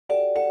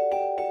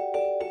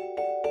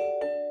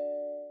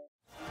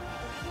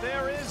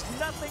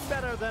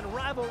better than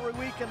rivalry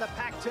week in the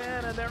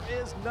Pac-10, and there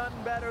is none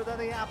better than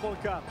the Apple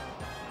Cup.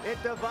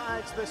 It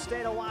divides the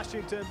state of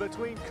Washington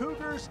between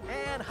Cougars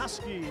and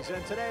Huskies.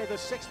 And today, the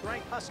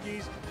 6th-ranked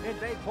Huskies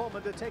invade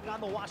Pullman to take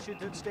on the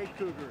Washington State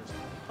Cougars.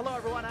 Hello,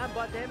 everyone. I'm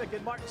Bud Namick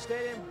in Martin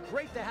Stadium.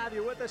 Great to have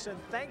you with us, and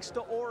thanks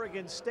to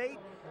Oregon State,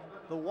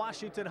 the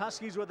Washington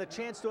Huskies with a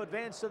chance to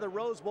advance to the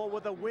Rose Bowl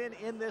with a win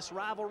in this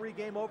rivalry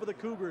game over the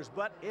Cougars.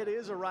 But it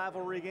is a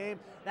rivalry game.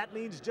 That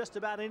means just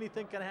about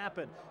anything can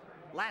happen.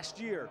 Last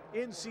year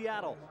in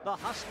Seattle, the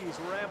Huskies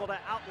were able to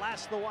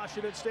outlast the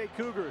Washington State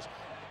Cougars.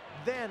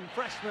 Then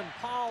freshman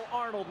Paul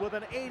Arnold with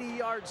an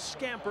 80-yard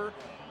scamper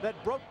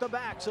that broke the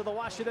backs of the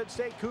Washington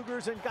State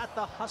Cougars and got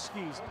the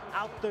Huskies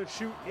out the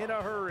chute in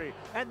a hurry.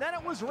 And then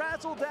it was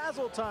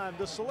razzle-dazzle time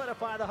to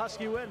solidify the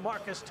Husky win.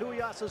 Marcus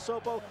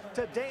Tuiasosopo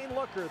to Dane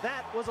Looker.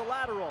 That was a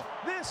lateral.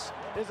 This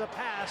is a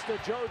pass to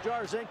Joe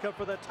Jarzinka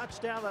for the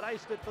touchdown that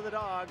iced it for the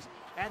Dogs,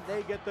 and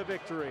they get the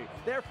victory.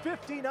 They're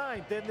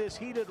 59th in this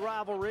heated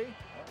rivalry.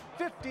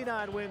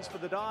 59 wins for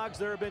the Dogs.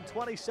 There have been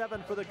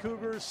 27 for the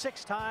Cougars,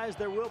 6 ties.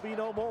 There will be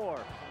no more.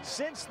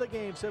 Since the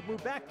games have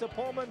moved back to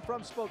Pullman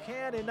from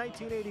Spokane in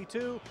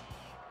 1982,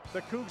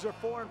 the Cougs are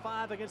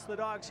 4-5 against the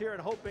Dogs here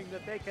and hoping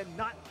that they can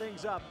knot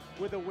things up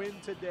with a win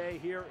today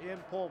here in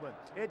Pullman.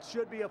 It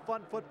should be a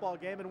fun football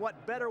game, and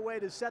what better way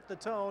to set the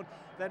tone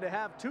than to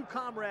have two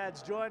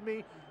comrades join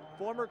me,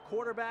 former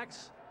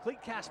quarterbacks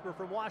Clete Casper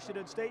from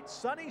Washington State,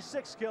 Sonny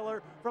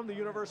Sixkiller from the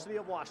University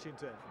of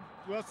Washington.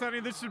 Well, Sonny,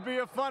 this should be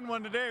a fun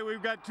one today.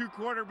 We've got two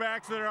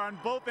quarterbacks that are on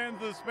both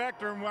ends of the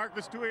spectrum.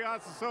 Marcus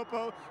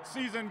Tuiasosopo,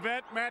 seasoned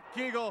vet. Matt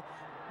Kegel,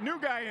 new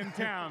guy in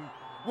town.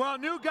 Well,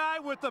 new guy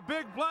with the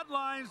big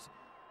bloodlines,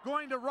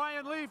 going to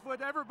Ryan Leaf,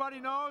 what everybody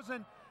knows.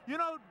 And, you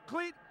know,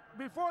 Clete,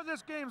 before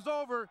this game's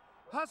over,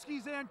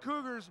 Huskies and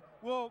Cougars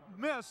will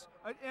miss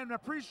and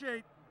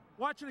appreciate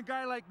watching a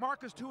guy like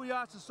Marcus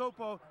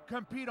Tuiasosopo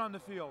compete on the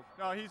field.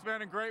 No, he's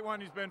been a great one.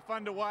 He's been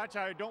fun to watch.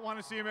 I don't want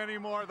to see him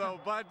anymore, though,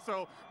 Bud.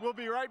 So we'll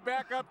be right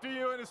back up to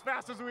you and as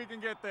fast as we can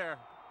get there.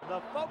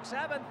 The folks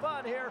having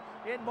fun here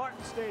in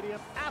Martin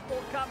Stadium.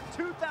 Apple Cup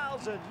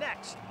 2000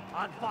 next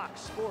on Fox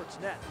Sports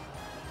Net.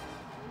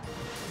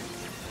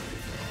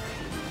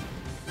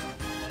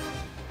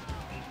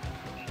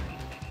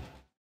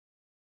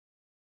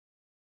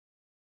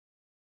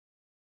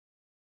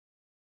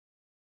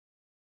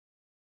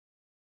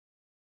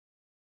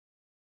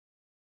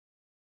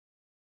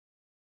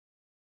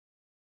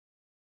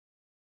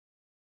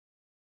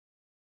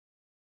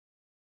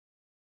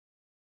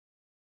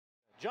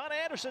 John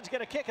Anderson's going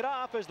to kick it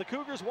off as the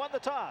Cougars won the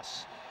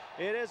toss.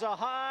 It is a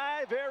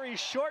high, very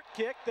short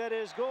kick that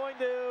is going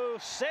to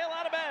sail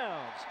out of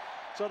bounds.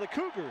 So the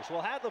Cougars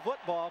will have the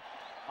football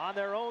on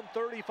their own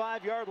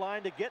 35-yard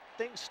line to get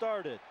things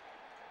started.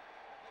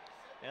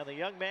 And the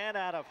young man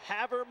out of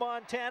Havre,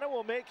 Montana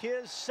will make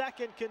his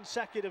second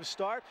consecutive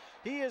start.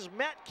 He is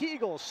Matt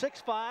Kegel,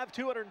 6'5",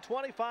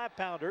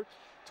 225-pounder,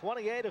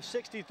 28 of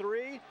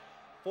 63.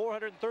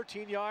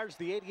 413 yards,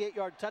 the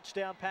 88-yard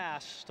touchdown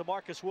pass to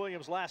Marcus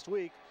Williams last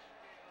week.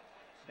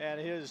 And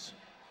his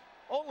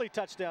only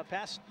touchdown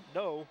pass,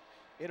 no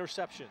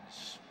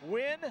interceptions.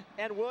 Wynn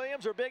and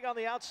Williams are big on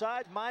the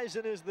outside.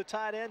 Meisen is the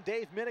tight end.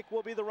 Dave Minnick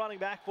will be the running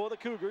back for the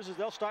Cougars as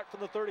they'll start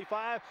from the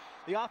 35.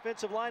 The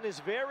offensive line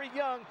is very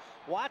young.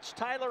 Watch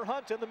Tyler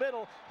Hunt in the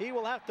middle. He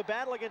will have to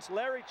battle against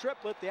Larry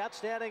Triplett, the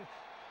outstanding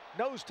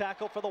nose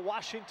tackle for the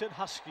Washington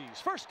Huskies.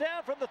 First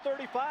down from the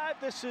 35.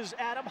 This is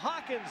Adam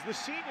Hawkins, the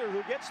senior,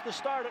 who gets the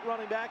start at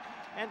running back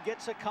and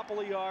gets a couple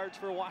of yards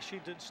for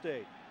Washington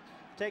State.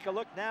 Take a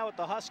look now at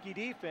the Husky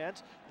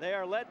defense. They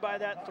are led by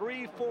that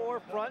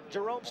 3-4 front.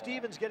 Jerome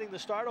Stevens getting the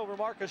start over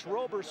Marcus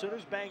Roberson,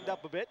 who's banged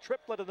up a bit.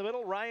 Triplett in the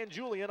middle, Ryan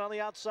Julian on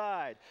the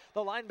outside.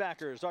 The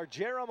linebackers are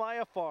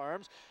Jeremiah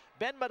Farms,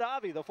 Ben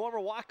Madavi, the former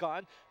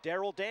walk-on,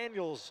 Darrell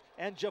Daniels,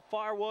 and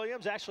Jafar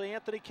Williams. Actually,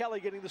 Anthony Kelly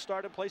getting the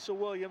start in place of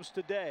Williams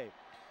today.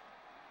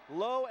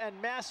 Lowe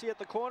and Massey at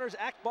the corners,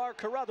 Akbar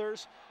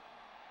Carruthers.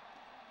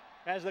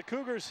 As the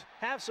Cougars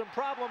have some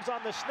problems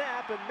on the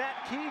snap, and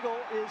Matt Kegel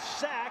is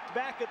sacked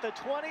back at the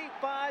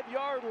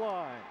 25-yard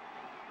line.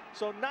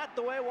 So not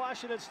the way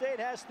Washington State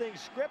has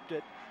things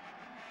scripted.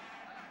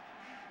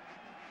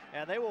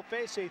 And they will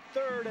face a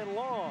 3rd and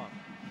long.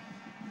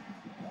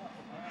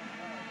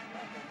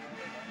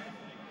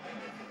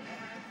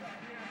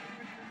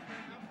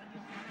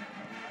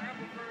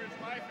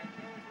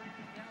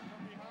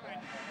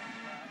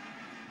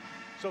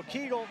 So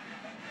Kegel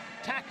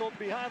tackled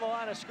behind the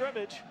line of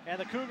scrimmage, and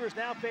the Cougars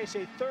now face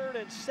a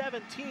 3rd and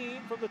 17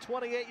 from the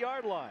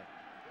 28-yard line.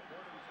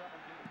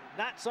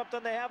 Not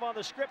something they have on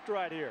the script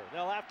right here.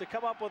 They'll have to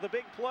come up with a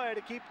big play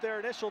to keep their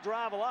initial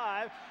drive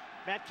alive.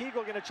 Matt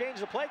Kegel going to change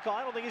the play call.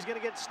 I don't think he's going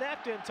to get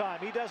snapped in time.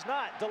 He does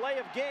not. Delay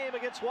of game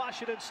against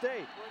Washington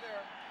State.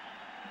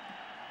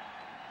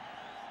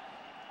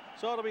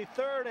 So it'll be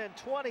 3rd and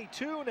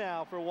 22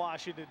 now for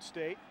Washington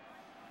State.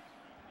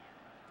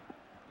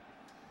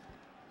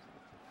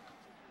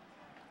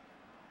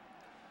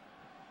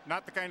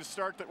 Not the kind of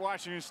start that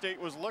Washington State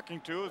was looking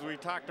to, as we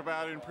talked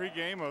about in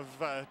pregame,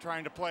 of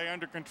trying to play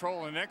under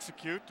control and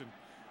execute. And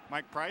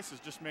Mike Price is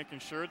just making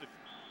sure that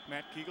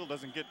Matt Kegel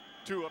doesn't get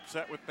too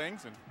upset with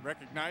things and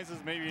recognizes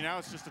maybe now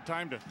it's just a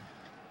time to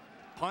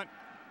punt.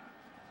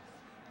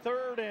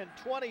 3rd and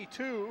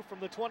 22 from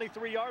the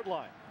 23-yard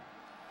line.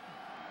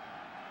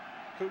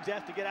 Cougs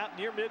have to get out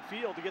near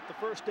midfield to get the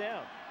first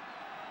down.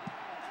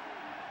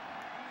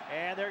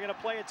 And they're going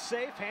to play it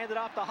safe, hand it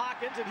off to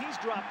Hawkins, and he's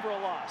dropped for a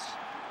loss.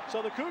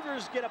 So the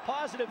Cougars get a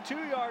positive 2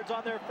 yards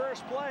on their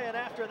first play, and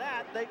after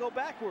that, they go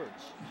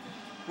backwards.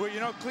 Well, you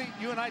know, Cleet,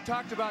 you and I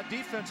talked about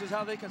defenses,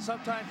 how they can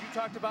sometimes, you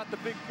talked about the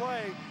big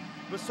play,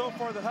 but so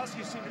far the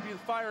Huskies seem to be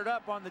fired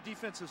up on the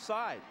defensive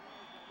side.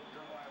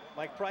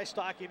 Mike Price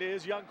talking to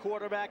his young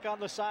quarterback on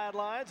the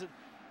sidelines, and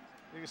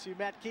you can see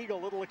Matt Kegel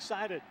a little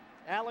excited.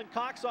 Alan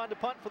Cox on to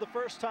punt for the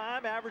first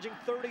time, averaging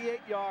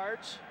 38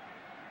 yards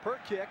per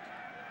kick.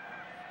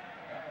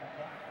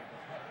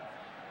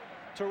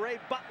 To Ray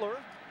Butler,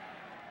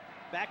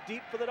 back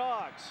deep for the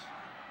Dogs.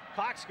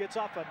 Cox gets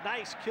off a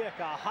nice kick,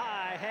 a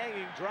high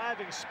hanging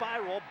driving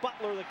spiral.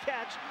 Butler the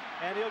catch,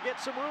 and he'll get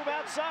some room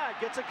outside,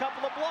 gets a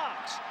couple of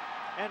blocks,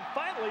 and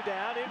finally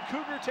down in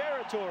Cougar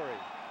territory.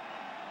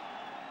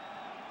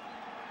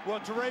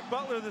 Well, Teray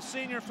Butler, the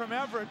senior from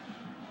Everett,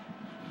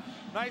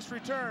 nice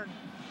return.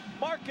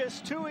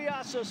 Marcus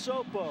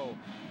Tuiasosopo,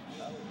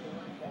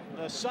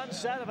 the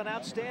sunset of an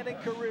outstanding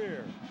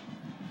career.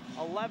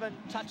 11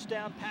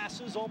 touchdown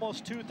passes,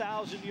 almost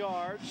 2,000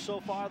 yards so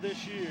far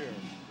this year.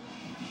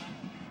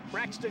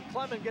 Braxton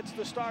Clement gets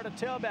the start at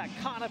tailback.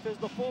 Conniff is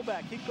the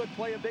fullback. He could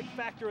play a big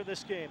factor in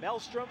this game.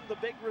 Elstrom, the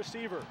big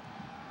receiver.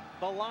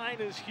 The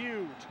line is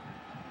huge.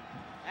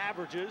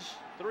 Averages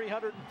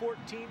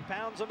 314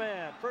 pounds a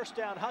man. First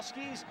down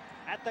Huskies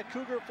at the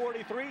Cougar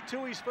 43.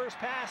 Tui's first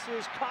pass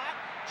is caught.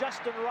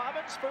 Justin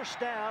Robbins, first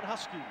down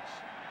Huskies.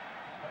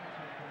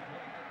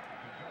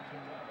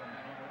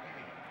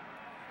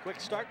 Quick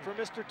start for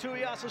Mr.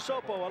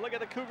 Tuiasosopo. A look at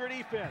the Cougar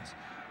defense.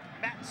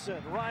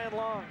 Matson, Ryan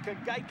Long,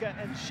 Kagaika,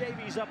 and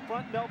Chavy's up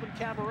front. Melvin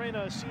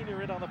Camarena, a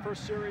senior, in on the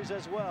first series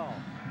as well.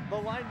 The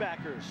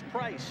linebackers,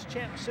 Price,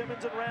 Champ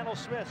Simmons, and Randall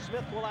Smith.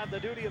 Smith will have the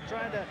duty of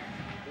trying to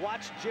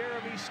watch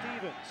Jeremy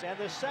Stevens. And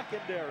the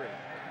secondary,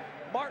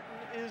 Martin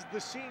is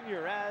the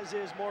senior, as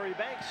is Maury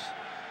Banks,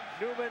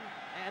 Newman,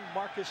 and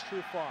Marcus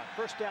Trufant.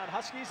 First down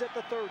Huskies at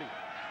the 30.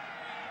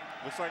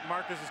 Looks like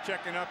Marcus is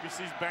checking up. He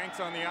sees Banks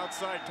on the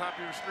outside, top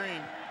of your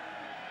screen.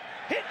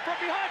 Hit from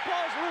behind,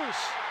 ball's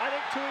loose. I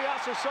think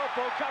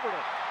Tuiasosopo covered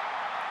it.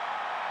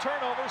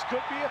 Turnovers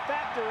could be a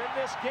factor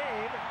in this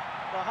game.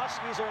 The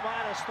Huskies are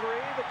 -3.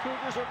 The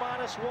Cougars are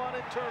 -1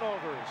 in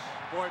turnovers.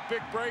 Boy,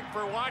 big break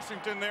for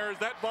Washington there as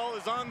that ball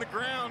is on the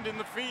ground in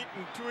the feet,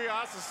 and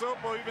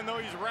Tuiasosopo, even though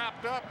he's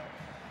wrapped up.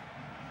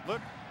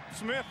 Look,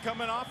 Smith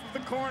coming off of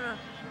the corner.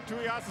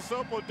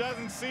 Tuiasosopo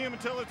doesn't see him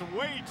until it's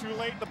way too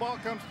late. The ball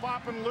comes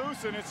popping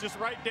loose, and it's just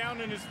right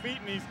down in his feet,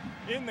 and he's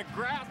in the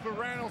grasp of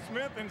Randall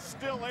Smith and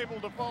still able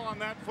to fall on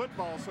that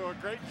football. So a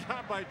great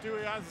job by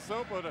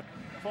Tuiasosopo to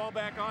fall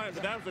back on it,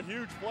 but that was a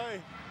huge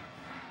play.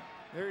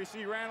 There you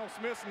see Randall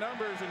Smith's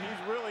numbers, and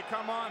he's really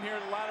come on here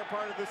the latter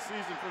part of this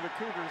season for the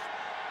Cougars.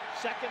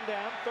 Second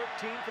down,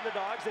 13 for the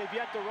Dogs. They've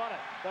yet to run it.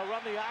 They'll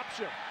run the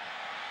option.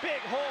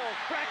 Big hole.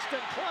 Braxton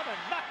Clement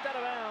knocked out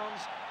of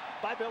bounds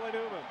by Billy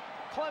Newman.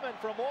 Clement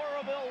from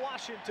Oroville,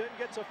 Washington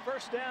gets a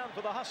first down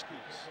for the Huskies.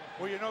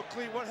 Well, you know,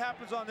 Clete, what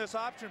happens on this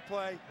option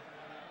play?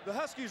 The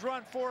Huskies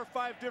run 4 or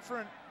 5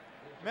 different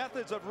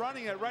methods of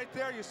running it. Right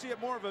there, you see it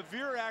more of a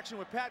veer action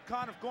with Pat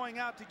Conniff going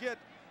out to get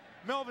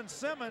Melvin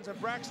Simmons and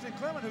Braxton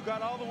Clement, who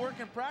got all the work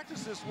in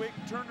practice this week,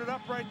 turned it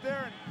up right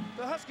there. And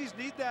the Huskies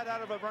need that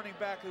out of a running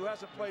back who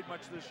hasn't played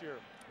much this year.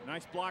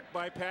 Nice block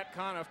by Pat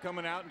Conniff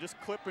coming out and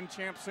just clipping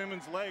Champ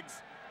Simmons'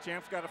 legs.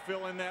 Champ's got to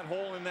fill in that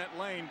hole in that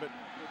lane, but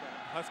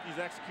Huskies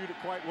execute it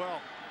quite well.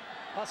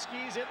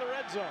 Huskies in the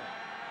red zone.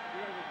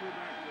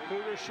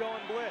 Cougars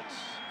showing blitz.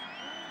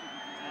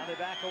 Now they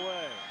back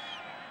away.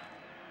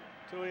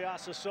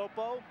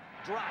 Tuiasosopo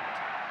dropped.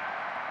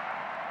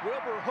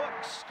 Wilbur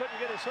Hooks couldn't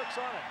get his hooks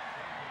on it.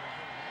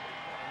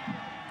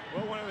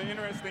 Well, one of the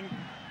interesting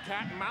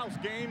cat and mouse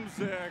games,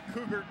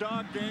 Cougar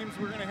dog games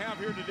we're going to have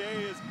here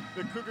today is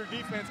the Cougar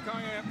defense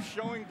coming up,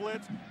 showing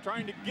blitz,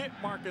 trying to get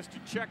Marcus to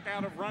check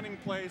out of running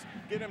plays,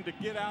 get him to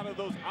get out of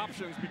those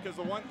options, because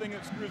the one thing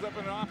that screws up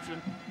an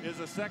option is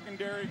a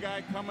secondary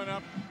guy coming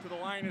up to the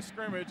line of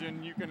scrimmage,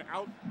 and you can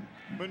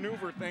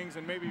outmaneuver things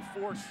and maybe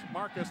force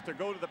Marcus to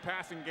go to the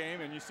passing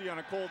game, and you see on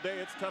a cold day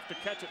it's tough to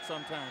catch it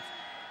sometimes.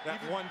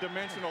 That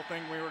one-dimensional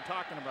thing we were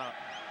talking about.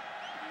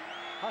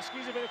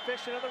 Huskies have been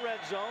efficient in the red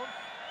zone.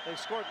 They've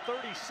scored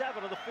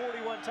 37 of the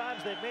 41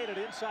 times they've made it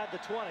inside the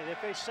 20. They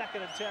face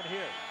 2nd and 10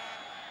 here.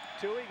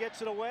 Tui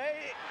gets it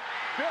away.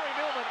 Billy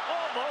Newman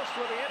almost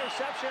with the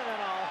interception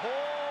and a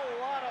whole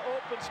lot of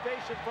open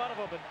space in front of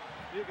him.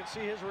 And you can see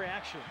his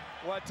reaction.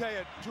 Well, I tell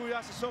you,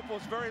 Tuiasosopo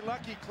is very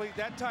lucky, Clete.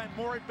 That time,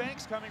 Maury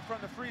Banks coming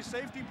from the free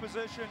safety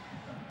position,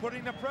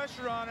 putting the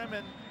pressure on him,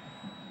 and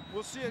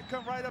we'll see it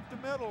come right up the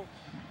middle.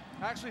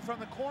 Actually, from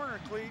the corner,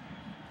 Clete.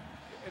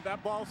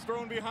 That ball's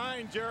thrown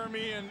behind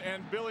Jeremy,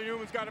 and Billy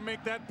Newman's got to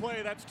make that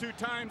play. That's 2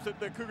 times that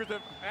the Cougars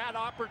have had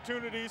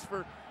opportunities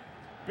for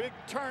big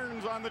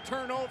turns on the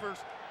turnovers.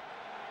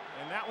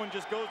 And that one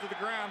just goes to the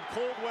ground.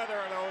 Cold weather,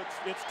 though,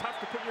 it's tough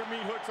to put your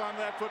meat hooks on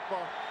that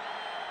football.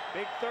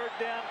 Big third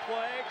down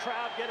play.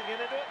 Crowd getting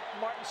into it.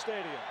 Martin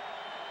Stadium.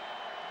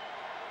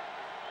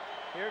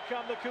 Here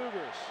come the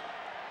Cougars.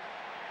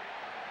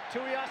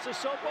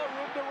 Tuiasosopo,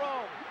 room to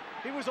roam.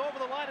 He was over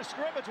the line of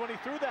scrimmage when he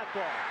threw that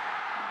ball.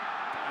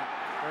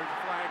 There's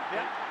the flag.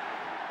 Yeah.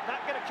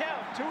 Not going to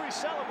count. Tui's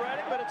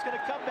celebrating, but it's going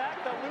to come back.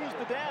 They'll lose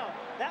the down.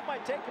 That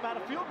might take him out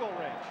of field goal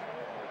range.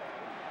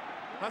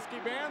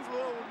 Husky band's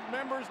little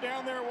members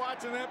down there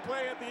watching that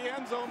play at the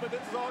end zone, but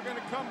this is all going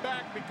to come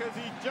back because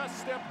he just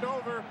stepped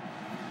over.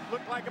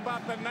 Looked like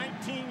about the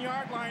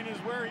 19-yard line is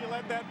where he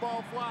let that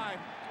ball fly.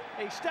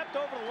 He stepped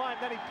over the line,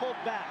 then he pulled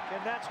back, and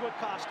that's what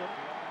cost him.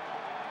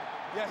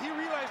 Yeah, he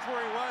realized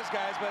where he was,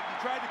 guys, but he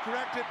tried to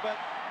correct it, but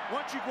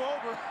once you go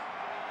over.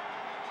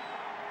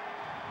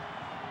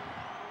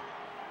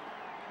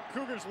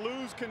 Cougars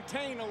lose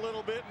contain a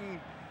little bit and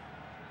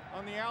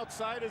on the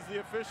outside as the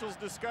officials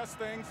discuss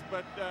things,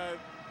 but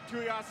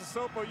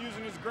Tuiasosopo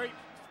using his great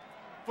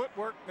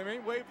footwork, they may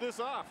wave this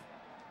off.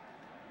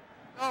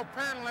 No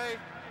penalty.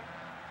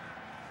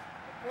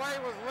 The play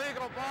was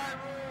legal by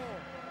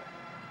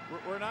rule.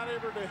 We're not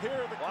able to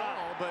hear the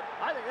call, but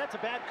I think that's a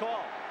bad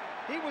call.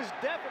 He was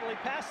definitely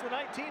past the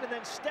 19 and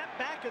then stepped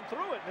back and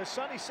threw it. And as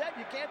Sonny said,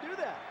 you can't do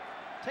that.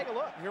 Take a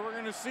look. Here we're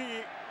going to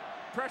see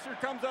pressure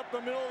comes up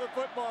the middle of the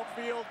football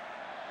field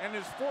and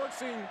is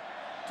forcing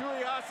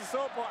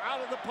Tuiasosopo out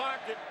of the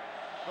pocket.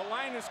 The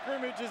line of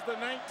scrimmage is the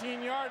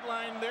 19-yard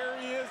line. There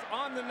he is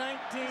on the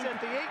 19. He's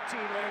at the 18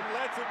 and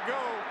lets it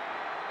go.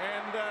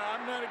 And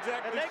I'm not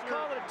exactly sure. And they sure.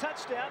 call it a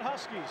touchdown,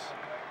 Huskies.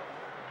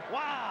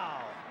 Wow.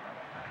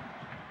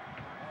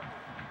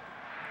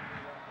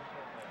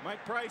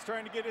 Mike Price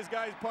trying to get his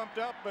guys pumped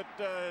up, but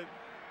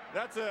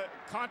that's a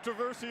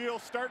controversial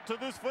start to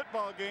this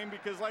football game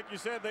because, like you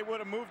said, they would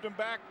have moved him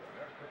back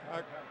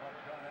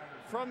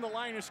from the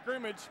line of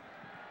scrimmage.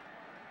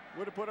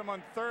 Would have put him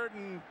on 3rd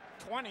and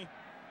 20.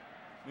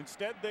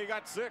 Instead, they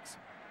got 6.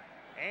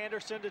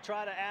 Anderson to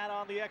try to add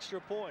on the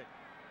extra point.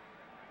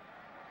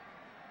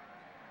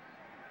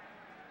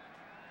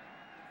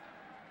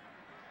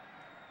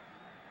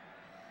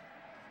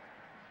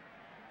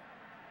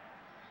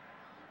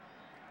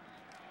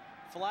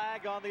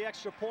 Flag on the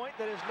extra point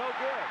that is no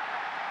good.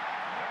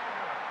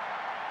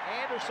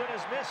 Anderson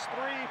has missed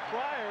 3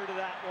 prior to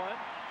that one.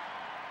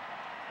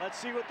 Let's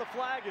see what the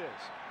flag is.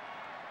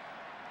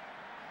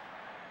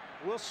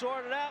 We'll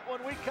sort it out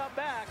when we come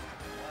back.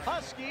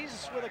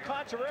 Huskies with a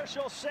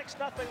controversial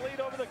 6-0 lead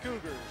over the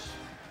Cougars.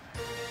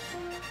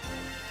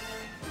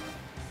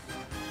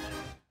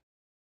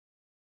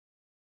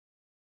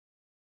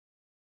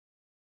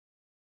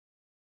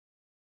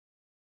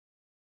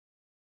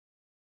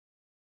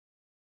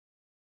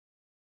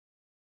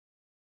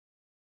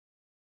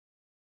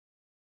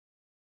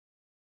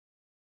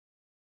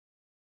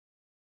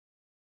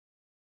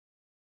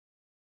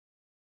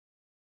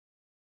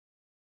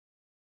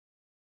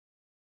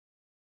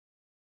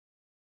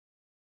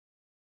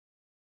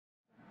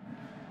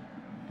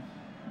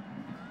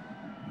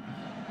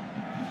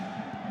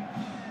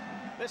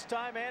 This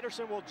time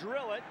Anderson will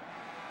drill it.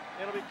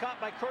 It'll be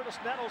caught by Curtis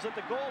Nettles at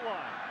the goal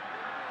line.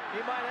 He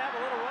might have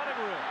a little running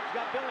room. He's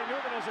got Billy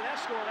Newman as an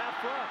escort out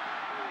front.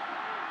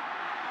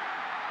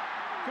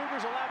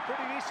 Cougars will have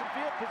pretty decent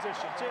field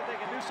position. See if they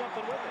can do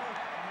something with it.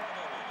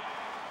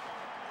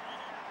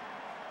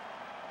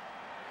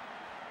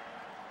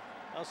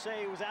 I'll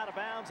say he was out of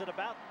bounds at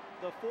about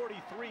the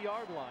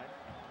 43-yard line.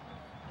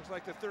 Looks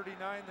like the 39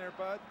 there,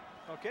 Bud.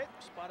 Okay,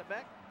 spot it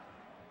back.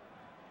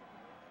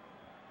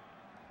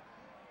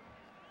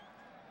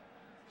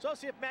 So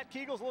see if Matt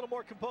Keagle's a little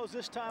more composed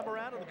this time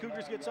around and the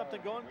Cougars get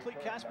something going.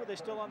 Clete Casper, they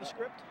still on the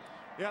script?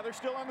 Yeah, they're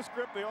still on the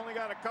script. They only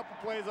got a couple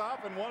plays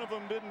off, and one of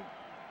them didn't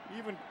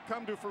even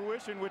come to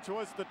fruition, which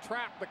was the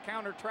trap, the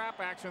counter trap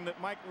action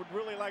that Mike would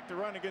really like to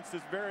run against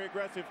this very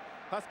aggressive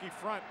Husky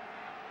front.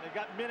 They've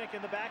got Minnick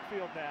in the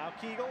backfield now.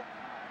 Keagle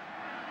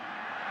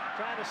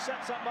trying to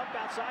set something up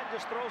outside,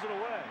 just throws it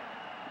away.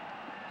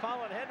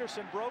 Colin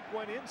Henderson broke,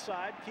 went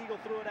inside.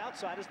 Keagle threw it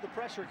outside as the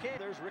pressure came.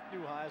 There's Rick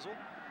Neuheisel,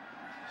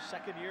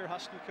 second-year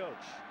Husky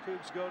coach.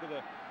 Cougs go to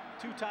the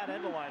 2 tight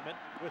end alignment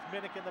with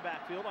Minnick in the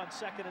backfield on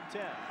 2nd and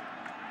 10.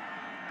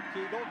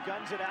 Keagle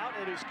guns it out.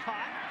 It is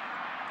caught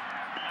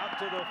out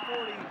to the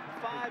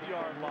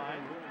 45-yard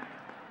line.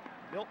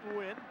 Milton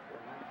Wynn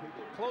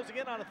closing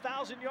in on a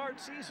 1,000-yard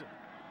season.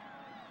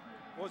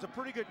 Well, it was a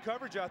pretty good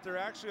coverage out there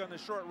actually on the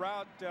short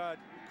route.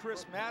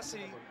 Chris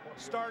Massey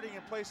starting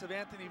in place of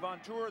Anthony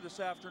Von Tour this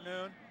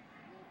afternoon.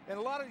 And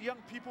a lot of young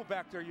people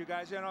back there, you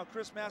guys. You know,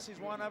 Chris Massey's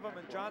one of them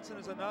and Johnson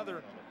is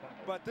another.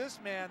 But this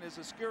man is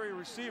a scary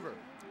receiver.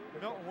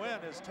 Milton Wynn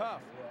is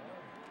tough.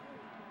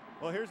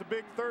 Well, here's a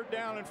big 3rd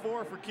down and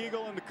 4 for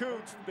Keagle and the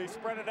Cougs. They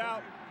spread it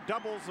out,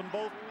 doubles them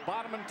both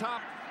bottom and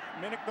top.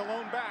 Minnick the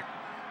lone back.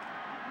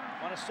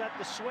 Want to set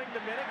the swing to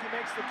Minnick. He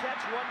makes the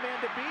catch, 1 man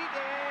to beat,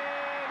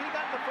 and he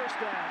got the 1st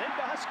down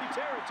into Husky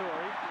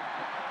territory.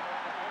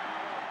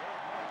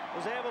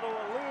 Was able to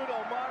elude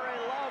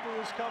Omari Love, who who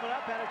was coming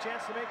up, had a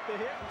chance to make the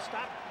hit and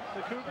stop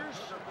the Cougars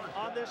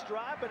on this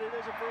drive, but it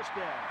is a first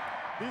down.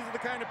 These are the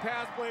kind of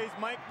pass plays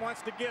Mike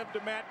wants to give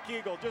to Matt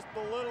Kegel. Just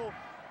a little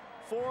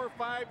 4 or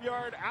 5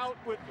 yard out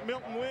with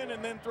Milton Wynn,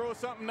 and then throw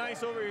something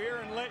nice over here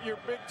and let your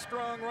big,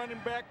 strong running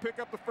back pick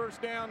up the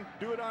first down,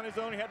 do it on his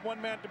own. He had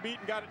one man to beat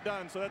and got it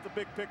done, so that's a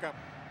big pickup.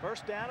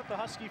 First down at the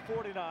Husky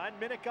 49.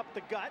 Minnick up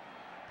the gut.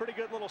 Pretty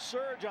good little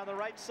surge on the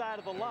right side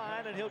of the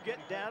line, and he'll get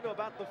down to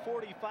about the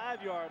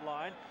 45-yard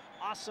line.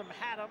 Awesome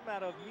Haddam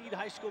out of Meade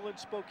High School in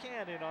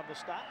Spokane in on the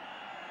stop.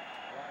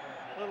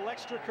 Little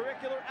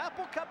extracurricular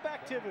Apple Cup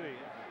activity.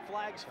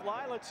 Flags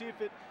fly. Let's see if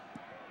it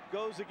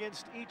goes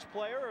against each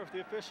player or if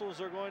the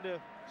officials are going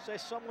to say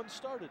someone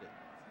started it.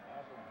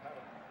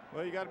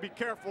 Well, you got to be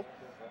careful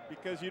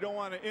because you don't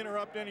want to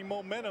interrupt any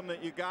momentum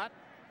that you got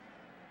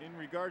in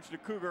regards to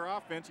Cougar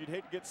offense. You'd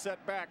hate to get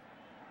set back.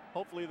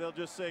 Hopefully they'll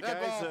just say,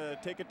 guys,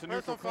 take it to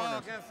neutral corners.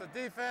 Personal foul against the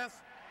defense.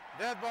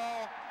 Dead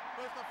ball.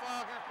 Personal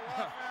foul against the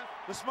offense.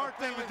 The smart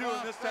thing to do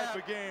in this type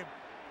of game.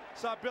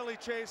 Saw Billy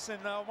Chase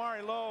and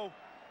Omari Lowe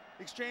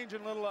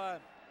exchanging little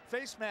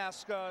face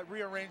mask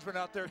rearrangement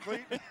out there,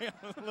 Cleet.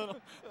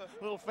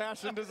 little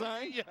fashion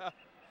design. Yeah.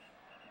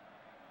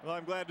 Well,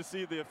 I'm glad to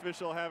see the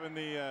official having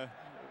the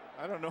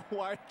I don't know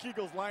why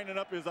Kegel's lining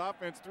up his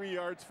offense 3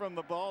 yards from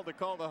the ball to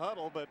call the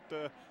huddle, but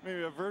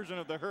maybe a version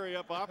of the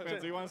hurry-up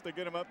offense. He wants to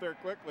get him up there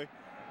quickly.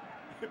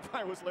 If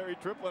I was Larry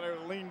Triplett, I would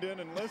have leaned in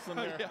and listened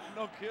there. Yeah,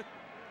 no kidding.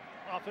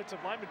 Offensive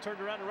lineman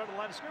turned around and ran the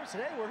line of scrimmage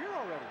and said, hey, we're here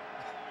already.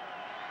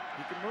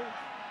 He can move.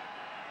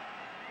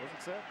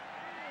 Wasn't said.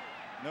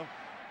 No.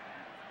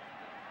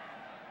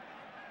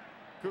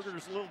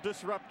 Cougars a little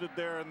disrupted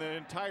there in the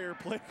entire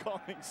play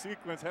calling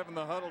sequence, having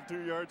the huddle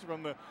 2 yards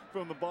from the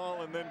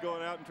ball and then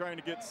going out and trying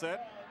to get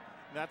set.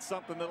 And that's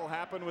something that'll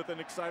happen with an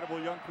excitable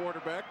young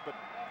quarterback. But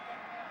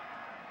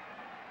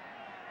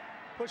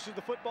pushes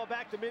the football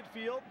back to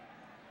midfield.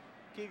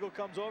 Kegel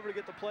comes over to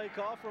get the play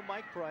call from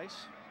Mike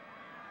Price.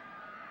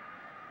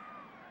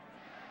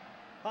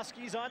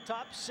 Huskies on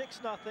top,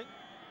 6-0.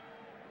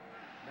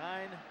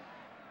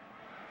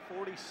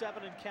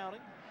 9:47 and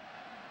counting.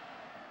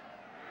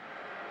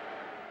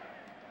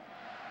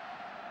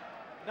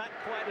 Not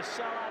quite a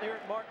sellout here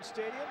at Martin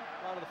Stadium.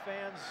 A lot of the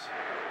fans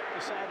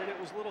decided it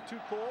was a little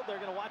too cold. They're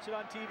going to watch it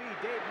on TV.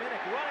 Dave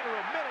Minnick running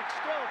room. Minnick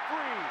still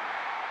free.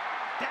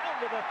 Down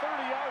to the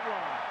 30-yard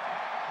line.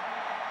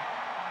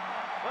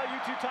 Well, you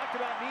two talked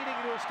about needing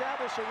to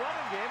establish a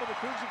running game, and the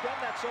Cougs have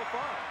done that so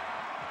far.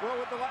 Well,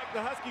 what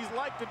the Huskies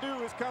like to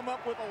do is come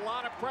up with a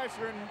lot of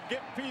pressure and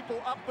get people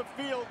up the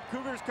field.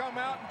 Cougars come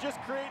out and just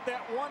create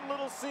that one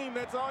little seam.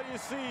 That's all you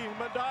see.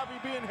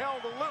 Madavi being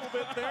held a little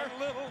bit there.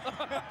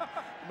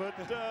 But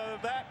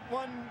that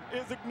one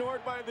is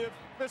ignored by the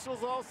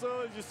officials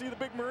also, as you see the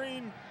big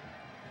Marine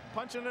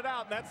punching it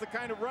out. That's the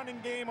kind of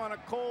running game on a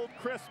cold,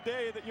 crisp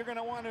day that you're going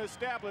to want to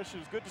establish.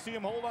 It's good to see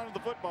him hold on to the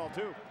football,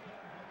 too.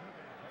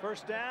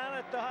 First down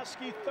at the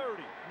Husky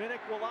 30.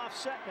 Minnick will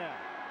offset now.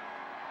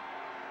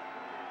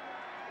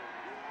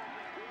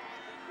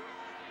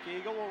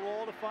 Kegel will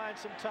roll to find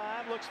some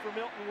time. Looks for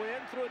Milton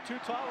Wynn. Threw it too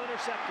tall.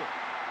 Intercepted.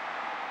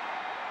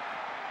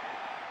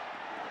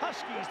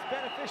 Huskies, the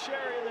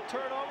beneficiary of the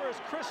turnover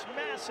is Chris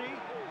Massey.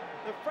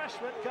 The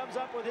freshman comes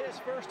up with his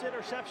first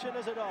interception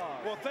as a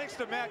dog. Well, thanks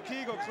to Matt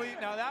Kegel,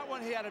 Cleet. Now that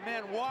one, he had a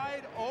man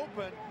wide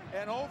open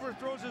and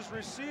overthrows his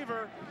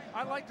receiver.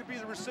 I'd like to be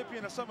the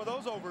recipient of some of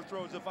those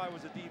overthrows if I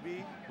was a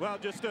DB. Well,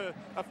 just a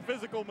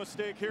physical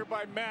mistake here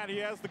by Matt. He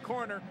has the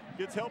corner,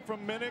 gets help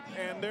from Minnick,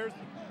 and there's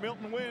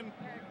Milton Wynn.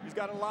 He's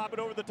got to lob it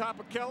over the top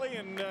of Kelly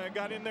and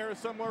got in there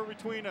somewhere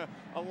between a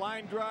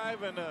line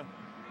drive and a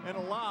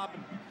lob.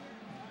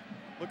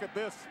 Look at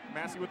this,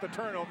 Massey with the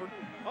turnover.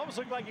 Almost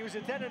looked like he was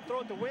intending to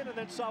throw it to Wynn and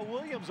then saw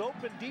Williams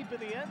open deep in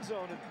the end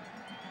zone and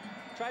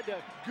tried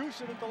to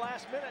goose it at the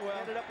last minute and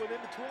ended up with in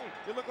between.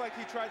 It looked like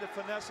he tried to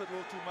finesse it a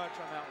little too much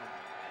on that one.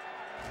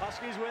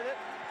 Huskies with it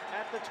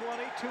at the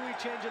 20. Tui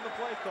changing the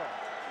play call.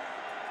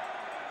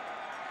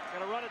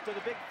 Gonna run it to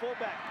the big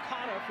fullback,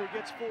 Conniff, who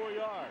gets 4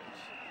 yards.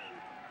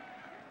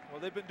 Well,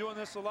 they've been doing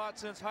this a lot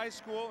since high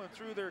school and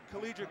through their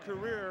collegiate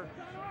career.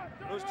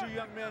 Those two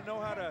young men know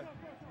how to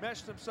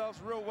mesh themselves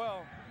real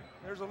well.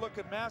 There's a look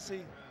at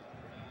Massey.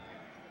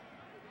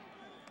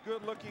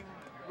 Good-looking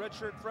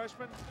redshirt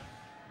freshman.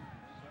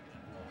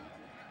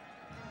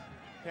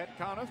 Pat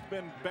Conniff's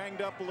been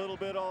banged up a little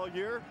bit all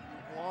year,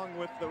 along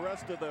with the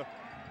rest of the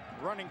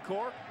running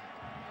core.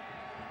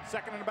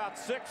 Second and about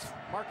 6.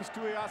 Marcus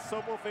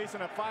Tuiasosopo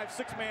facing a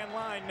 5-6-man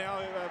line now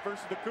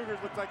versus the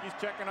Cougars. Looks like he's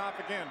checking off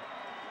again.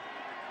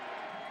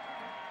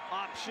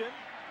 Option.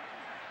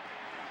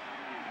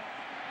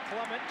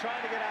 Clement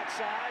trying to get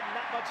outside,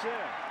 not much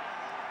there.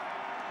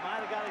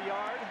 Might have got a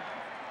yard.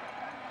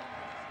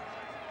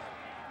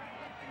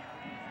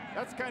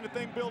 That's the kind of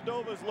thing Bill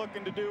Dova's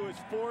looking to do, is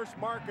force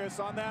Marcus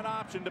on that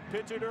option to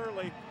pitch it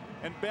early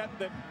and bet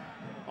that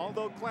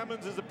although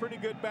Clemens is a pretty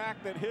good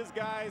back, that his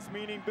guys,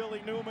 meaning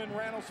Billy Newman,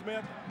 Randall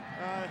Smith,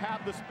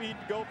 have the speed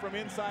to go from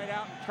inside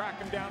out and track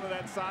him down to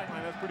that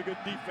sideline. That's pretty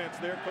good defense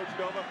there. Coach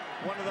Dova,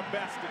 one of the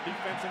best at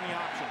defense in the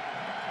option.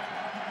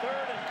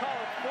 third and call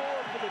it 4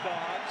 for the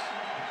Dogs.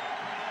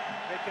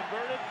 They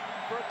converted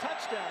for a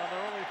touchdown on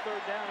their only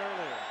third down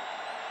earlier.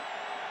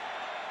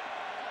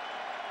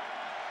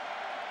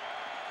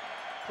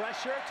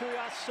 Pressure,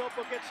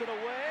 Tuiasosopo gets it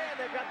away, and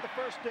they've got the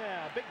first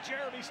down. Big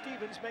Jeremy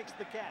Stephens makes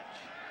the catch.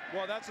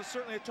 Well, that's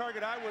certainly a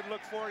target I would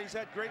look for. He's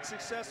had great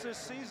success this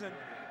season,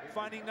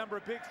 finding number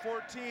big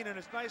 14, and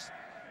it's nice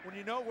when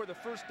you know where the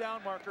first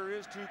down marker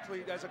is, too,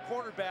 Clete. As a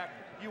quarterback,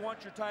 you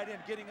want your tight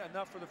end getting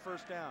enough for the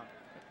first down.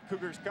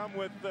 Cougars come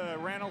with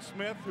Randall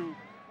Smith, who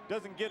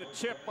doesn't get a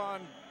chip on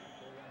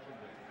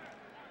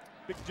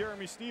big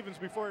Jeremy Stephens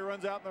before he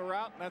runs out in the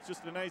route, and that's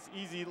just a nice,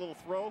 easy little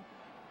throw.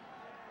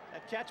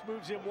 That catch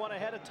moves him one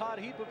ahead of Todd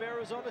Heap of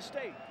Arizona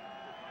State.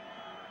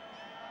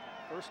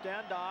 First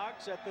down,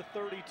 Dogs at the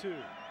 32.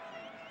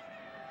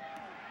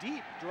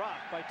 Deep drop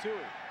by Tui.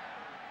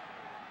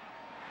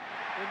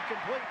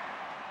 Incomplete.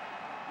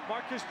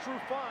 Marcus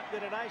Trufant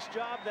did a nice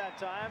job that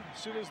time. As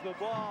soon as the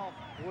ball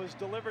was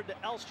delivered to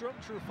Elstrom,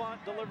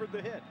 Trufant delivered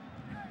the hit.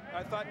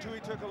 I thought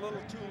Tui took a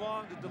little too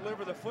long to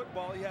deliver the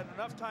football. He had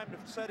enough time to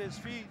set his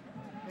feet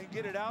and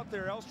get it out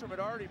there. Elstrom had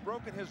already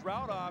broken his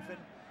route off, and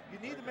you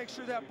need to make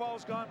sure that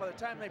ball's gone by the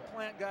time they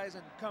plant guys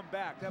and come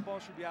back. That ball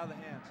should be out of the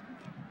hands.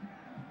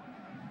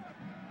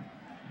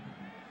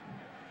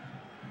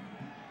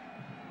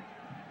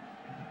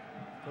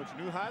 Coach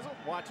Neuheisel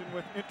watching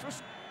with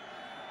interest.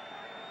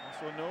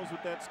 Also knows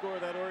what that score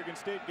of that Oregon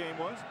State game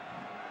was.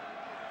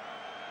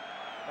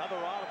 Another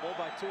audible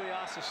by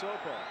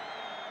Tuiasosopo.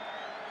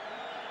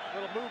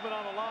 Little movement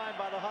on the line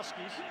by the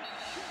Huskies.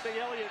 Big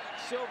Elliott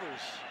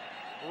Silvers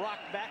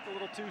rocked back a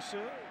little too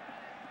soon.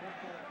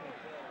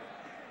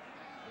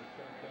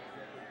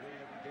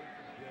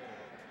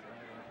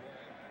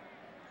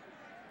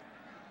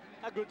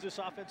 How good's this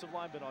offensive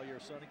line been all year,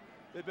 Sonny?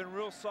 They've been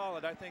real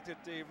solid. I think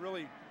that they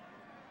really,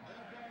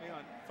 hang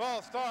on.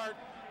 False start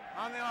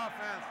on the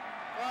offense.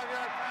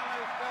 5-yard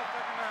penalty, still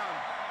second down.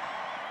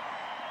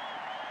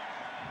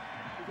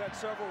 We've had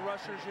several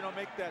rushers,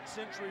 make that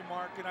century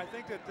mark, and I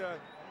think that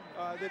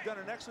they've done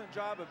an excellent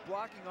job of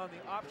blocking on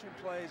the option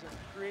plays and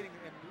creating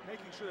and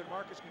making sure that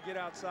Marcus can get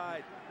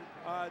outside.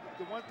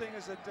 The one thing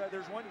is that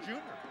there's one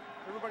junior.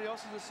 Everybody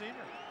else is a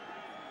senior.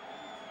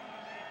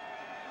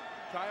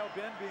 Kyle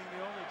Ben being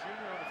the only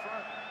junior on the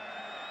front.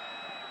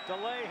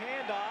 Delay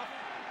handoff.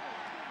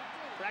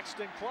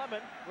 Braxton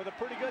Clement with a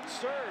pretty good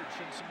surge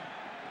and some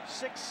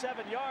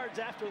 6-7 yards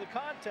after the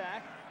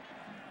contact.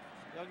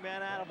 Young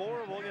man out of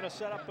Oroville going to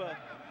set up a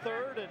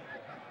third and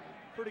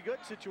pretty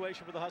good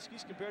situation for the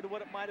Huskies compared to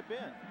what it might have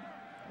been.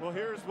 Well,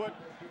 here's what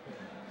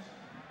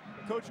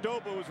Coach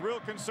Doba was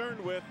real concerned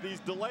with. These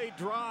delayed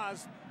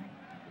draws.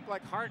 Look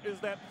like Hart is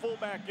that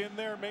fullback in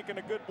there making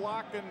a good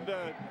block, and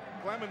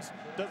Clemens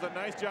does a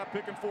nice job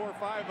picking 4 or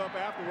 5 up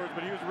afterwards,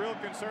 but he was real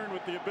concerned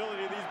with the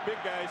ability of these big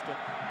guys to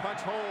punch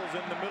holes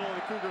in the middle of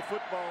the Cougar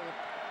football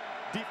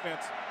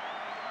defense.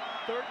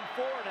 3rd and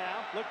 4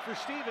 now. Look for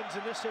Stephens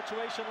in this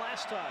situation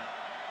last time.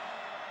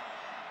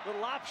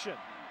 Little option.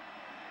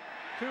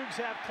 Cougs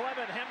have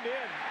Clement hemmed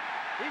in.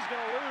 He's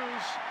going to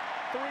lose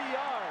 3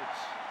 yards.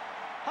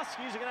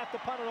 Huskies are going to have to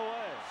punt it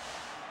away.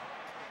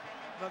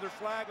 Another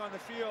flag on the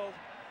field.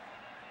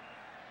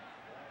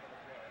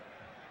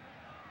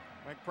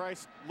 Mike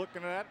Price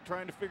looking at it,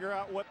 trying to figure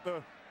out what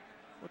the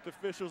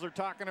officials are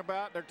talking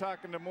about. They're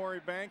talking to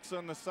Maury Banks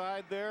on the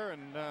side there,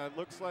 and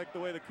looks like the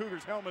way the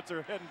Cougars helmets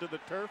are heading to the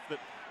turf that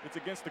it's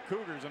against the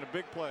Cougars in a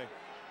big play.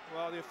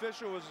 Well, the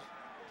official was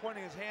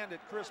pointing his hand at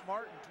Chris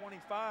Martin,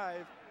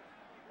 25.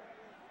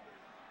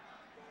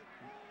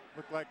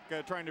 Looked like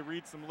trying to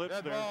read some lips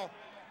Dead there. ball,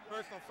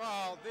 personal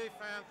foul,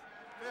 defense,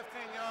 15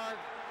 yards,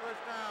 first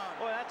down.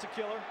 Boy, that's a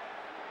killer.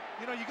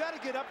 You got to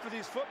get up for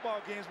these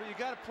football games, but you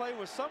got to play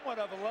with somewhat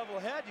of a level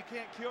head. You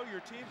can't kill your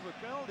teams with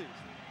penalties.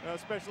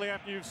 Especially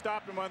after you've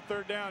stopped them on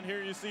 3rd down.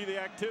 Here you see the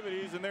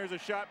activities, and there's a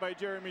shot by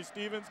Jeremy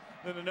Stephens,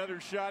 then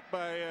another shot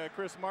by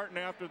Chris Martin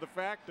after the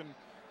fact, and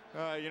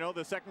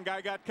the second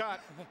guy got caught.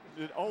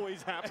 It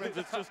always happens.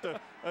 It's just a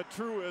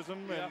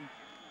truism, yeah. And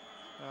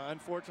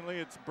unfortunately,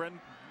 it's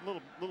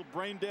little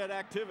brain dead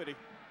activity.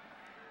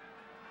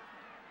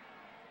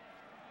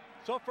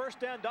 So 1st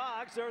down,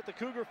 Dogs. They're at the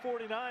Cougar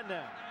 49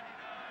 now.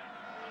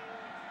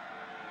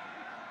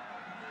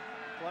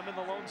 Clement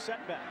the lone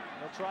setback.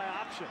 They'll try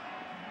option.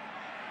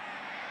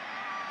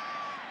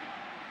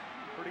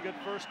 Pretty good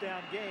 1st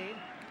down gain.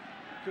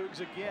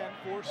 Cougs again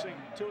forcing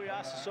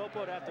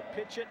Tuiasosopo to have to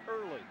pitch it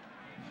early.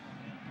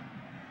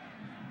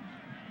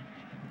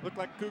 Looked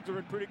like Cougs are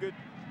in pretty good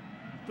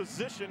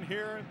position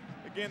here.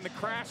 Again, the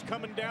crash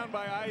coming down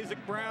by Isaac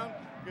Brown.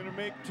 Going to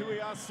make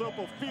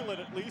Tuiasosopo feel it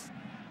at least.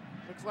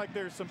 Looks like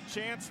there's some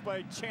chance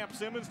by Champ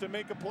Simmons to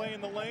make a play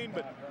in the lane,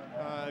 but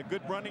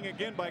good running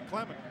again by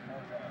Clement.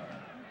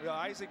 Yeah,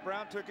 Isaac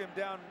Brown took him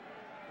down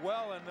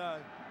well, and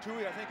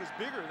Tui, I think, is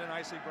bigger than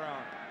Isaac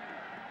Brown.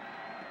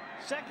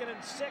 2nd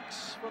and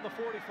 6 from the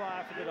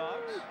 45 for the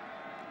Dogs.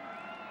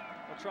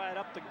 They'll try it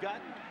up the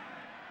gut.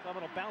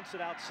 Clement will bounce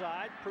it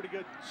outside. Pretty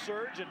good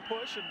surge and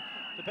push, and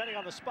depending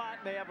on the spot,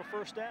 may have a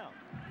 1st down.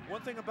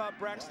 One thing about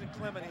Braxton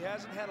Clement, he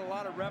hasn't had a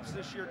lot of reps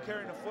this year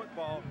carrying a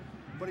football,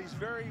 but he's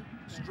very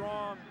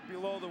strong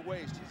below the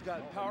waist. He's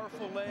got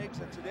powerful legs,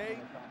 and today,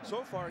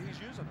 so far, he's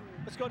using them.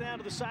 Let's go down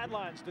to the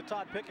sidelines to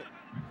Todd Pickett.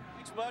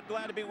 Thanks, Bud.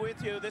 Glad to be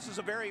with you. This is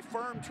a very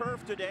firm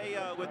turf today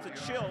with the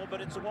chill,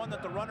 but it's the one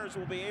that the runners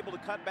will be able to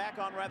cut back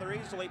on rather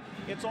easily.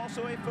 It's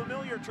also a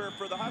familiar turf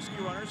for the Husky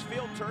runners.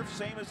 Field turf,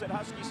 same as at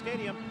Husky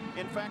Stadium.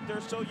 In fact,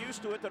 they're so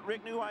used to it that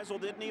Rick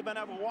Neuheisel didn't even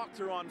have a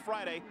walkthrough on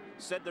Friday.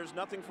 Said there's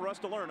nothing for us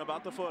to learn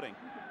about the footing.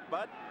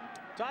 Bud?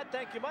 Todd,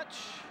 thank you much.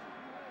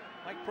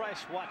 Mike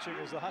Price watching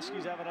as the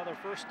Huskies have another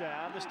first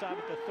down, this time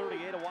at the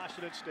 38 of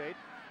Washington State.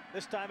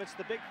 This time it's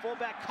the big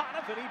fullback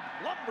Conniff, and he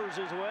lumbers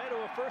his way to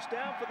a first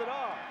down for the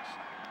Dogs.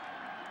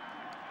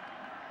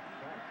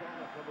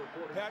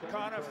 Pat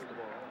Conniff,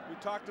 we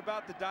talked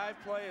about the dive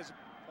play as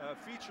a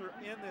feature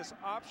in this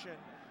option.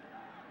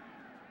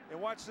 And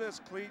watch this,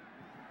 Cleat.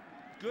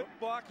 Good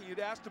blocking. You'd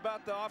asked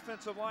about the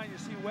offensive line. You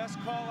see West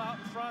call out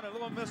in front, a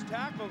little missed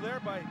tackle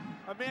there by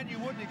a man you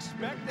wouldn't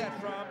expect that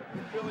from,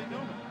 Billy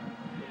Newman.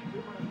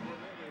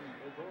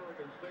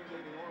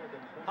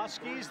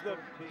 Huskies, the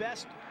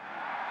best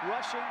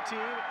rushing team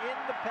in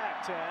the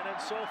Pac-10, and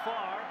so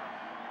far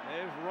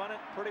they've run it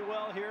pretty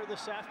well here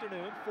this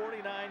afternoon.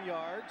 49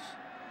 yards,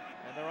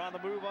 and they're on the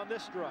move on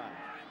this drive.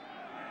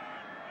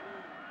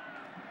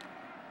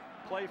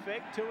 Play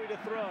fake, Tui to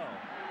throw.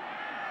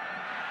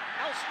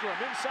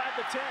 Elstrom inside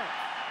the 10.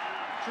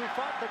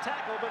 Trufant the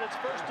tackle, but it's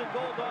first and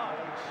goal,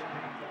 Dogs.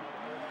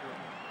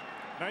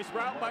 Nice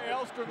route by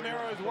Elstrom there.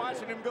 I was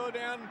watching him go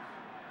down,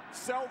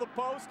 sell the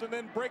post, and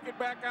then break it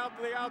back out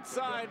to the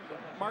outside.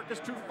 Marcus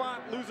Trufant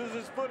loses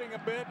his footing a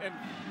bit, and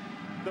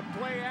the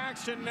play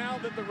action, now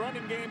that the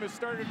running game has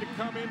started to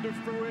come into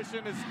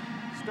fruition, is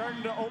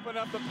starting to open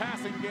up the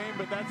passing game,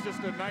 but that's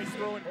just a nice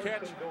throw and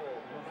catch.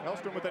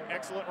 Elstrom with an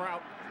excellent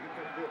route.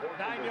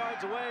 9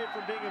 yards away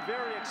from being a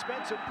very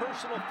expensive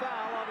personal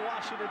foul on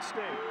Washington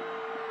State.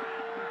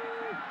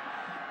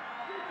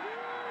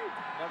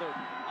 Another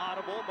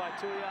audible by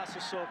Tuiasa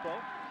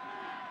Sopo.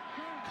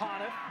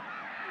 Conniff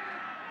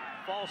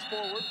falls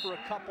forward for a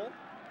couple.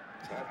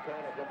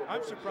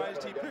 I'm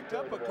surprised he picked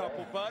up a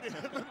couple, Bud. It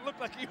looked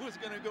like he was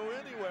going to go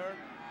anywhere.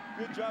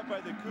 Good job by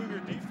the Cougar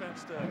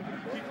defense to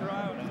keep your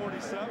eye on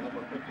 47.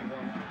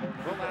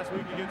 Well, last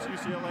week against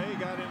UCLA, he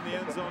got in the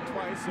end zone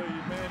twice, so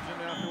you imagine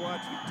after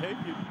watching tape,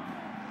 you'd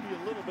be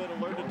a little bit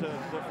alerted to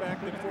the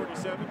fact that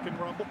 47 can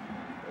rumble.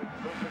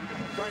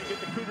 Trying to get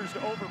the Cougars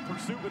to over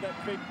pursuit with that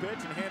fake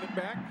pitch and hand it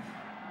back.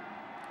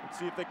 Let's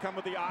see if they come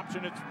with the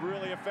option. It's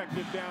really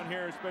effective down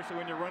here, especially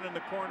when you're running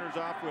the corners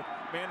off with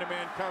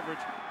man-to-man coverage.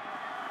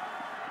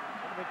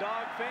 And the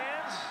Dog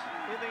fans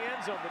in the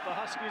end zone that the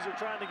Huskies are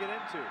trying to get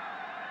into.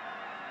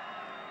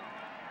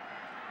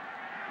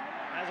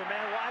 Has a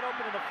man wide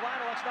open in the flat,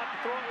 elects not to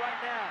throw it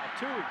right now.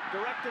 Tui,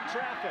 directed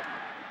traffic.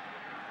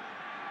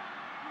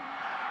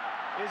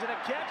 Is it a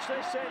catch?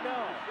 They say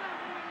no.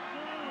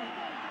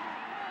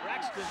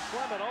 Braxton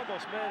Clement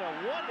almost made a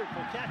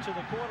wonderful catch in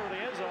the corner of the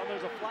end zone.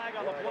 There's a flag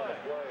on the play.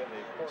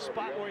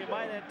 Spot where you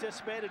might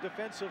anticipate a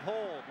defensive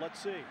hold. Let's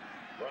see.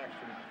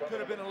 Could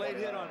have been a late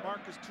hit on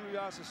Marcus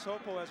Tuiasa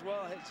Sopo as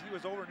well, as he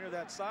was over near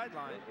that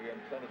sideline.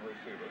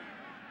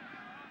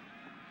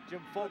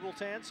 Jim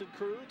Fogeltans and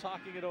crew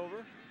talking it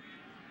over.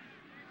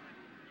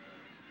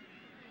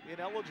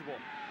 Ineligible.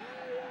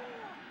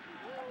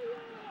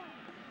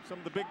 Some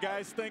of the big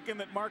guys thinking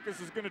that Marcus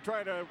is going to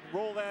try to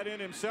roll that in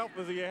himself,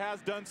 as he has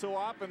done so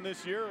often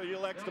this year. He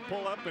elects to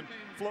pull up and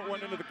float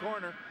one into the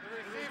corner.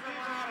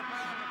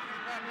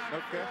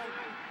 Okay.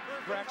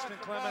 Braxton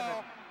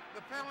Clement.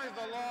 The penalty is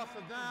a loss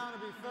of down to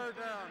be third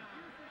down.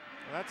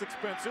 Well, that's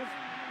expensive.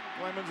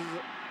 Clemens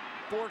is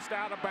forced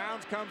out of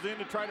bounds, comes in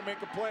to try to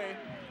make a play.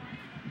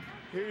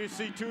 Here you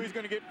see Tui's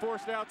going to get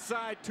forced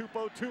outside.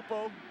 Tupou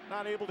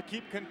not able to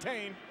keep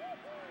contained.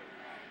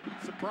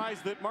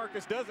 Surprised that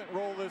Marcus doesn't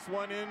roll this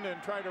one in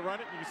and try to run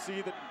it. You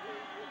see that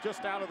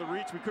just out of the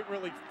reach. We couldn't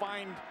really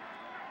find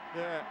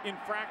the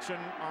infraction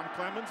on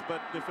Clemens,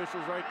 but the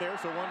official's right there,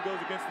 so one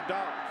goes against the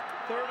Dogs.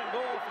 Third and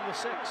goal from the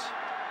 6.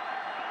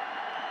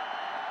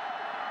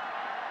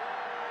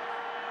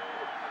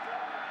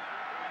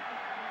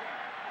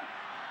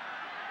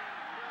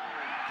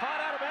 Caught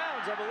out of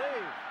bounds, I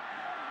believe.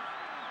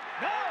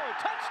 No,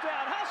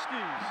 touchdown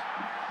Huskies.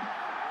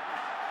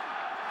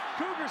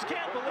 Cougars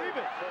can't believe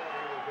it.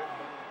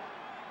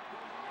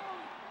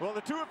 Well,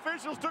 the two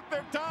officials took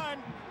their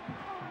time.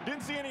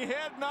 Didn't see any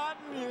head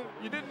nodding.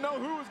 You didn't know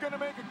who was going to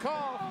make a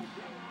call.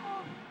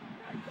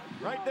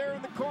 Right there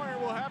in the corner,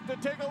 we'll have to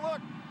take a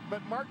look.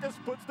 But Marcus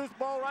puts this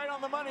ball right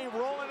on the money,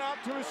 rolling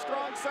out to his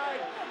strong side.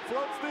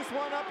 Floats this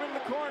one up in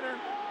the corner.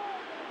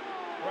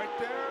 Right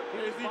there.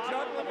 Is he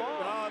juggling the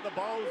ball? The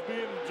ball is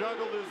being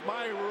juggled is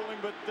my ruling,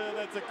 but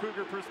that's a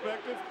Cougar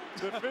perspective.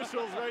 The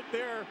officials right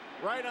there,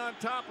 right on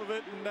top of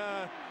it, and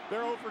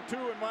they're 0 for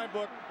 2 in my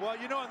book. Well,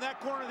 you know, in that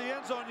corner of the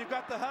end zone, you've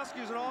got the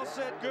Huskies, and all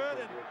said good,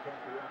 and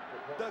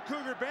the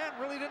Cougar band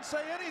really didn't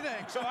say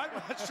anything. So I'm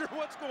not sure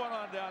what's going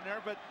on down there,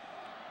 but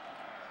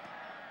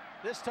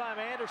This time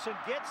Anderson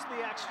gets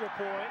the extra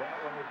point.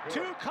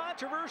 2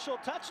 controversial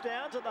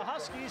touchdowns, and the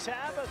Huskies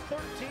have a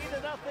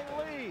 13-0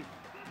 lead.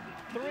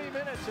 3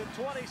 minutes and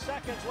 20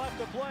 seconds left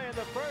to play in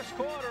the first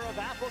quarter of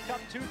Apple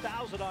Cup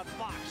 2000 on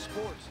Fox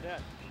Sports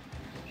Net.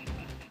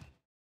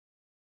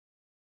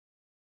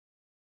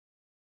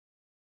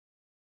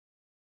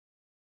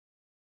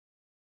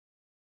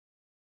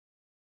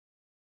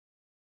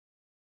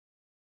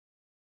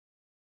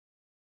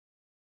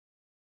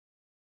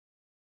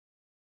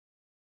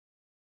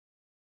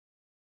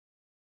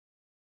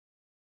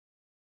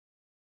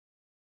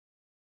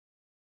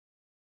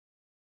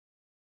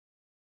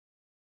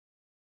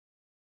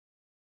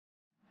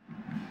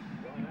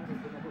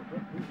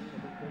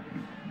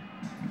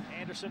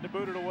 Anderson to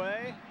boot it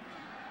away.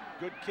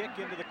 Good kick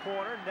into the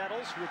corner.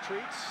 Nettles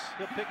retreats.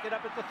 He'll pick it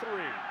up at the 3.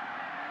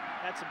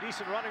 Had some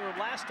decent running room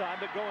last time,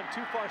 but going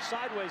too far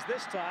sideways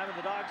this time, and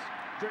the Dogs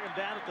bring him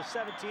down at the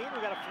 17.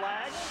 We got a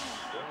flag.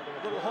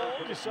 A little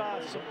hold. You saw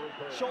some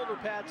shoulder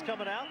pads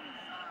coming out.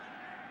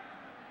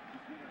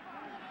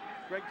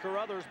 Greg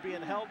Carruthers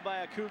being held by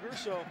a Cougar,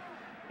 so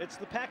it's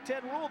the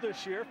Pac-10 rule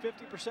this year.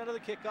 50% of the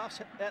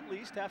kickoffs at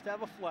least have to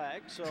have a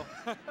flag. So.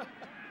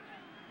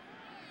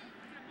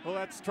 Well,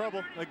 that's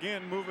trouble.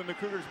 Again, moving the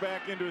Cougars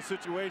back into a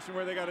situation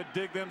where they got to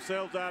dig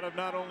themselves out of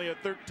not only a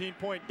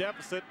 13-point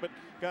deficit, but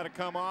got to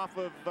come off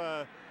of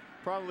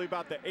probably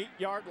about the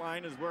 8-yard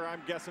line is where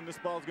I'm guessing this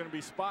ball is going to be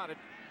spotted.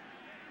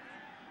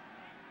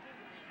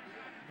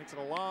 Makes it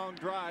a long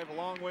drive, a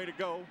long way to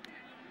go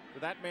for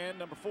that man,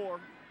 number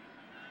 4,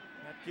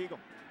 Matt Keegle.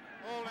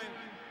 Holding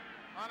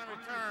on a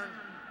return.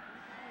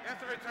 Against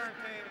the return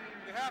team.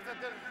 You have to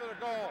distance to the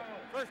goal.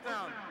 First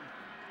down.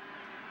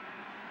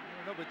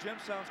 No, but Jim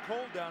sounds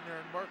cold down there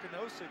and marking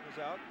those signals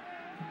out.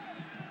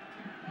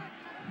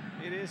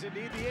 It is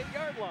indeed the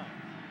 8-yard line.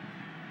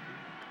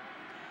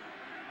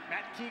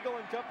 Matt Keegle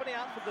and company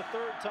out for the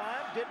 3rd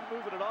time. Didn't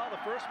move it at all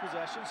the first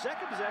possession.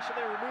 Second possession,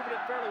 they were moving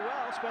it fairly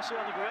well, especially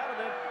on the ground, and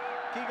then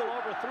Keegle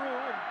overthrew,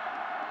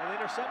 and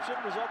an interception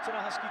results in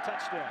a Husky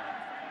touchdown.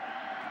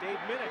 Dave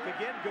Minnick,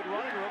 again, good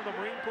running room. The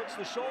Marine puts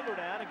the shoulder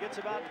down and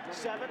gets about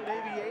 7,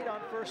 maybe 8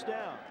 on first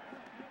down.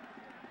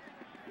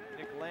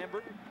 Nick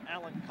Lambert,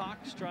 Alan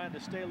Cox trying to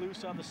stay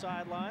loose on the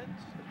sidelines.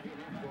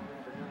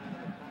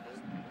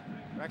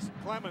 Rex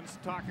Clemens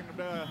talking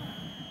to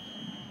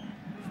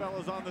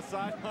fellas on the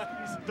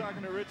sidelines,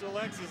 talking to Rich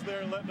Alexis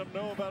there, letting them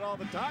know about all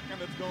the talking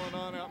that's going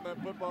on out in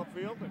that football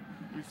field. And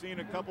we've seen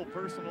a couple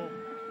personal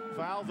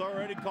fouls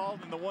already called,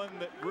 and the one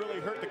that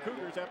really hurt the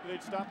Cougars after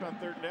they'd stopped on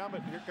 3rd down.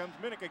 But here comes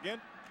Minnick again.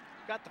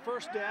 Got the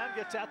first down,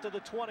 gets out to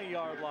the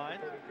 20-yard line.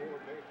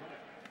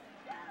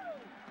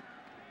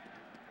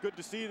 Good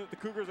to see that the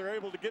Cougars are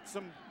able to get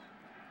some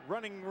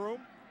running room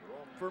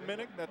for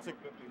Minnick. That's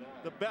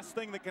the best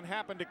thing that can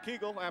happen to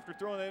Keegle after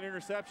throwing that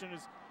interception,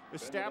 is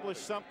establish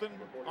something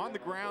on the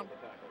ground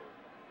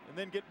and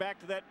then get back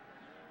to that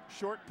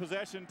short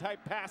possession type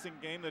passing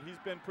game that he's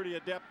been pretty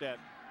adept at.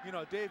 You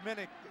know, Dave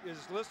Minnick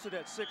is listed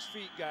at 6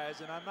 feet,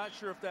 guys, and I'm not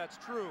sure if that's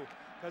true,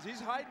 because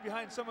he's hiding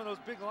behind some of those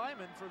big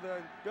linemen for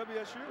the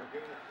WSU.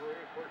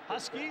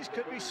 Huskies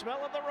could be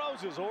smelling the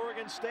roses.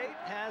 Oregon State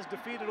has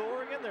defeated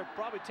Oregon. They're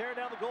probably tearing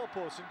down the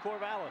goalposts in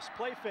Corvallis.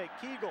 Play fake,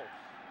 Keegle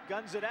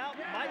guns it out.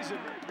 Meisen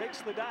makes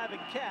the diving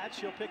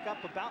catch. He'll pick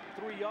up about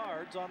 3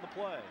 yards on the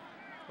play.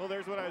 Well,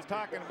 there's what I was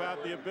talking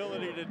about, the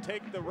ability to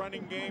take the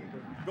running game,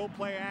 go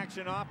play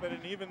action off it,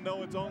 and even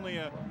though it's only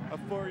a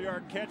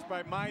 4-yard catch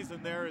by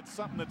Meisen there, it's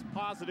something that's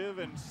positive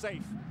and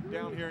safe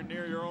down here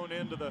near your own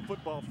end of the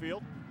football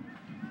field.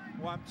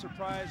 Well, I'm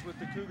surprised with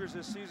the Cougars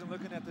this season,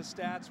 looking at the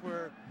stats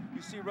where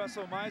you see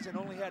Russell Meisen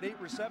only had 8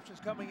 receptions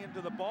coming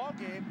into the ball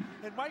game,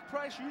 and Mike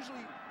Price usually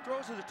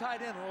throws to the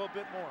tight end a little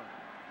bit more.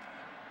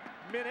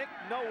 Minnick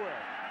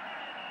nowhere.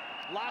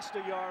 Lost a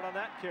yard on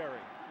that carry.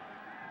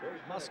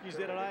 Huskies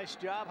did a nice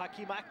job.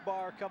 Hakeem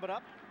Akbar coming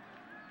up.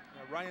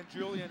 Ryan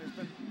Julian has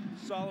been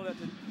solid at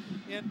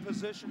the end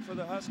position for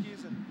the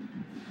Huskies, and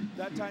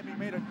that time he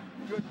made a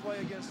good play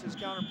against his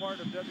counterpart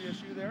of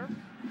WSU there.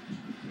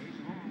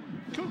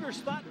 Cougars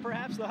thought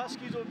perhaps the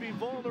Huskies would be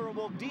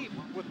vulnerable deep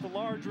with the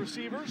large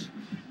receivers.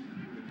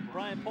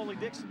 Brian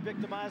Poley-Dixon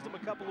victimized them a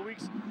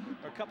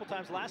couple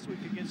times last week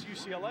against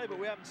UCLA, but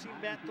we haven't seen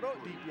Matt throw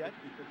it deep yet.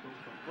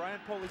 Brian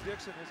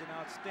Poley-Dixon is an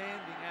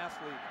outstanding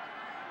athlete.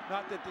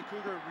 Not that the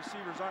Cougar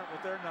receivers aren't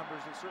with their numbers,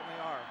 they certainly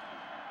are.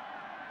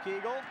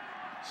 Keegle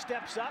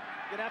steps up,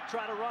 gonna have to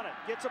try to run it.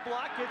 Gets a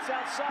block, gets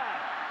outside.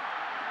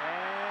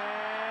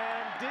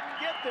 And didn't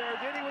get there,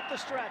 did he, with the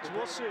stretch?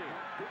 We'll see.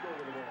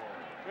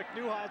 Rick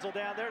Neuheisel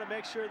down there to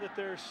make sure that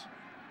there's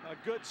a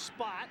good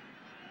spot.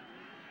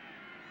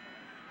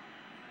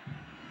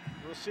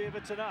 We'll see if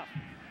it's enough.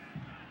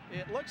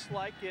 It looks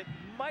like it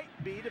might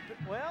be,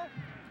 well,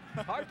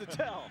 hard to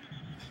tell.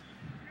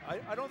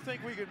 I don't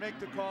think we can make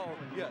the call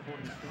yet.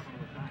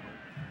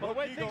 Well, the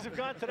way things have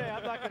gone today,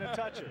 I'm not going to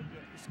touch it.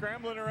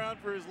 Scrambling around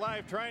for his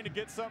life, trying to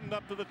get something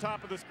up to the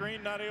top of the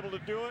screen, not able to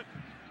do it.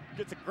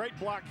 Gets a great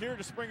block here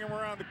to spring him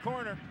around the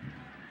corner.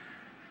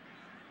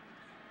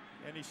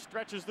 And he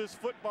stretches this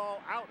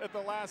football out at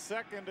the last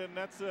second, and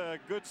that's a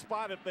good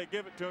spot if they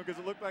give it to him, because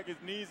it looked like his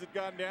knees had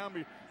gone down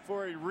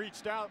before he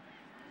reached out.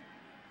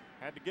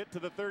 Had to get to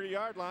the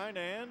 30-yard line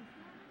and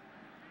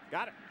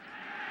got it.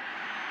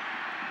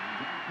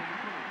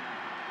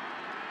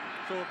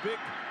 So a big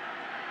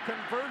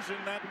conversion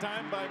that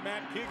time by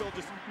Matt Kegel,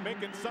 just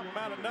making something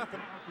out of nothing.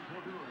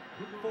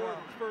 Fourth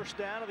first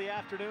down of the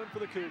afternoon for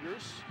the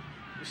Cougars.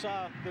 You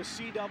saw the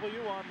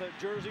CW on the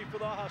jersey for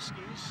the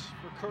Huskies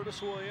for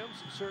Curtis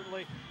Williams. And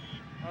certainly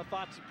our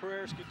thoughts and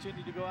prayers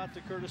continue to go out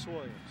to Curtis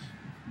Williams.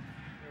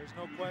 There's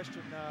no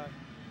question.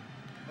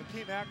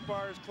 Hakeem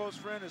Akbar, his close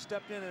friend, has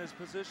stepped in his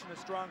position as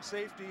strong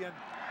safety, and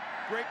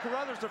Greg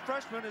Carruthers, the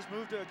freshman, has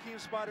moved to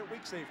Hakeem's spot at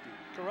weak safety.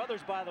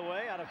 Carruthers, by the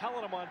way, out of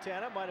Helena,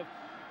 Montana, might have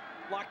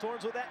locked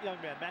horns with that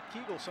young man, Matt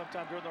Kegel,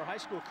 sometime during their high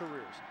school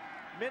careers.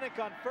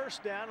 Minnick on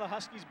first down. The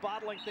Huskies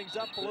bottling things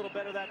up a little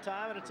better that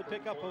time, and it's a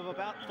pickup of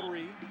about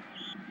 3.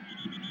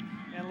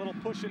 And a little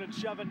pushing and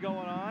shoving going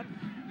on.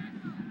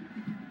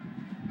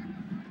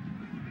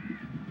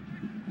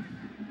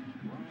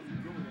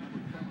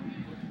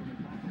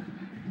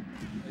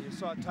 You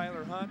saw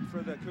Tyler Hunt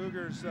for the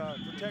Cougars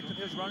protecting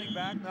his running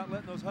back, not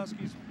letting those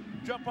Huskies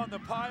jump on the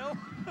pile.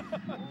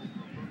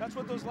 That's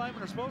what those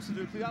linemen are supposed to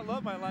do. I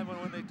love my linemen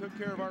when they took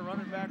care of our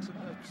running backs, and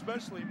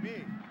especially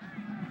me.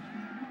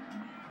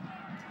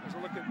 There's a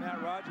look at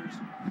Matt Rogers.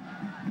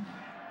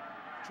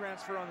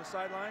 Transfer on the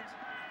sidelines.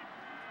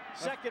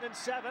 2nd and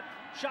 7.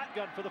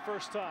 Shotgun for the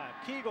first time.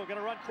 Kegel going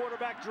to run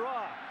quarterback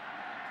draw.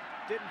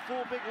 Didn't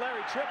fool big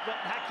Larry Tripp, but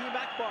Hakeem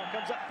Akbar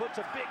comes up, puts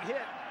a big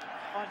hit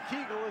on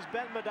Kegel as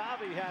Ben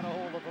Madavi had a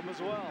hold of him as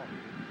well.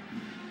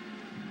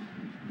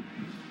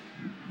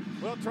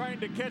 Well, trying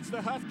to catch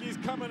the Huskies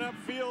coming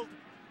upfield.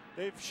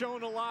 They've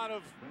shown a lot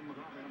of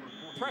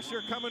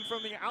pressure coming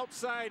from the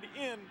outside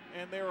in,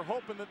 and they were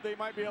hoping that they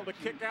might be able to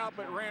kick out,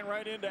 but ran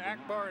right into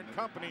Akbar and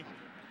company.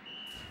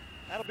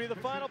 That'll be the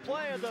final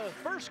play of the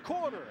first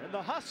quarter, and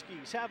the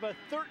Huskies have a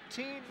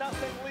 13-0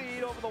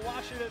 lead over the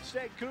Washington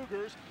State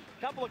Cougars.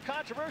 A couple of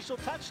controversial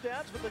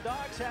touchdowns, but the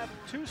Dogs have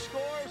 2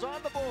 scores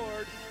on the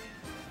board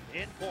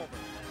in Pullman.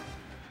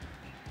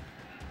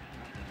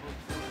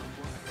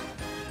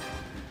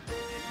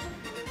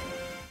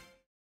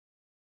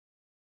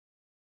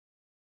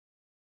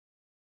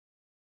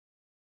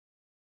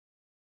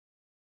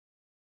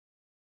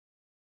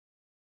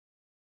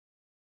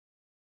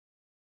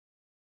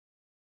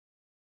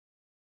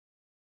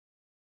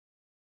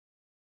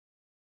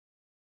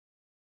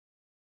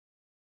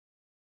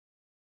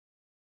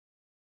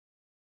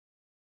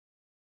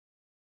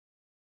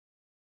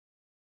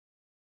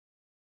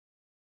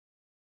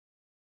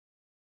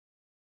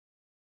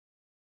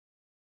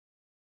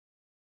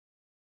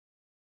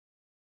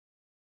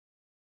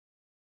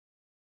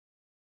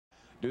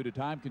 Due to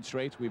time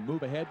constraints, we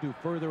move ahead to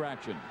further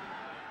action.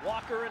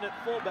 Walker in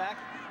at fullback.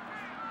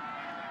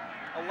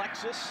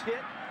 Alexis hit,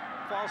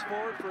 falls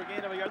forward for a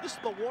gain of a yard. This is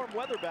the warm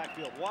weather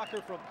backfield.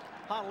 Walker from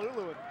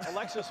Honolulu and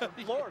Alexis from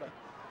Florida.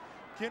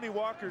 Kenny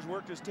Walker's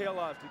worked his tail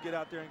off to get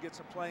out there and get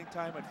some playing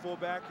time at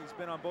fullback. He's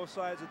been on both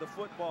sides of the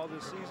football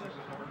this season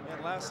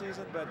and last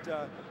season, but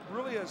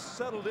really has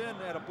settled in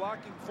at a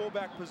blocking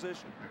fullback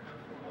position.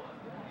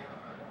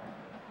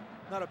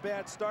 Not a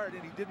bad start,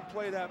 and he didn't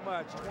play that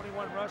much.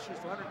 21 rushes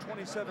for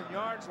 127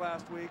 yards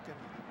last week, and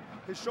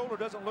his shoulder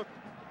doesn't look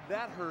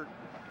that hurt.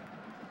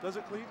 Does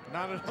it, Cleve?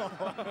 Not at all.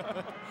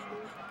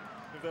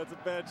 If that's a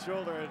bad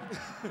shoulder,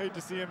 I'd hate to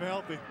see him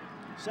healthy.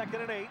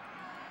 2nd and 8.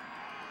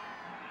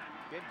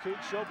 Again,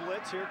 Cougs show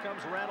blitz. Here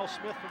comes Randall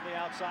Smith from the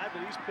outside,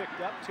 but he's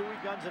picked up. Tui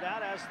guns it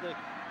out as the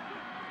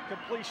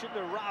completion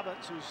to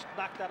Robbins, who's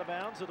knocked out of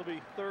bounds. It'll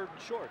be 3rd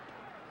and short.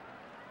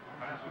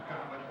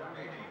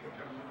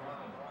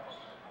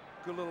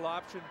 Good little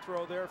option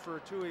throw there for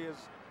Tui as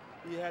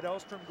he had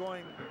Elstrom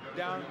going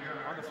down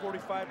on the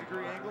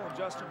 45-degree angle, and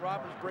Justin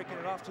Robbins breaking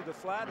it off to the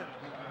flat and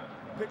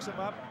picks him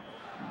up.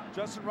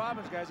 Justin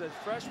Robbins, guys, as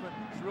freshman,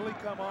 has really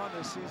come on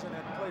this season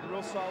and played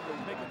real solidly.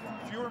 He's making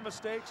fewer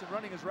mistakes and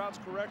running his routes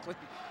correctly.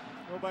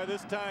 Well, by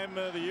this time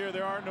of the year,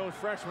 there are no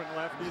freshmen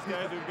left. These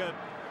guys have got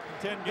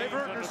 10 games They've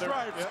earned their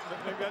stripes. Yep,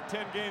 they've got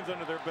 10 games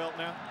under their belt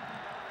now.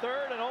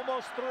 3rd and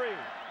almost 3.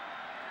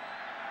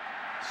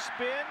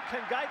 Spin,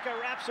 Kangaika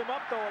wraps him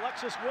up, though.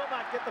 Alexis will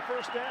not get the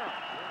first down.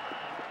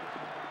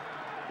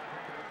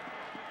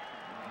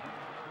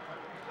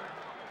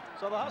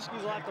 So the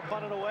Huskies will have to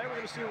punt it away. We're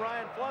going to see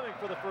Ryan Fleming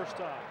for the first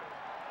time.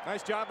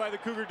 Nice job by the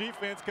Cougar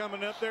defense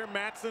coming up there.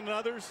 Matson and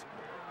others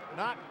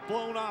not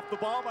blown off the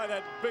ball by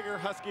that bigger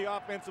Husky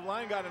offensive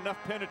line. Got enough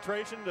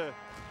penetration to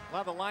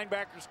allow the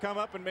linebackers come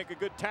up and make a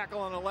good tackle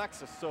on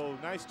Alexis. So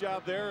nice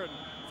job there and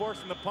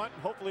forcing the punt.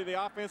 Hopefully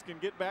the offense can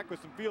get back with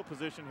some field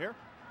position here.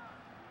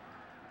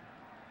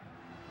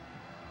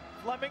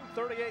 Fleming,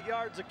 38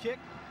 yards a kick.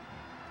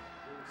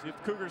 See if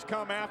the Cougars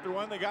come after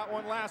one. They got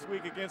one last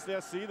week against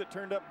SC that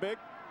turned up big.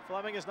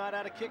 Fleming has not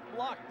had a kick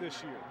blocked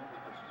this year.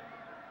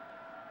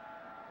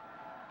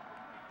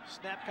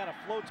 Snap kind of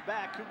floats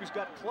back. Cougars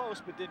got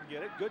close but didn't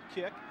get it. Good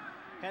kick.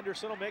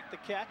 Henderson will make the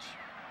catch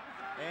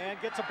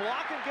and gets a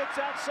block and gets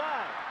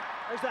outside.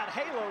 There's that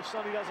halo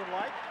Sonny doesn't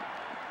like.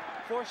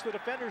 Forced the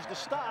defenders to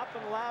stop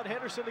and allowed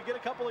Henderson to get a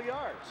couple of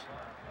yards.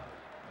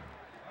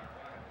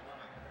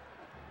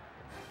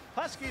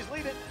 Huskies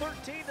lead it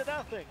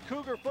 13-0.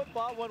 Cougar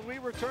football when we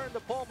return to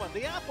Pullman.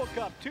 The Apple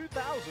Cup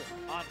 2000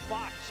 on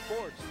Fox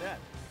Sports Net.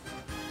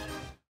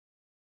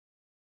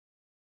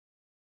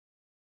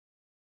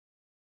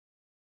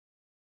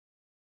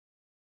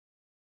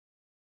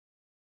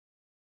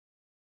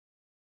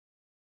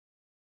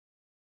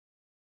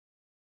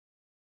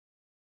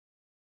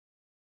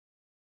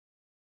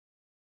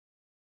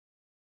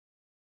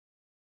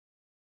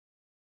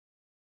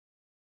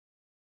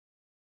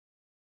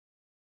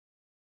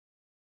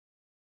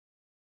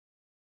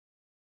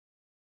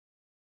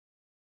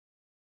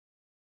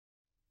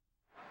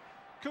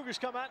 Cougars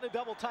come out in a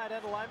double tight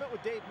end alignment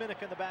with Dave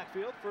Minnick in the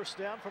backfield. First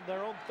down from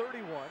their own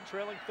 31,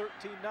 trailing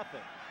 13-0.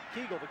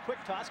 Kegel, the quick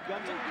toss,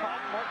 guns it, caught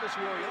Marcus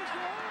Williams,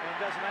 and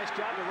does a nice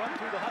job to run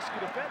through the Husky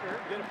defender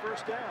and get a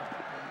first down.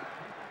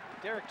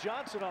 Derek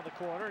Johnson on the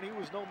corner, and he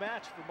was no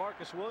match for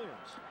Marcus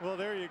Williams. Well,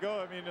 there you go.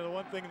 I mean, the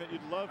one thing that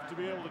you'd love to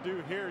be able to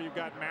do here, you've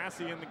got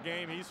Massey in the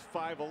game. He's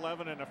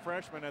 5'11" and a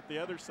freshman at the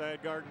other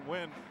side, Garden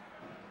Wynn.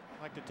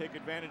 Like to take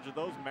advantage of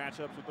those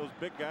matchups with those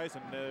big guys,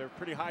 and they're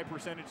pretty high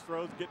percentage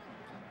throws. Get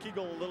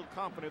Kegel a little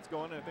confidence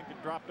going, and I think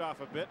it dropped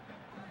off a bit.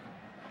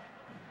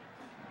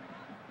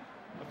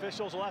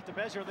 Officials will have to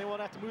measure, and they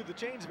won't have to move the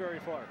chains very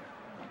far.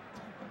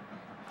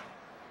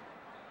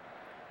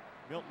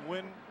 Milton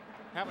Wynn,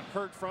 haven't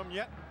heard from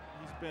yet.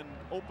 He's been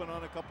open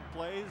on a couple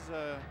plays,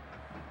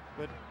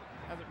 but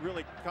hasn't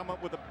really come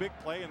up with a big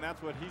play, and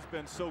that's what he's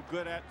been so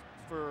good at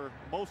for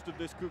most of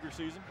this Cougar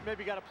season.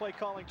 Maybe got a play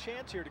calling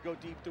chance here to go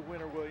deep to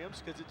Winter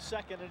Williams, because it's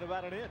second and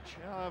about an inch.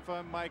 Yeah, if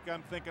I'm Mike,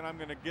 I'm thinking I'm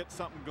going to get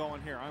something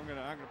going here. I'm going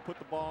to put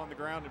the ball on the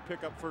ground and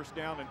pick up first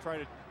down and try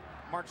to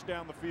march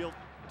down the field.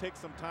 Take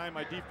some time.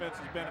 My defense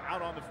has been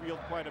out on the field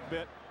quite a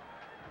bit.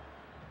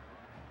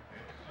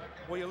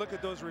 Well, you look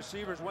at those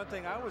receivers. One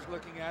thing I was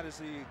looking at is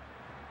the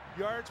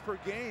yards per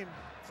game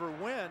for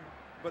Wynn,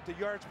 but the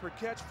yards per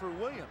catch for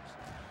Williams.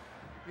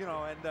 You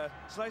know, and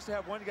it's nice to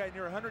have one guy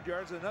near 100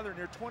 yards and another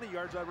near 20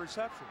 yards on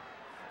reception.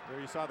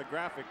 There you saw the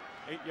graphic,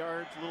 8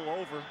 yards, a little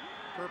over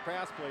per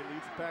pass play,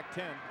 leads the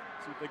Pac-10.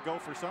 See if they go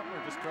for something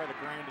or just try to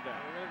grind it out.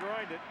 They're going to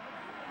grind it.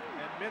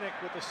 And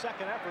Minnick with the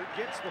second effort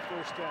gets the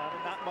first down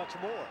and not much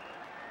more.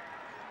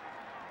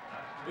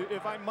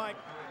 If I'm Mike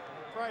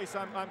Price,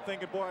 I'm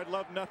thinking, boy, I'd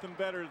love nothing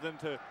better than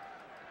to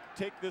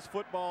take this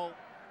football,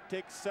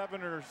 take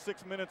 7 or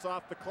 6 minutes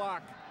off the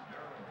clock,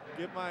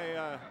 give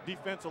my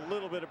defense a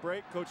little bit of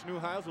break. Coach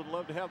Newhouse would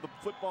love to have the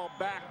football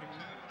back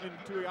in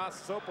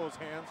Tuiasosopo's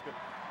hands. But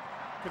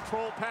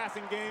controlled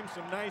passing game,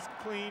 some nice,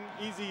 clean,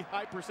 easy,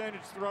 high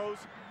percentage throws.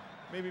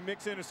 Maybe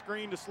mix in a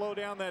screen to slow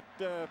down that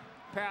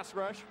pass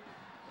rush.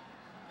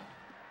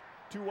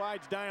 2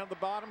 wides down at the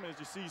bottom as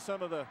you see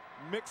some of the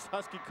mixed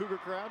Husky Cougar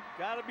crowd.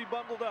 Got to be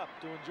bundled up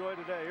to enjoy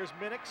today. Here's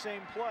Minnick,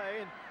 same play,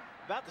 and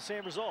about the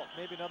same result,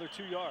 maybe another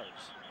 2 yards.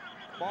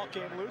 Ball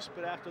came loose,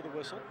 but after the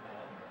whistle.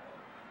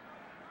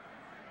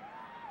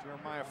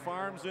 Jeremiah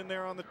Farms in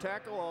there on the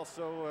tackle,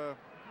 also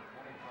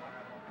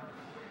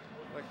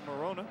like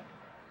Morona,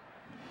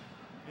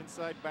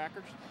 inside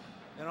backers.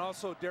 And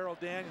also Daryl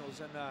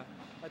Daniels. And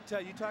I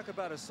tell you, talk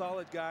about a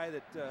solid guy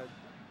that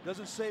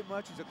doesn't say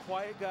much. He's a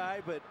quiet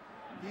guy, but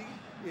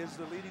he is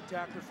the leading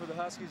tackler for the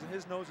Huskies, and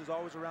his nose is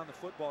always around the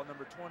football.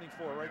 Number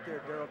 24 right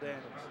there, Daryl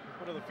Daniels.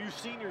 One of the few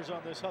seniors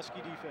on this Husky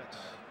defense.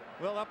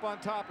 Well, up on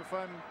top, if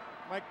I'm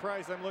Mike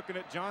Price, I'm looking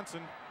at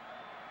Johnson.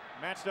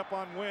 Matched up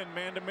on Wynn,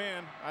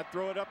 man-to-man. I'd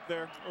throw it up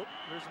there. Oh,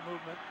 there's a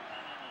movement.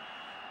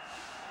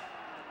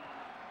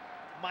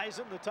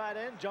 Meisen, the tight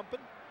end, jumping.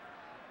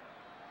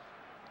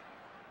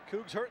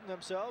 Cougs hurting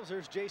themselves.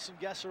 There's Jason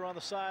Gesser on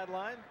the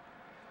sideline.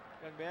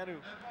 Young man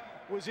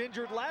who was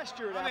injured last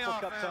year at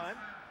Apple Cup time.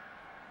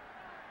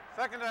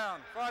 Second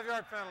down,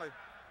 5-yard penalty.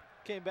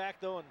 Came back,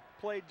 though, and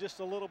played just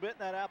a little bit in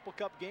that Apple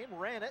Cup game.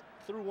 Ran it,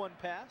 threw one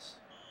pass.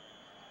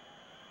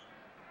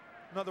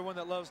 Another one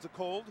that loves the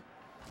cold.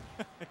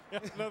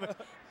 another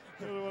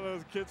one of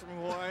those kids from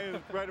Hawaii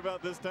right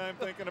about this time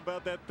thinking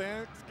about that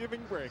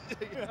Thanksgiving break.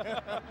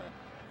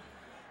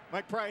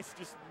 Mike Price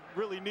just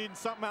really needing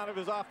something out of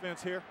his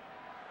offense here.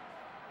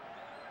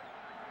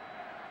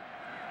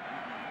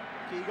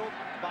 Kegel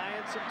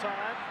buying some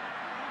time,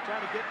 trying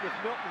to get with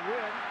Milton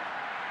Wynn.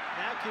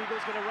 Now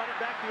Kegel's going to run it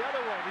back the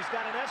other way. He's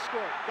got an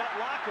escort, got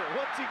Locker.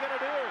 What's he going to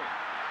do?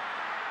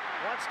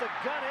 Wants to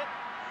gun it,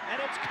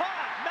 and it's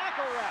caught.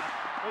 McElrath.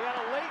 We got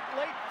a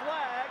late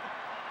flag.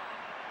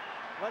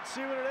 Let's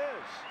see what it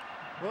is.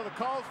 Well, the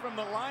call's from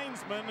the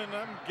linesman, and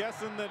I'm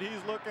guessing that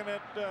he's looking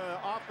at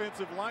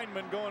offensive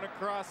linemen going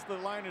across the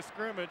line of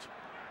scrimmage.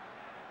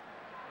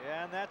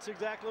 Yeah, and that's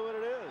exactly what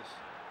it is.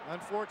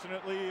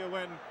 Unfortunately,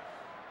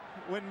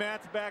 when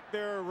Matt's back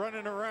there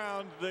running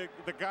around, the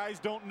guys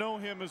don't know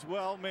him as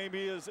well,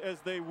 maybe as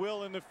they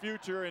will in the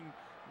future, and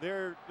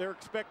they're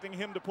expecting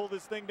him to pull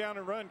this thing down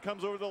and run.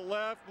 Comes over to the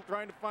left,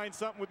 trying to find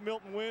something with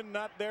Milton Wynn.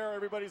 Not there.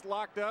 Everybody's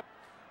locked up.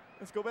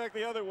 Let's go back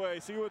the other way,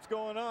 see what's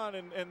going on.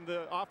 And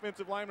the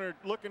offensive linemen are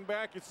looking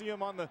back. You see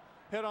him on the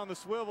head on the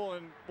swivel,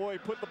 and boy,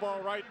 put the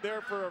ball right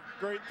there for a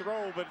great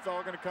throw, but it's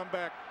all going to come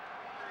back.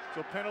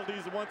 So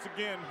penalties once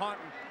again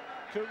haunting.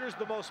 Cougars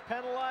the most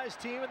penalized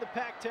team in the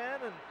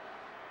Pac-10, and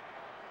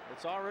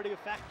it's already a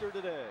factor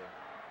today.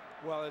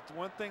 Well, it's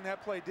one thing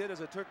that play did is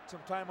it took some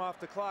time off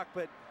the clock,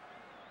 but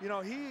you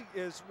know, he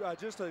is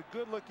just a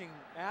good-looking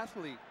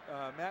athlete.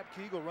 Matt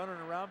Kegel running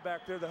around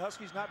back there. The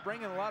Huskies not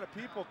bringing a lot of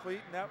people,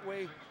 Cleet, and that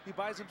way he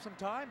buys him some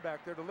time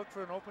back there to look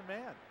for an open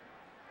man.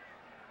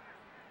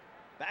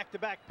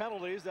 Back-to-back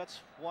penalties. That's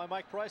why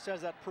Mike Price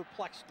has that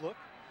perplexed look.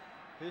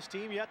 His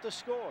team yet to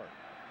score.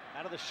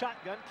 Out of the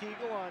shotgun,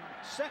 Kegel on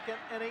 2nd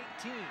and 18.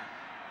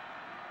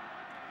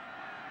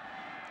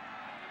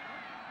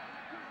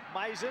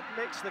 Meisen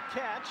makes the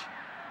catch,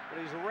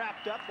 but he's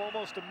wrapped up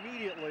almost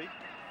immediately.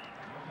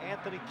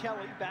 Anthony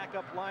Kelly,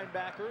 backup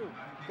linebacker, who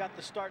got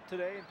the start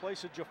today in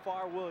place of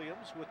Jafar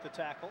Williams with the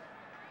tackle.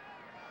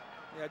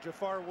 Yeah,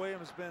 Jafar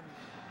Williams been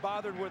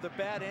bothered with a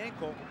bad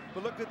ankle,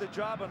 but look at the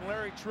job on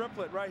Larry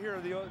Triplett right here,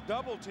 the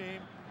double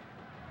team,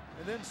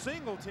 and then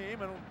single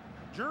team, and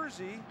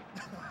Jersey.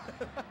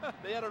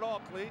 They had it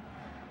all, Cleat.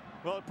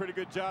 Well, a pretty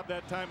good job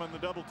that time on the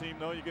double team,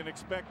 though. You can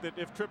expect that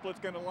if Triplett's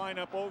going to line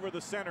up over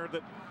the center,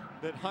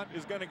 that Hunt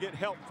is going to get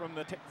help from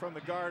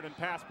the guard and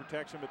pass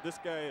protection, but this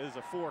guy is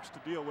a force to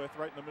deal with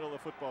right in the middle of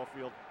the football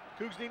field.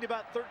 Cougs need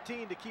about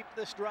 13 to keep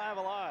this drive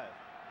alive.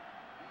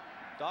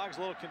 Dogs a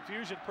little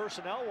confusion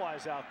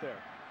personnel-wise out there.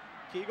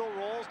 Kegel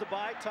rolls to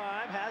buy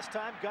time, has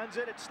time, guns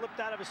it. It slipped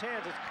out of his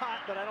hands. It's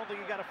caught, but I don't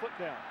think he got a foot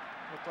down.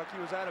 Looked like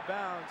he was out of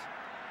bounds.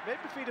 Maybe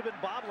if he'd have been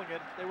bobbling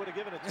it, they would have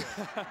given it to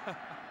him.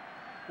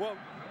 Well,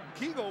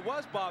 Kegel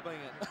was bobbling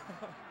it.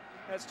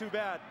 That's too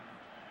bad.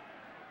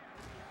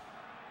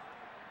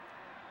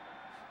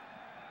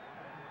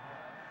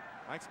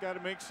 Mike's got to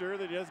make sure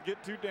that he doesn't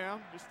get too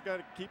down. Just got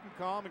to keep him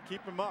calm and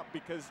keep him up,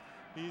 because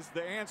he's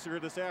the answer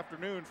this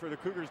afternoon for the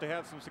Cougars to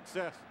have some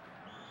success.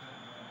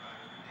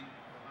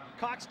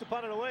 Cox to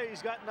punt it away.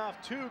 He's gotten off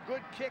 2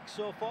 good kicks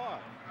so far.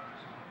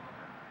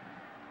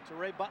 To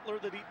Ray Butler,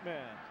 the deep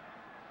man,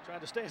 trying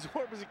to stay as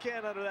warm as he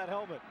can under that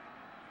helmet.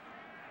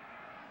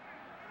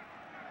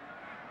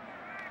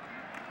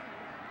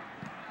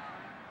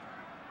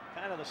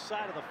 Kind of the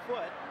side of the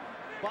foot.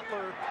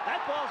 Butler,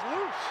 that ball's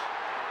loose.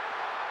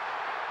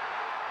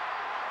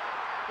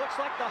 Looks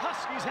like the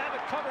Huskies have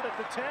it covered at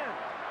the 10.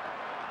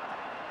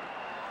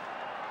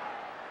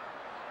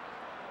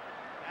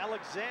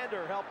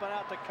 Alexander helping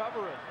out to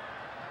cover it.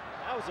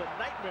 That was a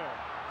nightmare.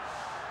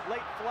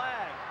 Late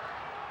flag.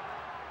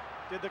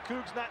 Did the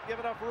Cougs not give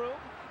enough room?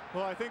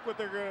 Well, I think what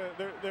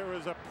there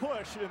was a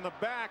push in the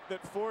back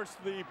that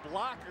forced the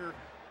blocker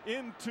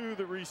into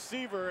the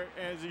receiver.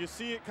 As you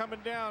see it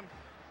coming down,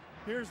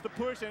 here's the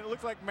push, and it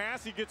looks like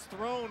Massey gets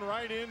thrown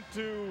right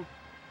into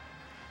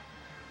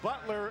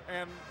Butler,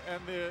 and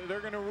they're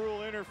going to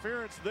rule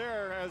interference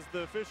there, as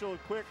the official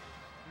quick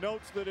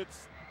notes that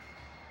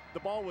the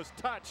ball was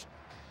touched,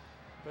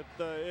 but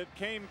it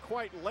came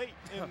quite late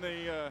in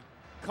the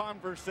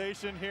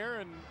conversation here,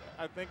 and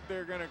I think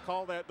they're going to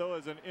call that, though,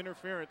 as an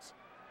interference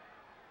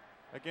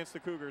against the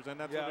Cougars, and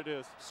that's what it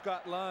is.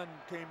 Scott Lund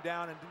came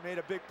down and made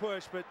a big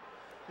push, but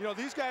you know,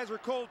 these guys were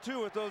cold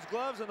too with those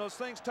gloves and those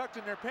things tucked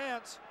in their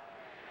pants.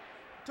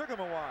 Took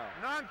them a while.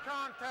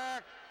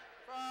 Non-contact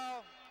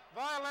foul,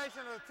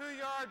 violation of the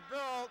 2-yard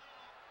belt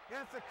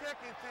against the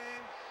kicking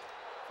team.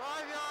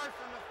 5 yards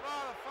from the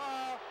spot of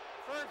foul,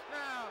 first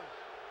down.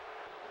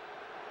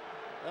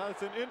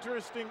 It's an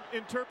interesting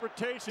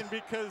interpretation,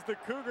 because the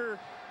Cougar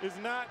is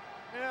not,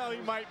 well, he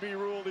might be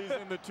ruled he's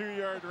in the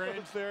 2-yard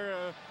range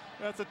there.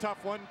 That's a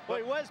tough one. Well,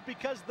 it was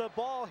because the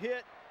ball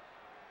hit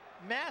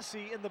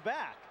Massey in the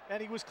back,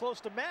 and he was close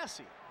to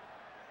Massey.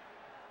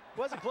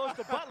 Wasn't close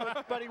to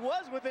Butler, but he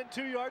was within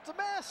 2 yards of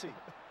Massey.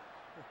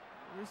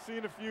 We've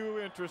seen a few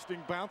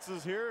interesting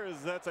bounces here,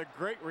 as that's a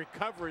great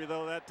recovery,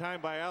 though, that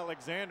time by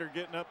Alexander,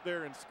 getting up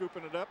there and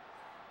scooping it up.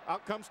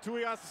 Out comes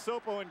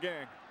Tuiasosopo and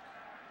gang.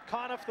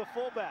 Conniff, the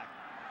fullback.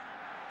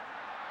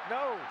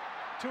 No.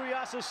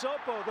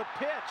 Tuiasosopo, the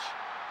pitch.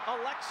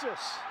 Alexis,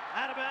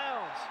 out of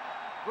bounds.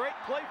 Great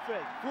play fake.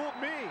 Fooled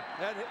me.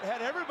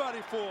 Had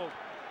everybody fooled.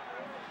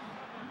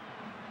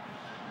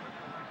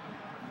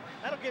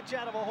 That'll get you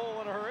out of a hole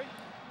in a hurry.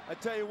 I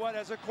tell you what,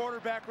 as a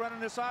quarterback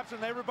running this option,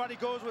 everybody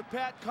goes with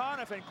Pat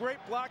Conniff, and great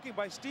blocking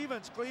by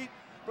Stevens, Cleat.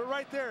 But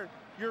right there,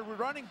 your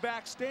running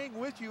back staying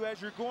with you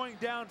as you're going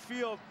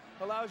downfield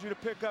allows you to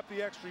pick up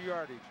the extra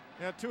yardage.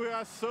 Yeah,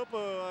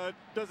 Tuiasosopo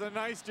does a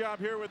nice job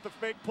here with the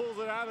fake, pulls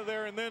it out of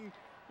there, and then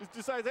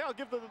decides, hey, I'll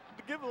give the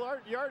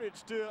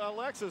yardage to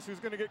Alexis, who's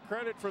going to get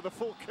credit for the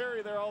full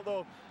carry there,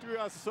 although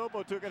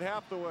Tuiasosopo took it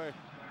half the way.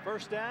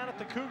 First down at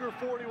the Cougar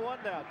 41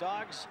 now.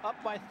 Dogs up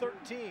by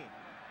 13.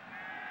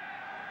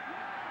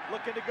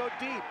 Looking to go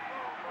deep.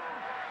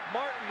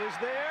 Martin is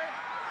there.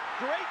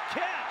 Great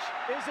catch.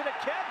 Is it a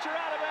catch or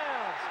out of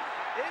bounds?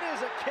 It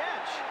is a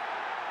catch.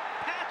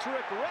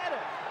 Patrick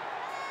Reddick.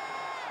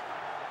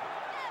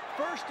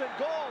 First and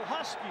goal,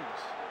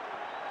 Huskies.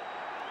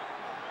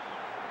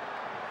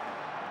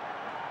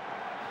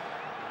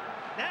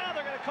 Now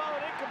they're going to call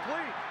it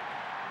incomplete.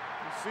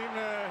 You've seen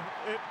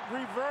it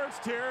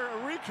reversed here,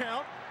 a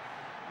recount.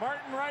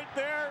 Martin right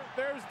there.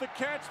 There's the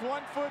catch.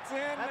 1 foot's in,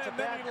 and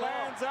then he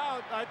lands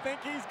out. I think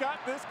he's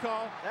got this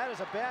call. That is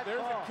a bad call.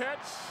 There's a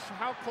catch.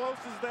 How close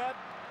is that?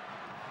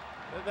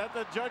 That's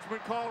a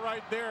judgment call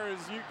right there. Is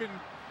you can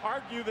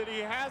argue that he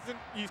hasn't.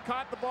 He's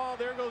caught the ball.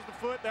 There goes the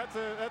foot. That's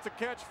a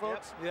catch,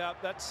 folks. Yep. Yeah,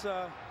 that's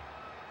that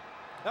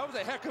was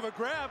a heck of a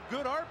grab,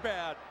 good or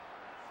bad.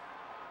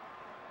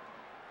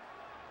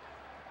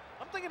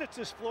 I'm thinking it's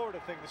this Florida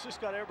thing that's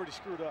just got everybody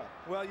screwed up.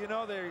 Well, you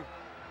know, they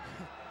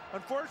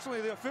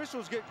unfortunately the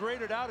officials get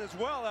graded out as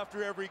well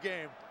after every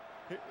game.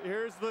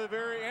 Here's the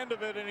very end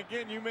of it, and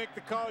again, you make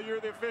the call. You're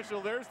the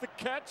official. There's the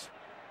catch.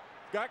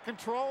 Got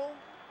control.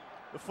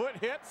 The foot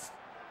hits,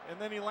 and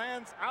then he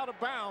lands out of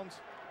bounds.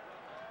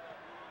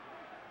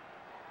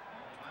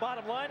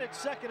 Bottom line, it's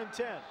 2nd and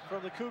 10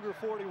 from the Cougar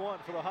 41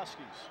 for the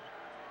Huskies.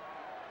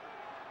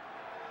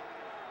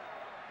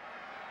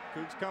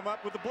 Cougs come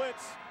up with the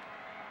blitz.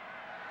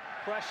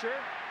 Pressure.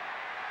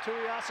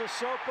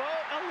 Tuiasosopo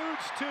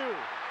eludes 2.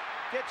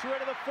 Gets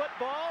rid of the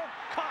football.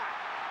 Caught.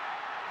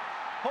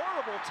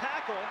 Horrible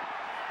tackle.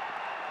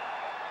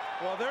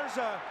 Well,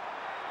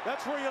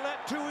 that's where you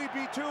let Tui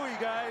be Tui,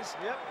 guys.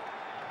 Yep.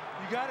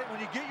 You got it. When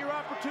you get your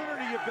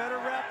opportunity, you better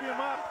wrap him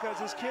up, because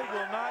this kid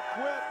will not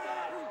quit.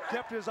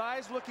 Kept his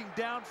eyes looking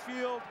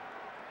downfield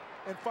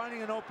and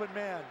finding an open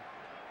man.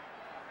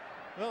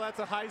 Well, that's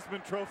a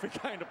Heisman Trophy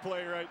kind of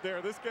play right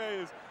there. This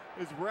guy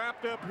is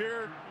wrapped up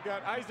here. You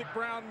got Isaac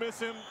Brown miss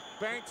him.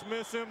 Banks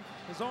miss him.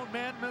 His own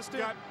man missed him.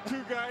 Got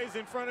 2 guys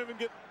in front of him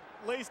get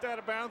laced out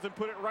of bounds and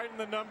put it right in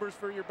the numbers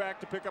for your back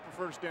to pick up a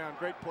first down.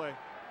 Great play.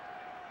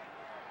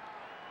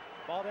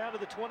 Ball down to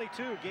the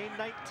 22, gain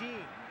 19.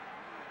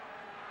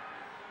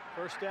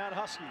 First down,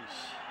 Huskies.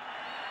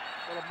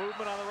 Little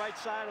movement on the right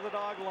side of the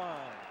dog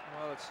line.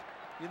 Well,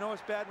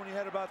 it's bad when you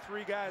had about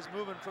 3 guys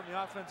moving from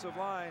the offensive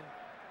line.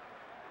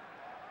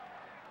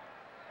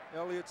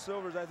 Elliot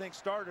Silvers, I think,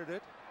 started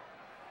it.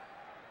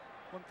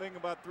 One thing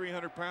about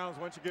 300 pounds,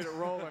 once you get it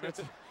rolling,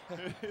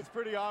 it's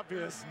pretty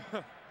obvious.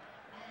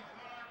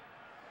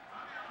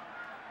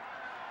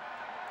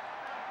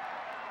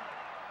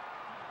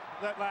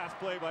 That last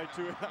play by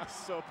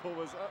Tuiasosopo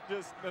was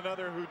just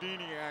another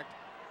Houdini act,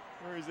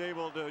 where he's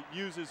able to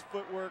use his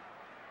footwork,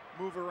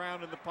 move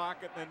around in the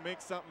pocket, and then make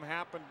something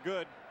happen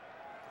good.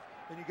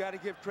 And you got to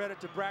give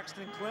credit to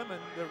Braxton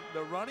Clement,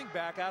 the running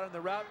back, out on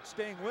the route,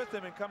 staying with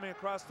him and coming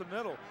across the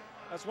middle.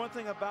 That's one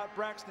thing about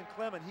Braxton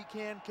Clement. He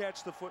can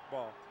catch the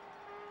football.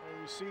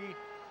 And you see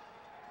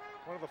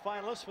one of the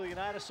finalists for the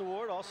Unitas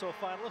Award, also a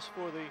finalist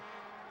for the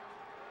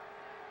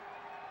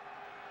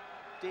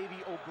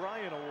Davey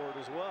O'Brien Award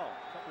as well.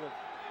 A couple of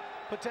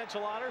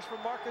potential honors for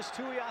Marcus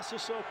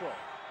Tuiasosopo.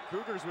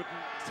 Cougars with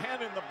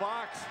 10 in the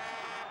box.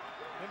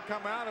 Didn't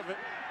come out of it.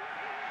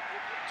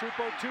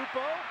 Tupo.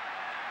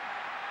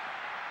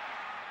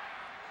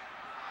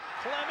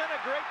 Clement,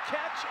 a great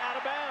catch, out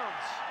of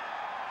bounds.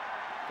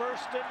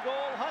 1st and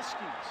goal,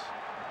 Huskies.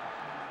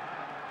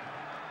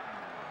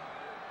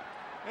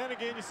 And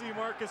again, you see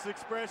Marcus'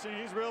 expression.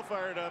 He's real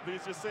fired up.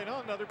 He's just saying,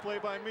 oh, another play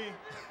by me.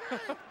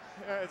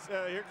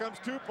 Here comes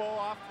Tupo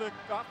off the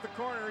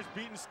corner. He's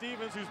beating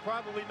Stevens, who's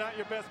probably not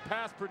your best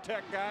pass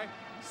protect guy.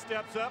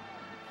 Steps up,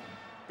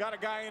 got a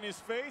guy in his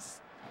face.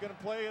 Gonna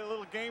play a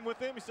little game with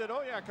him. He said,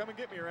 oh yeah, come and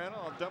get me,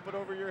 Randall. I'll dump it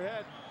over your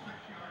head.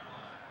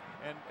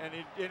 And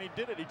he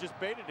did it. He just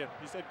baited him.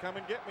 He said, come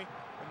and get me.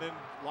 And then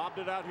lobbed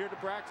it out here to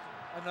Braxton.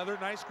 Another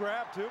nice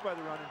grab, too, by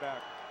the running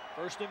back.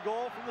 1st and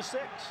goal from the 6.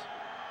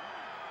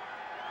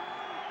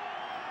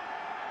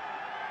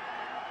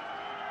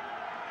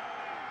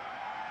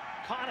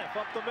 Conniff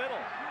up the middle.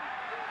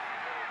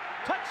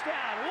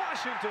 Touchdown,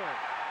 Washington.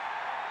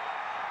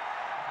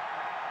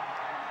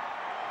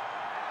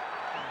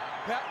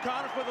 Pat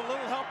Conniff, with a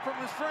little help from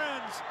his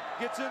friends,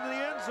 gets into the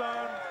end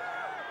zone.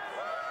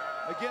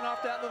 Again,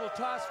 off that little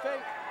toss fake.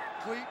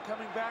 Cleat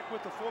coming back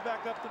with the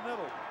fullback up the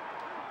middle.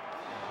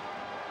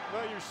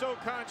 Well, you're so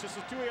conscious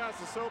of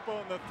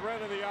Tuiasosopo and the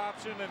threat of the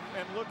option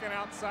and looking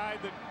outside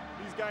that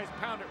these guys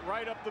pound it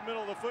right up the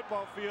middle of the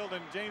football field,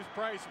 and James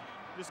Price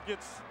just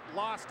gets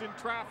lost in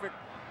traffic.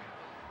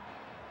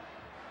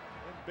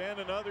 And Ben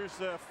and others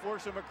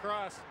force him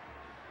across.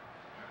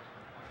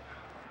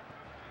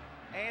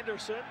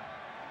 Anderson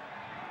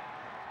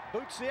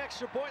boots the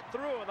extra point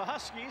through, and the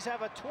Huskies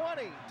have a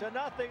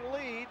 20-0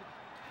 lead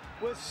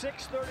with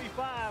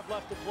 6:35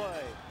 left to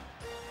play.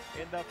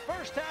 In the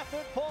first half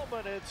in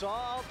Pullman, it's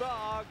all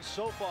dogs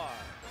so far.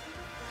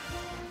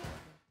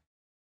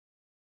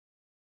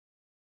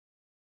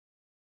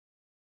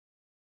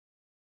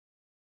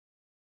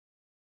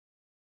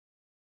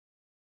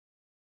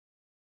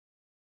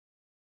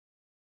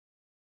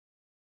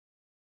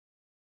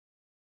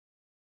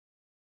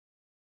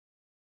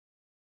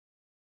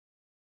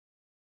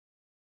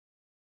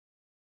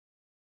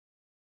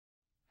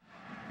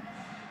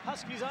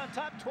 Huskies on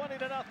top,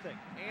 20-0.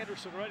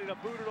 Anderson ready to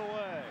boot it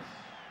away.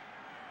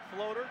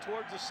 Floater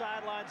towards the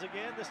sidelines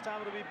again. This time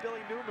it'll be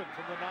Billy Newman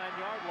from the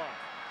 9-yard line.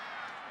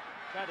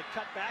 Tried to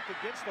cut back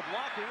against the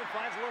blocking and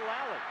finds a little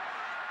alley.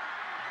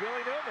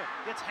 Billy Newman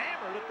gets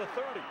hammered at the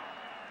 30.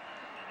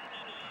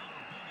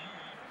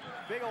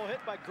 Big old hit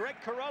by Greg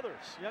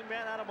Carruthers, young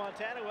man out of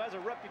Montana who has a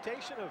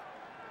reputation of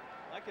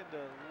liking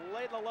to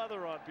lay the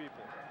leather on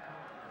people.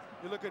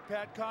 You look at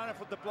Pat Conniff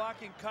with the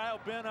blocking. Kyle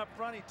Benn up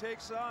front. He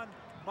takes on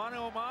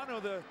mano a mano,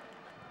 the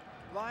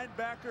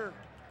linebacker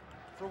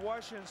for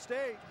Washington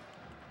State.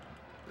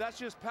 That's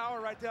just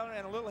power right down,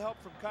 and a little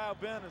help from Kyle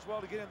Benn as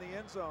well to get in the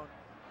end zone.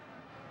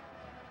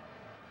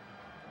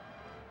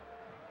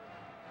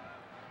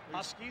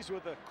 Huskies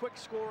with a quick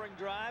scoring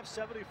drive,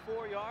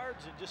 74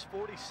 yards in just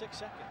 46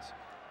 seconds.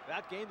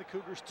 That gained the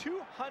Cougars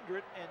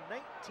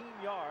 219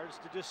 yards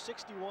to just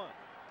 61.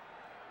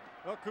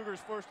 Well, Cougars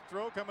forced to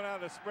throw coming out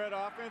of a spread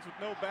offense with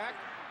no back.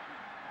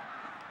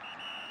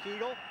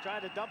 Keegle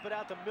trying to dump it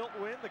out to Milt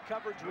Wynn. The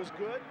coverage was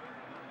good.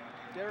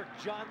 Derek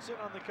Johnson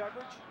on the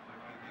coverage.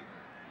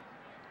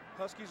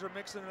 Huskies are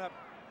mixing it up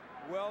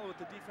well with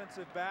the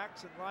defensive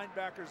backs and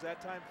linebackers.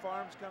 That time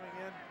Farms coming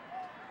in.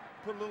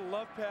 Put a little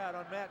love pad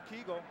on Matt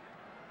Keegle.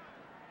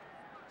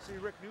 See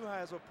Rick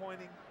Neuheisel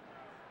pointing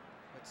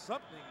at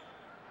something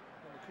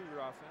in the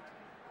Cougar offense.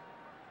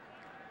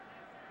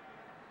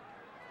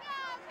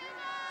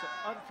 It's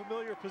an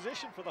unfamiliar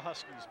position for the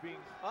Huskies,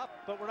 being up,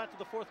 but we're not to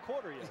the fourth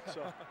quarter yet.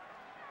 So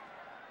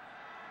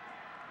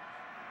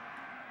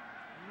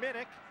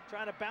Minnick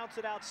trying to bounce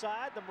it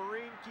outside. The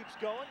Marine keeps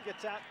going,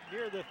 gets out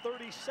near the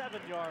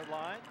 37-yard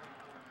line.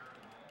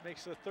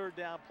 Makes the third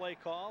down play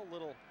call a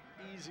little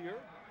easier.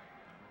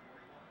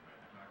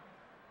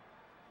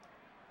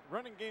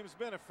 Running game's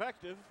been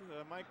effective.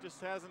 Mike just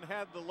hasn't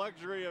had the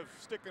luxury of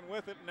sticking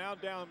with it. Now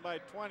down by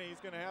 20, he's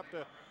going to have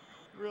to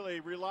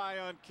really rely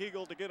on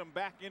Keegle to get him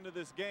back into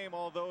this game.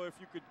 Although if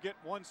you could get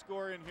one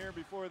score in here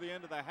before the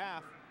end of the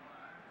half,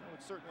 that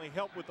would certainly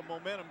help with the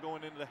momentum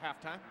going into the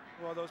halftime.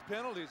 Well, those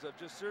penalties have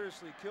just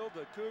seriously killed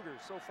the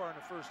Cougars so far in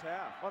the first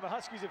half. Well, the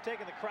Huskies have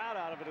taken the crowd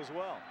out of it as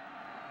well.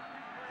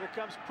 Here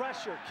comes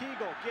pressure.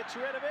 Keegle gets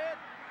rid of it.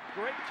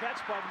 Great catch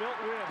by Milt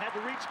Wynn. Had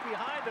to reach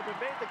behind him and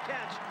made the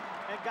catch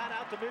and got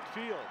out to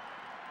midfield.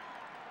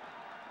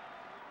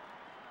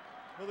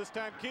 Well, this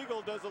time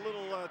Keegle does a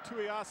little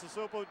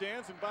Tuiasosopo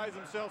dance and buys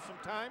himself some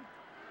time.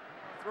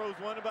 Throws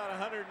one about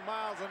 100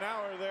 miles an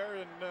hour there,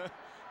 and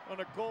on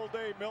a cold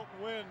day,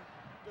 Milton Wynn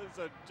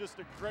does just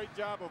a great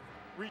job of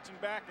reaching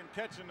back and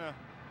catching a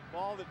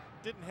ball that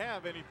didn't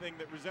have anything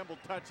that resembled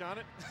touch on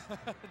it.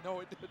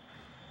 No, it didn't.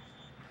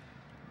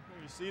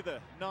 You see the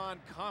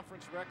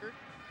non-conference record.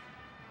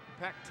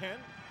 Pac-10,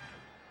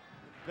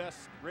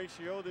 best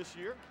ratio this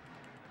year.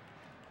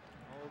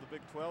 All the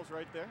Big 12s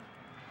right there.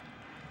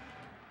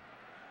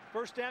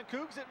 First down,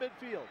 Cougs at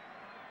midfield.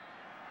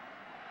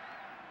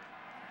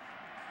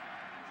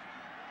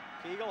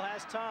 Keegle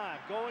has time,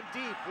 going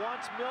deep,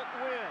 wants Milt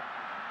Wynn.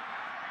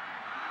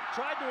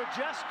 Tried to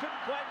adjust,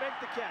 couldn't quite make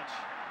the catch.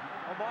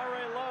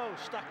 Amare Lowe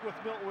stuck with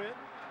Milt Wynn.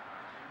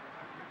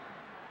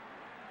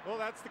 Well,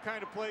 that's the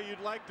kind of play you'd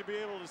like to be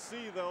able to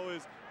see, though,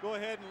 is go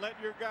ahead and let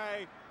your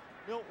guy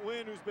Milt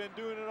Wynn, who's been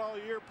doing it all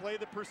year, play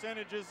the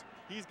percentages.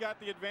 He's got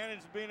the advantage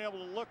of being able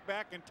to look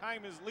back and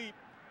time his leap.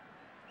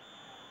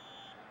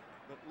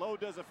 But Lowe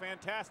does a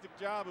fantastic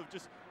job of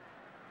just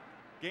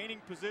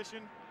gaining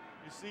position.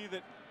 You see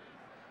that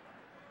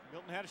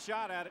Milton had a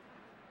shot at it.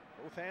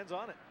 Both hands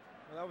on it.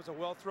 Well, that was a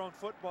well-thrown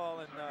football,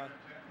 and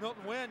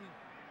Milton Wynn,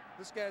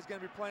 this guy's going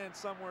to be playing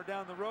somewhere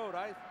down the road,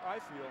 I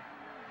feel.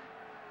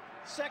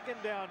 Second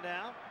down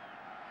now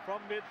from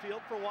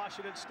midfield for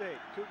Washington State.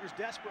 Cougars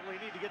desperately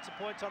need to get some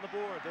points on the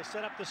board. They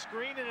set up the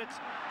screen, and it's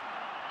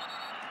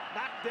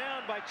knocked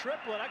down by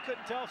Triplett. I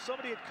couldn't tell if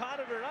somebody had caught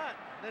it or not.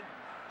 And then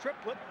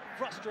Triplett,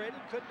 frustrated,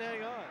 couldn't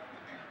hang on.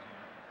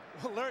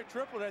 Well, Larry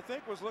Triplett, I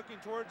think, was looking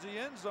towards the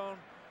end zone,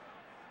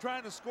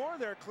 trying to score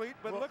there, Cleat,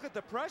 but look at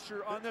the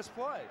pressure on this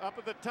play. Up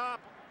at the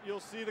top, you'll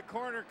see the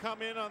corner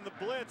come in on the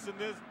blitz, and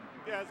this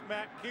has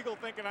Matt Keegle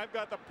thinking, I've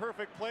got the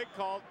perfect play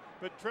called,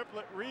 but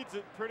Triplett reads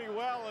it pretty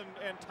well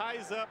and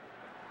ties up.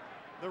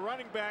 The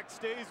running back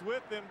stays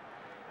with him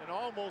and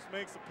almost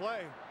makes a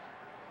play.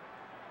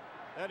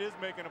 That is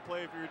making a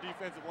play if you're a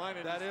defensive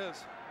lineman. That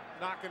is.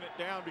 Knocking it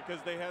down because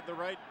they had the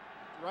right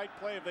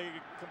play. If they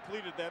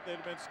completed that, they'd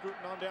have been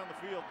scooting on down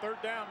the field.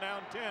 Third down now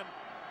and 10.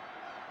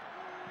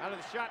 Out of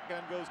the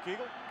shotgun goes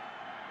Keegle.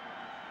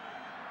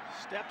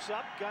 Steps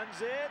up,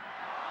 guns it.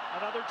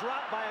 Another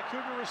drop by a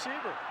Cougar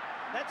receiver.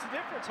 That's the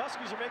difference.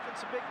 Huskies are making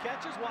some big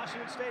catches.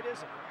 Washington State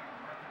isn't.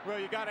 Well,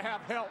 you got to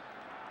have help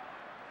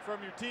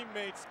from your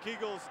teammates.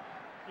 Keegle's,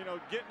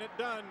 getting it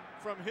done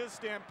from his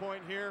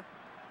standpoint here.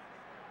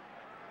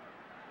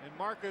 And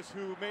Marcus,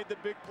 who made the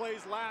big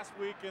plays last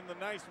week in the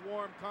nice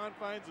warm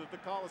confines of the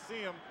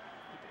Coliseum,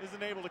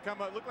 isn't able to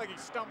come out. Looked like he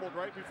stumbled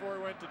right before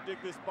he went to dig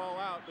this ball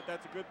out, but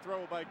that's a good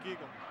throw by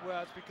Keegle.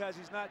 Well, it's because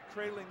he's not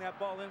cradling that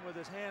ball in with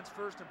his hands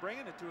first and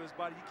bringing it to his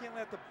body. You can't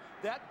let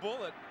that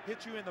bullet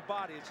hit you in the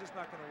body. It's just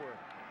not going to work.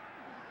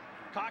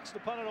 Cox to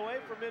punt it away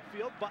from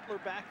midfield.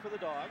 Butler back for the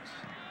Dogs.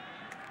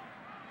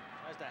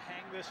 Tries to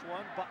hang this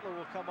one. Butler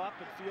will come up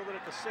and field it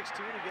at the 16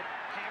 and get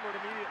hammered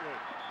immediately.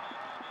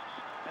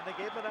 And they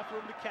gave him enough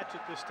room to catch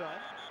it this time.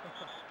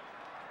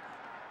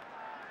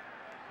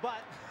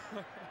 But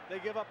they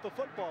give up the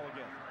football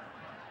again.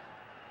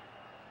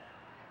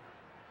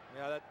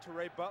 Yeah, that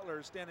Teray Butler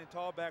is standing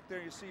tall back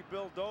there. You see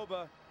Bill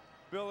Doba.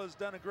 Bill has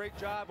done a great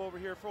job over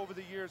here for over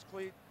the years,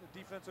 Cleat, the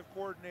defensive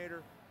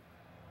coordinator.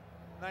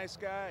 Nice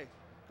guy,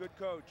 good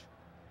coach.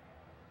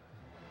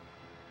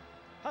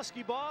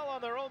 Husky ball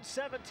on their own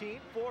 17,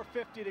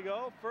 4:50 to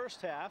go,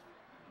 first half.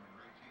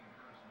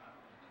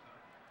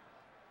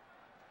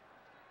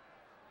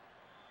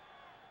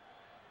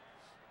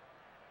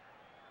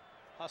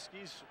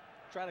 Huskies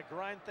try to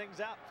grind things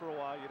out for a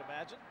while, you'd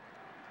imagine.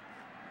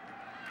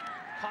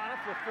 Conniff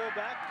with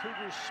fullback.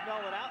 Cougars smell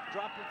it out,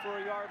 drop him for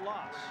a yard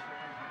loss.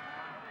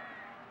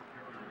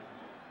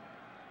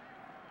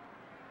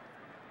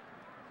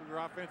 Cougar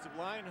offensive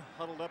line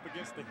huddled up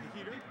against the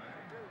heater.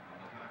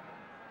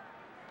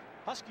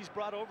 Huskies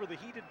brought over the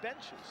heated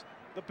benches.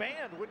 The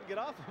band wouldn't get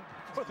off them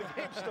before the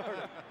game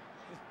started.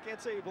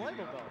 Can't say you blame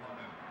them,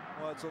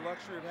 though. Well, it's a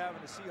luxury of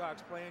having the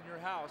Seahawks play in your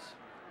house.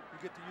 You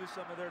get to use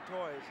some of their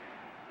toys.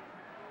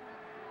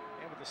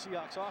 And with the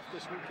Seahawks off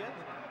this weekend,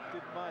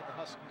 didn't mind the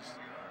Huskies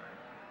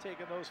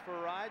taking those for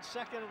a ride.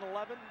 2nd and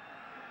 11.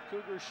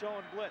 Cougars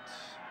showing blitz.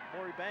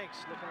 Maury Banks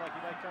looking like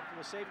he might come from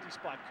the safety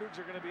spot. Cougs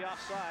are going to be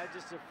offside.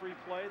 Just a free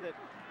play that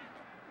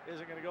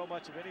isn't going to go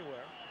much of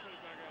anywhere.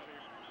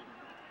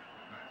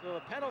 So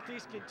the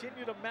penalties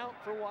continue to mount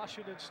for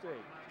Washington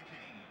State.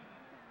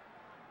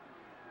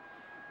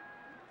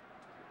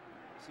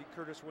 See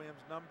Curtis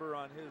Williams' number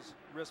on his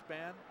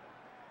wristband.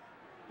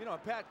 You know,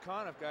 Pat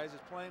Conniff, guys, is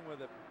playing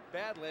with a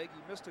bad leg.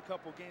 He missed a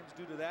couple games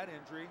due to that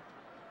injury.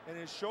 And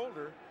his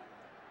shoulder,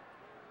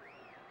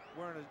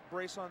 wearing a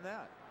brace on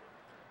that.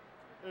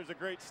 There's a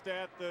great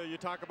stat. You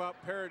talk about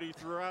parity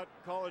throughout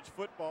college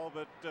football,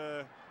 but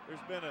there's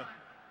been a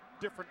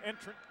different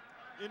entrant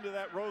into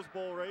that Rose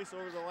Bowl race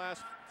over the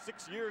last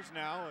 6 years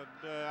now,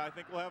 and I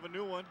think we'll have a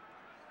new one.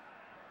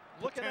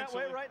 Looking that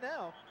way right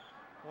now.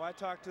 Well, I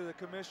talked to the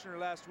commissioner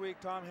last week,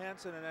 Tom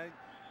Hansen, and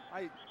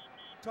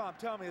Tom,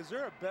 tell me, is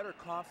there a better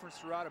conference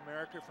throughout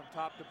America from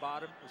top to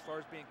bottom as far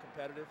as being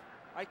competitive?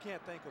 I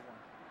can't think of one.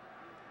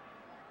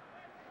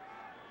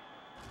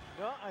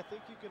 No, I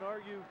think you can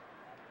argue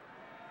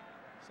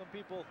some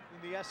people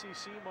in the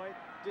SEC might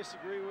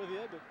disagree with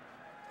you, but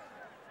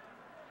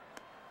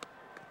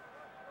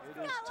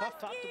it is tough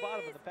top to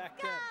bottom in the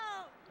Pac-10.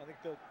 I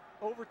think the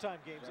overtime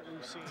games that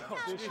we've seen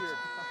this year.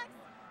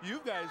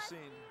 You guys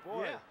seen,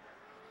 boy. Yeah.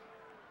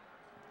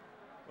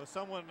 Well,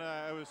 someone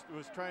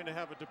was trying to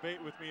have a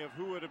debate with me of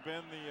who would have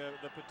been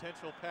the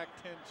potential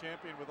Pac-10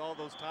 champion with all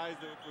those ties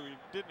that if we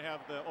didn't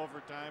have the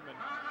overtime. And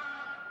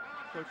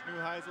Coach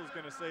Neuheisel is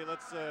going to say,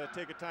 let's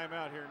take a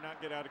timeout here and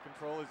not get out of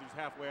control as he's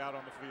halfway out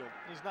on the field.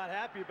 He's not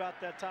happy about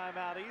that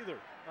timeout either.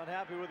 Not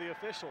happy with the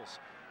officials.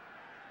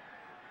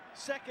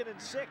 2nd and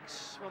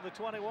 6 from the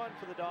 21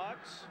 for the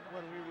Dogs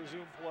when we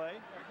resume play.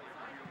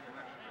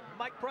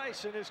 Mike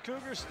Price and his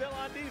Cougars still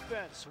on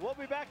defense. We'll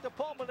be back to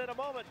Pullman in a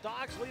moment.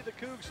 Dogs lead the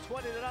Cougs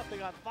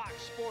 20-0 on Fox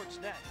Sports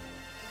Net.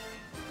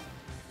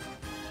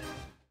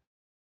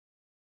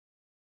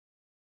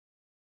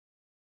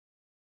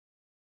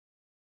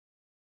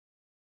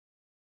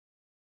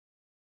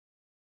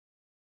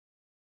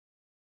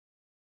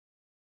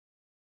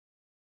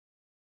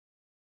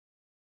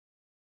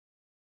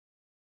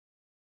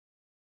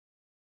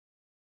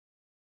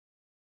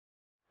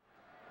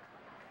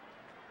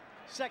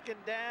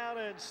 Second down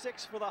and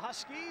 6 for the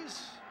Huskies.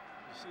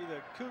 You see the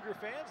Cougar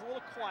fans a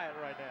little quiet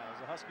right now as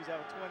the Huskies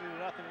have a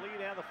 20-0 lead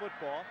and the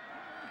football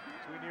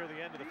as we near the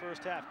end of the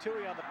first half.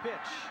 Tui on the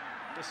pitch.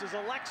 This is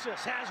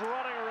Alexis, has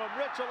running room.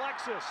 Rich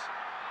Alexis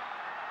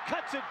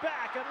cuts it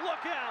back, and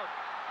look out.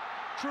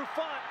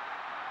 Trufant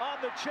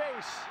on the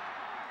chase.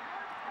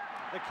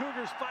 The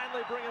Cougars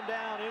finally bring him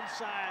down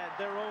inside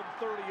their own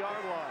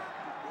 30-yard line.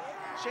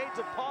 Shades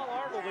of Paul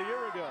Arnold a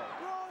year ago.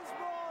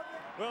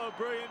 Well, a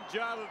brilliant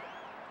job of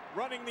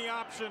running the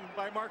option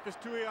by Marcus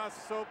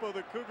Tuiasosopo.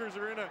 The Cougars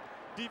are in a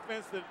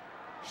defense that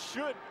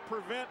should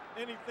prevent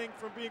anything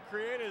from being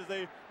created as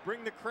they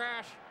bring the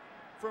crash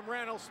from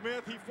Randall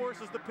Smith. He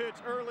forces the pitch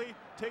early,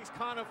 takes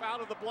Conniff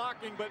out of the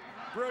blocking, but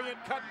brilliant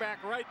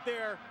cutback right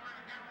there.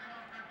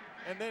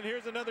 And then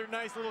here's another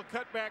nice little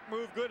cutback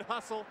move. Good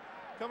hustle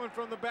coming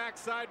from the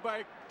backside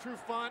by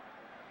Trufant.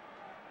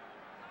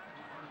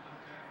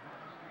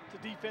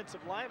 It's a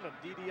defensive lineman,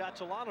 Didi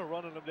Achelano,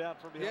 running him down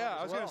from behind. Yeah,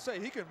 I was going to say,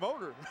 he can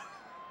motor.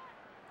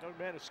 Young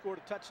man who scored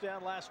a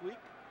touchdown last week.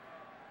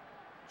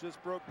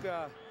 Just broke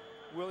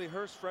Willie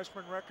Hurst's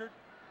freshman record.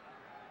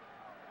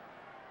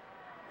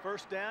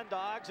 First down,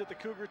 Dogs at the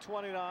Cougar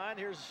 29.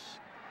 Here's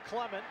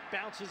Clement,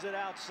 bounces it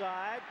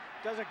outside.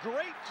 Does a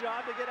great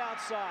job to get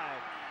outside.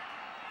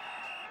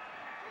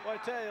 Well, I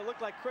tell you, it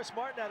looked like Chris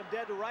Martin had him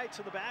dead to rights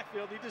in the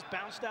backfield. He just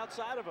bounced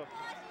outside of him.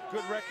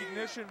 Good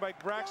recognition by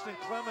Braxton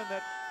Clement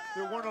that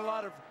there weren't a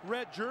lot of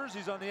red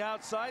jerseys on the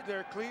outside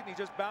there, Cleat, and he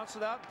just bounced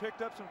it out and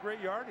picked up some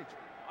great yardage.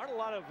 Aren't a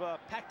lot of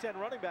Pac-10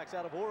 running backs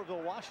out of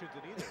Oroville,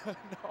 Washington either.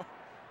 No.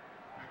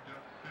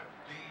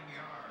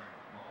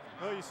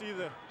 Well, you see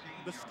the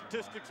the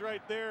statistics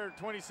right there.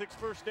 26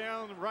 first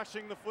down,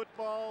 rushing the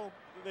football.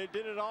 They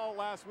did it all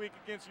last week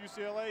against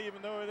UCLA,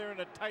 even though they're in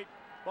a tight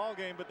ball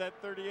game, but that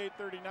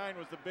 38-39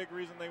 was the big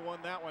reason they won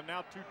that one.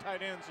 Now 2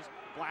 tight ends just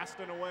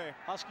blasting away.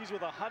 Huskies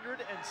with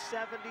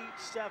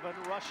 177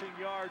 rushing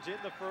yards in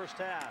the first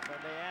half, and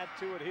they add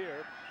to it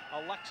here.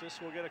 Alexis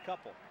will get a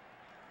couple.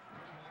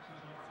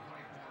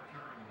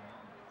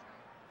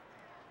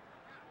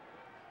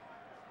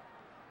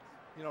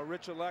 You know,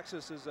 Rich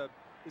Alexis is a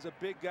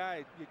big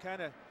guy.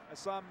 I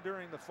saw him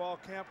during the fall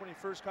camp when he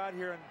first got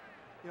here, and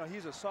you know,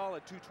 he's a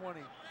solid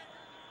 220.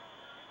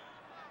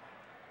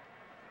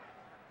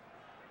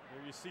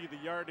 There you see the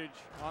yardage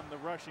on the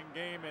rushing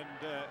game, and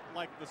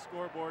like the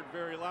scoreboard,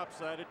 very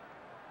lopsided.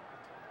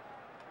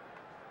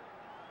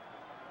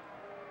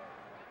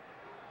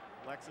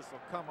 Alexis will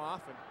come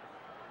off and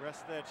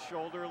rest that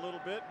shoulder a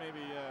little bit,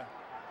 maybe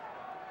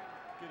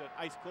get an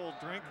ice cold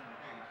drink.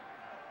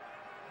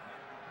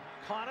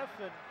 Conniff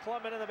and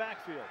Clement in the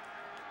backfield.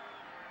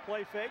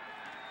 Play fake.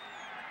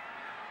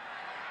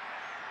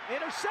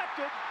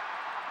 Intercepted.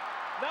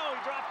 No,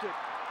 he dropped it.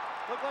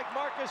 Looked like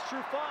Marcus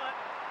Trufant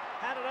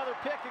had another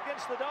pick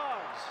against the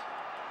Dogs.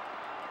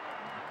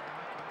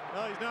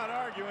 Well, he's not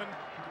arguing.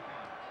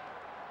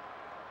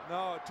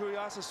 No,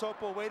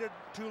 Tuiasosopo waited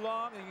too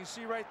long, and you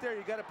see right there,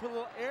 you got to put a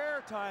little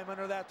air time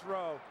under that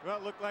throw. Well,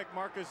 it looked like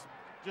Marcus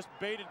just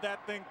baited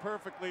that thing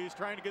perfectly. He's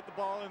trying to get the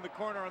ball in the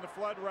corner on the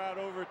flood route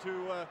over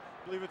to, I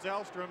believe it's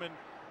Elstrom, and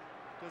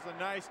does a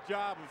nice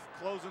job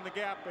of closing the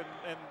gap,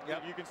 and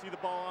yep. You can see the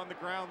ball on the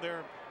ground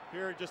there.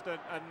 Here, just a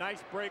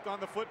nice break on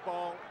the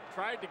football.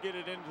 Tried to get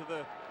it into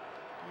the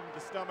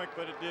stomach,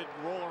 but it did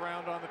roll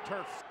around on the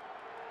turf.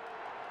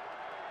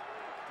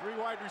 3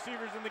 wide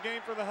receivers in the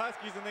game for the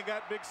Huskies, and they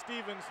got Big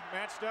Stevens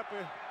matched up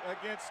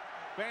against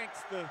Banks,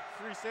 the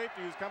free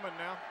safety who's coming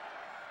now.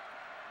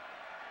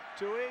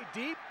 Tui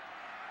deep,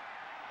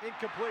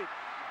 incomplete.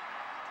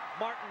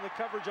 Martin the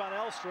coverage on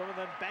Elstrom, and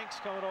then Banks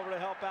coming over to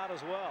help out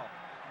as well.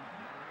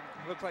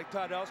 Looked like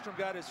Todd Elstrom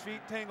got his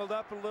feet tangled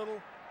up a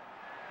little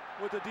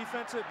with the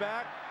defensive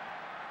back.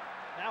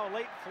 Now a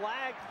late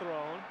flag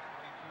thrown.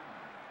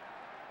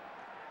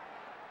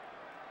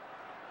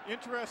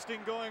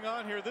 Interesting going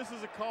on here. This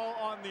is a call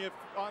on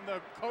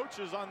the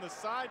coaches on the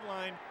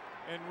sideline,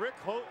 and Rick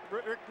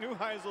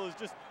Neuheisel is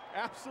just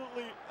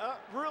absolutely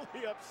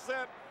really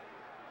upset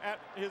at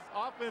his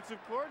offensive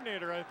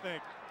coordinator, I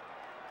think.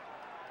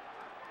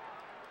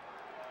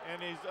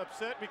 And he's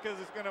upset because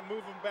it's going to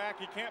move him back.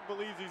 He can't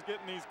believe he's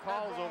getting these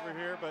calls over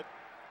here, but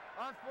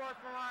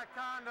unsportsmanlike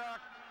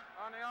conduct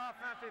on the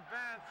offensive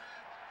bench.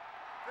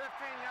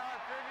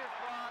 15-yard previous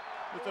block.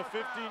 It's a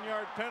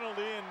 15-yard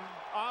penalty, and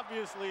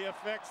obviously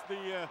affects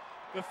the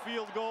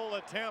field goal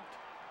attempt.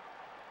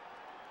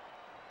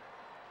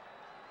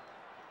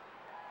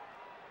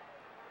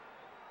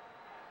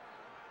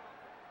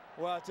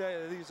 Well, I'll tell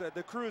you,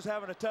 the crew's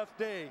having a tough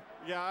day.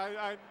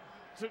 Yeah,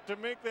 to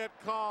make that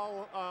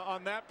call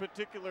on that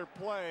particular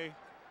play,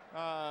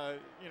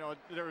 you know,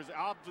 there was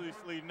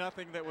obviously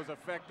nothing that was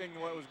affecting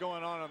what was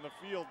going on the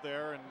field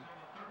there, and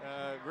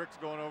Rick's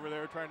going over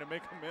there trying to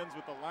make amends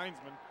with the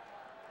linesman.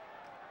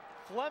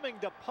 Fleming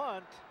to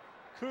punt.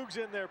 Cougs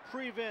in their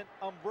prevent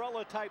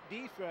umbrella type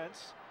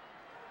defense,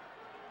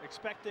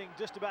 expecting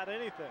just about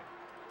anything.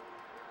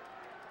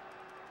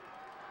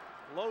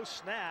 Low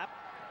snap,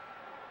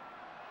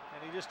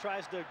 and he just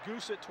tries to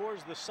goose it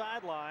towards the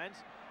sidelines,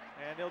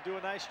 and he'll do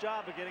a nice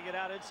job of getting it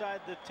out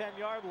inside the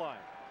 10-yard line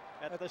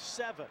at the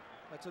 7.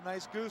 That's a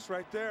nice goose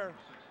right there.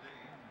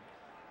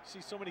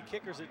 See so many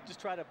kickers that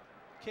just try to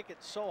kick it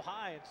so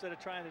high instead of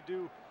trying to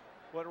do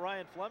what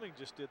Ryan Fleming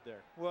just did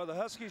there. Well, the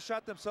Huskies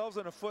shot themselves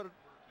in the foot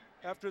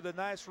after the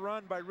nice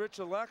run by Rich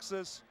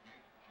Alexis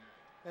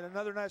and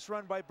another nice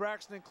run by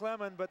Braxton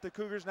Clement, but the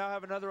Cougars now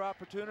have another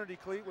opportunity,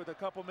 Cleat, with a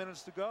couple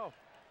minutes to go.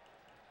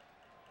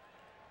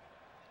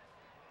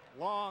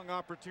 Long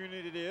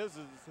opportunity it is.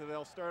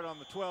 They'll start on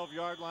the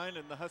 12-yard line,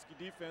 and the Husky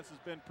defense has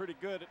been pretty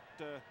good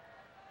at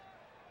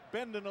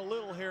bending a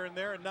little here and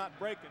there and not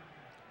breaking.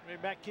 I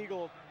mean, Matt Kegel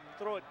will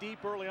throw it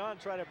deep early on,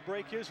 try to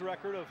break his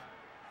record of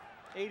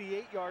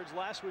 88 yards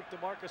last week to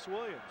Marcus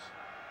Williams.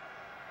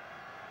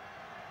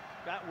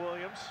 Got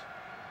Williams,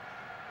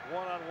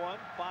 one-on-one,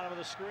 bottom of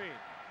the screen.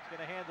 He's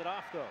going to hand it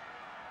off, though,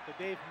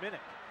 to Dave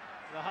Minnick.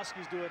 The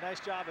Huskies do a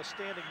nice job of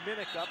standing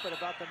Minnick up at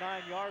about the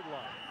 9-yard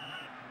line.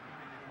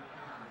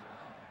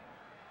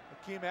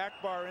 Akeem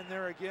Akbar in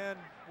there again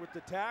with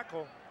the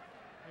tackle.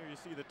 Here you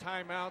see the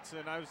timeouts,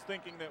 and I was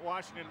thinking that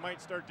Washington might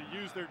start to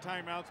use their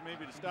timeouts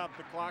maybe to stop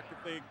the clock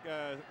if they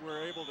were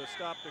able to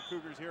stop the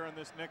Cougars here on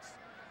this next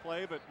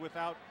play, but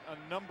without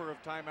a number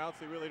of timeouts,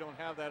 they really don't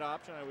have that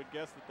option. I would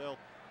guess that they'll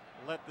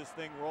let this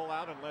thing roll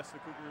out unless the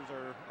Cougars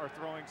are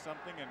throwing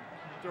something and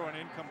throw an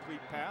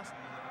incomplete pass.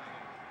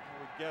 I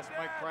would guess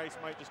Mike Price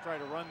might just try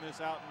to run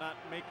this out and not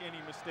make any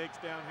mistakes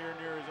down here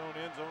near his own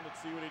end zone. Let's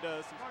see what he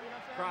does.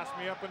 He's crossed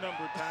me up a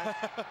number of times.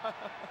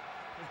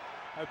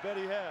 I bet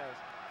he has.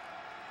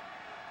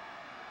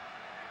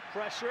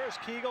 Pressure as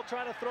Kegel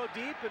trying to throw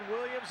deep, and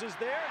Williams is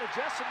there, and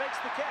Adjessa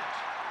makes the catch.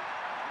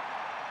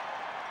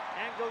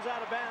 and goes out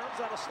of bounds.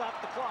 That'll stop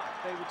the clock.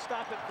 They would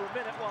stop it for a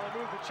minute while they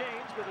move the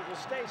chains, but it will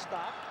stay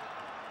stopped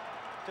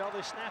until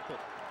they snap it.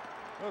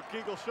 Well,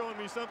 Keegle showing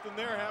me something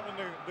there, having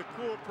the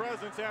cool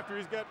presence after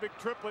he's got big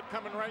Triplett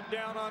coming right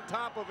down on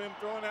top of him,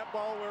 throwing that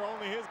ball where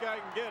only his guy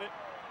can get it.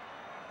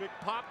 Big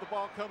pop, the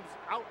ball comes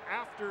out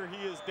after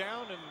he is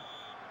down, and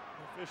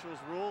the officials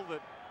rule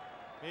that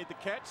made the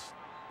catch,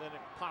 then it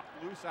popped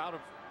loose out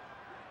of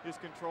his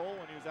control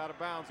when he was out of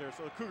bounds there.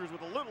 So the Cougars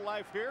with a little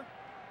life here.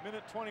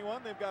 Minute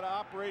 21, they've got to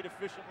operate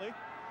efficiently.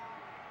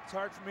 It's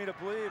hard for me to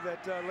believe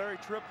that Larry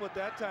Triplett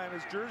that time,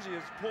 his jersey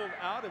is pulled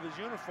out of his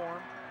uniform.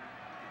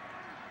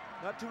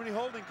 Not too many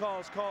holding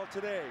calls called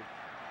today.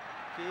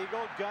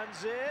 Keegle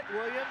guns it.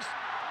 Williams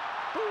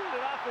booted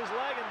it off his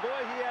leg, and boy,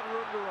 he had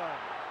room to run.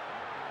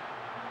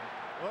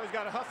 Well, he's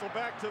got to hustle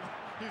back to,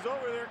 he's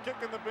over there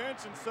kicking the bench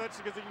and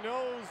such because he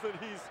knows that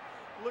he's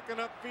looking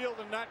upfield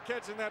and not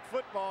catching that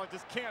football. I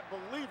just can't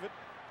believe it.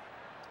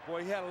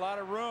 Boy, he had a lot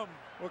of room.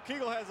 Well,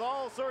 Keegle has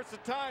all sorts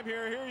of time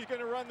here. Here he's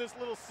going to run this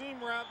little seam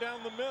route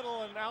down the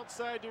middle, and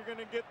outside you're going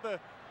to get the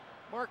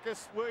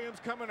Marcus Williams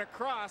coming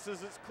across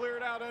as it's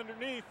cleared out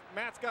underneath.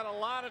 Matt's got a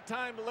lot of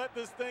time to let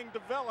this thing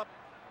develop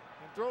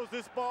and throws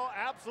this ball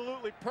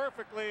absolutely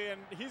perfectly, and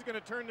he's going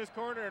to turn this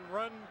corner and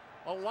run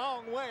a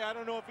long way. I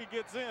don't know if he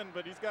gets in,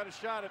 but he's got a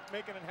shot at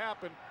making it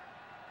happen.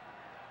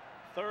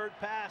 Third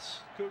pass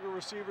Cougar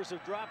receivers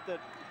have dropped that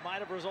might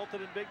have resulted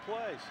in big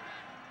plays.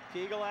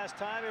 Keegle has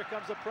time. Here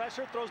comes the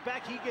pressure. Throws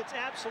back. He gets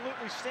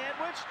absolutely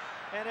sandwiched,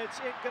 and it's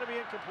going to be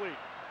incomplete.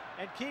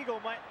 And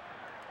Keegle might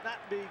not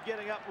be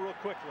getting up real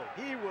quickly.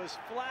 He was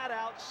flat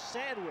out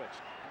sandwiched.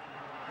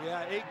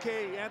 Yeah, AK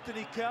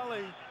Anthony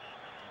Kelly,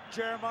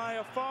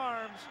 Jeremiah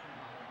Farms.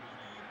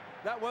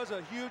 That was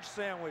a huge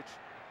sandwich.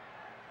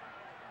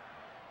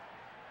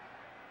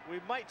 We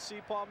might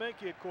see Paul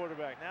Menke at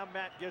quarterback. Now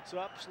Matt gets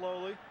up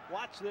slowly.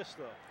 Watch this,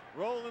 though.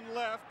 Rolling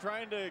left,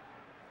 trying to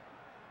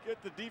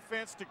get the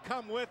defense to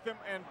come with him,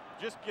 and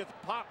just gets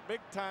popped big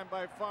time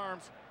by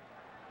Farms.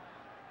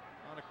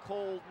 On a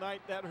cold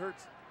night, that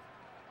hurts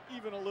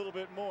even a little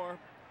bit more.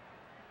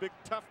 Big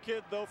tough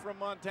kid, though, from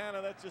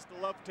Montana. That's just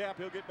a love tap.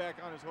 He'll get back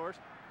on his horse.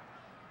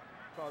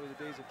 Probably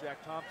the days of Jack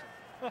Thompson.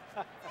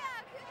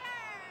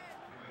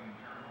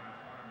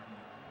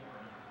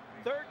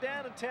 Third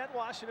down and 10,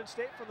 Washington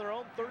State from their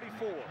own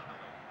 34.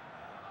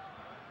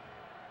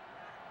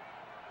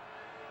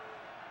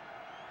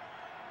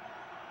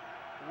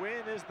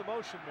 Wynn is the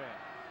motion man.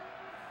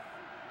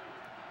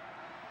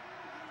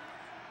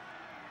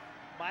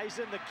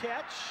 Meisen the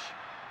catch.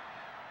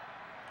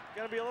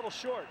 Going to be a little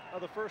short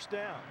of the first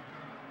down.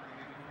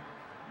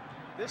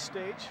 This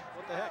stage,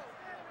 what the heck?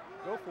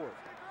 Go for it.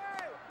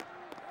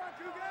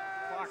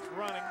 Clock's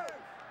running.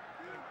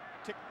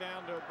 Tick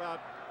down to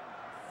about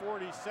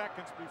 40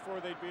 seconds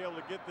before they'd be able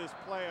to get this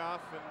play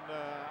off, and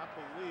I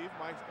believe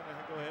Mike's going to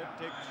go ahead and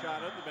take a shot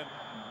at it. They've been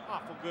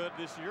awful good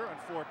this year on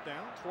fourth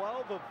down.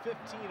 12 of 15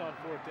 on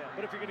fourth down.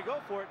 But if you're going to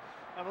go for it,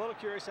 I'm a little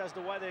curious as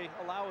to why they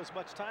allow as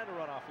much time to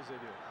run off as they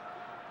do.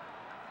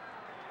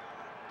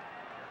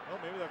 Well,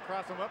 maybe they'll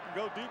cross them up and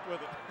go deep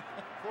with it.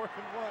 4th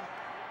and 1.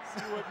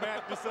 See what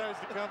Matt decides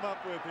to come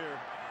up with here.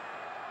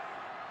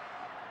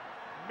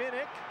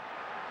 Minnick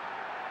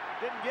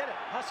didn't get it.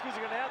 Huskies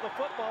are going to have the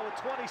football with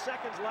 20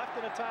 seconds left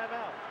in a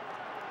timeout.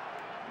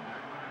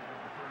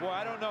 Boy,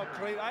 I don't know,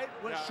 Clayton.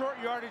 When short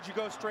yardage, you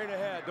go straight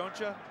ahead, don't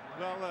you?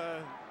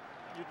 Well,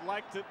 you'd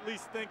like to at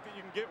least think that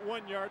you can get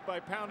 1 yard by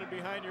pounding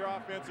behind your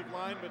offensive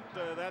line, but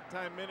that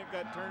time Minnick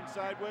got turned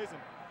sideways and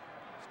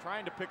was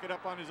trying to pick it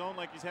up on his own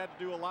like he's had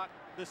to do a lot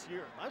this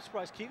year. I'm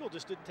surprised Keegle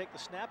just didn't take the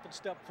snap and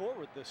step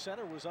forward. The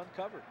center was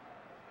uncovered.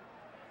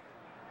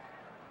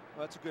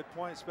 Well, that's a good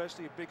point,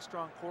 especially a big,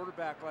 strong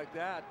quarterback like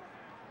that.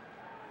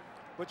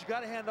 But you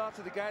got to hand off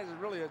to the guys that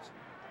really is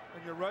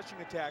in your rushing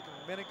attack,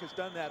 and Minnick has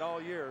done that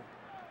all year.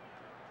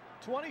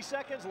 20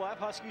 seconds left.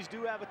 Huskies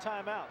do have a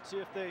timeout. See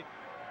if they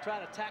try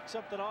to tack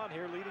something on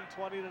here, leading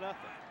 20-0.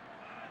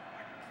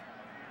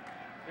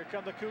 Here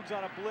come the Cougs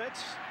on a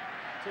blitz.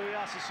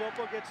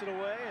 Tuiasosopo gets it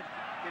away, and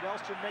did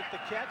Elstrom make the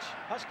catch?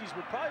 Huskies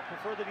would probably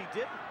prefer that he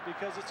didn't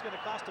because it's going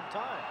to cost him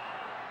time.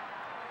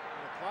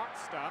 And the clock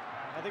stopped.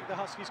 I think the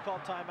Huskies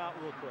called timeout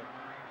real quick.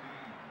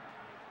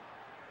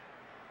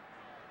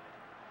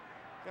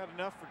 Got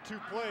enough for 2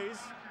 plays.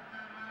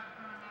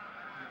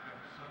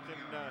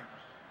 Can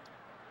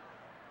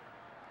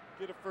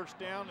get a first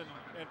down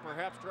and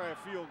perhaps try a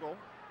field goal.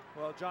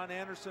 Well, John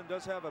Anderson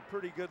does have a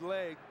pretty good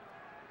leg.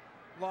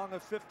 Long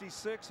of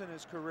 56 in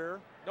his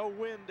career. No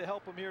wind to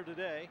help him here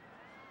today.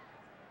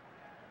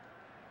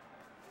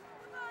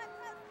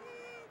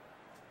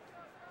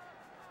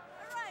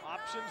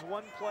 Options,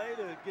 one play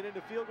to get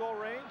into field goal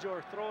range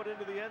or throw it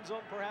into the end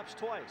zone perhaps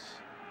twice.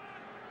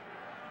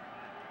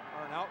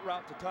 Or an out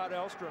route to Todd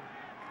Elstrom.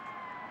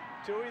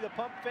 Tui, the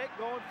pump fake,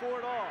 going for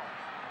it all.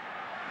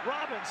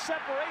 Robbins,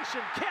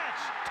 separation, catch,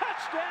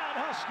 touchdown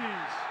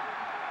Huskies.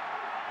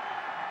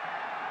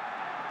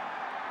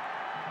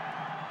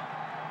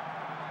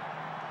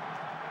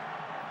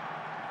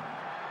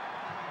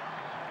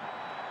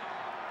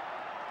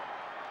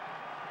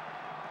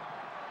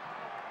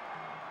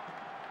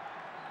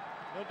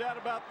 No doubt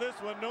about this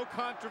one. No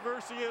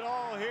controversy at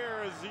all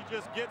here as he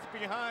just gets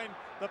behind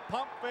the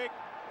pump fake.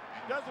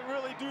 Doesn't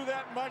really do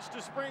that much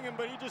to spring him,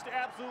 but he just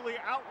absolutely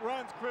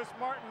outruns Chris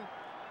Martin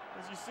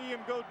as you see him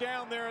go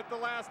down there at the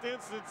last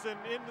instance and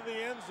into the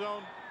end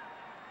zone.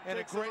 And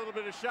takes a little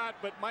bit of shot,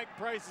 but Mike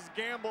Price's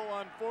gamble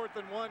on 4th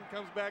and 1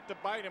 comes back to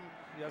bite him.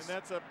 Yes. And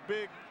that's a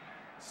big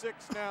 7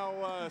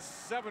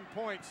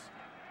 points.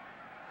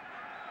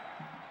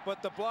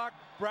 But the block,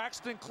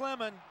 Braxton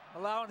Clement,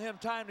 allowing him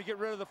time to get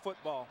rid of the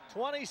football.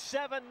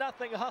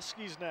 27-0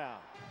 Huskies now.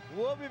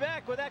 We'll be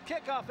back with that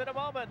kickoff in a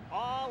moment.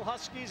 All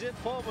Huskies in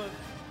Pullman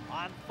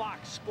on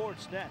Fox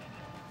Sports Net.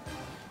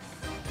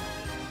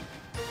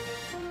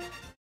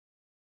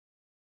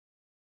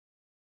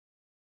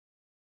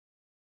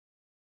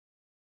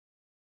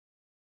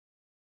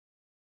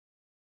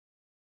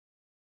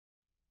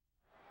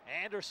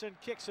 Anderson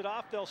kicks it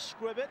off. They'll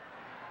squib it.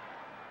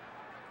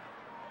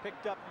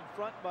 Picked up in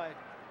front by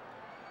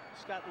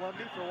Scott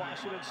Lundy for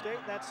Washington State.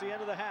 That's the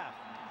end of the half.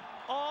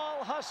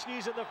 All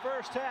Huskies in the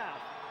first half.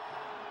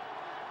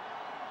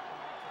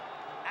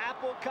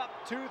 Apple Cup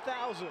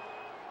 2000.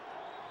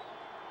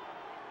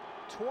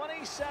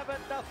 27-0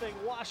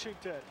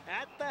 Washington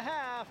at the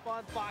half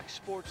on Fox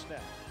Sports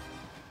Net.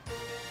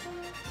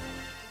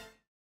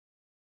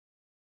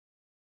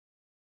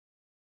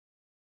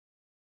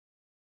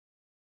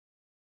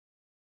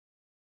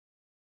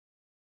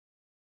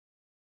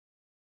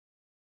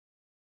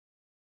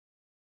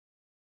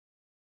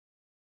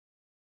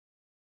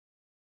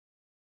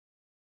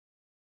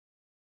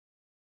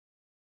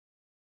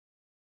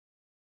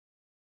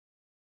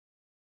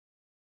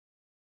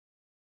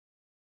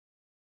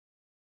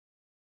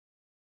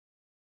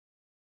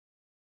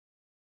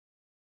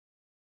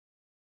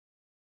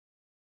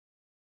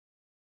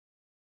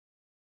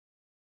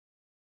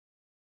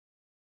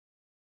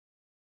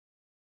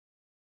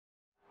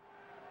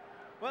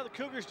 Well, the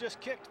Cougars just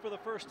kicked for the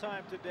first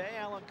time today.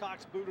 Alan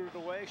Cox booted it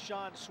away.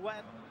 Sean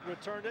Sweat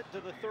returned it to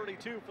the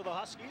 32 for the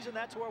Huskies, and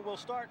that's where we'll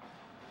start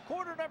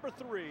quarter number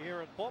 3 here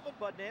in Pullman.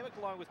 Bud Namick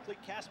along with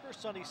Cleet Casper,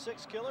 Sonny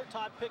Sixkiller.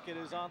 Todd Pickett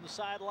is on the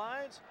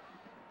sidelines.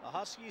 The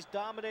Huskies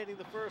dominating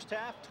the first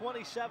half.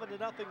 27-0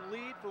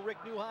 lead for Rick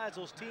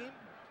Neuheisel's team.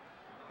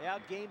 They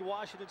outgained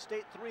Washington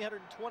State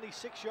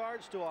 326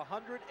 yards to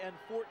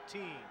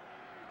 114. You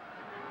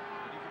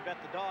can bet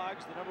the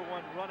Dogs, the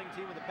 #1 running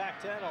team in the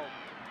Pac-10, will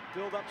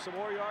build up some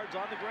more yards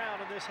on the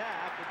ground in this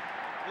half.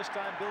 And this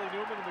time Billy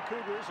Newman and the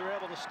Cougars are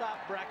able to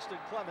stop Braxton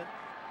Clement.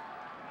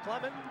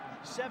 Clement,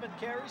 7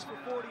 carries for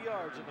 40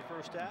 yards in the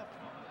first half.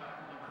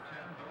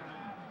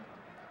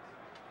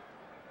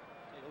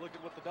 Take a look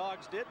at what the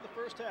Dogs did in the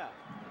first half.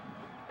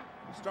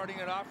 Starting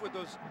it off with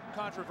those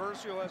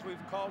controversial, as we've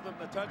called them,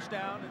 the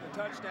touchdown and the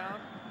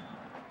touchdown.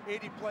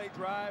 80-play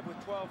drive with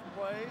 12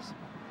 plays.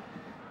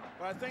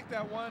 But I think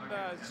that one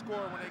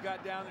score when they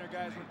got down there,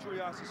 guys, when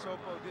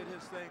Tuiasosopo did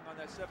his thing on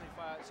that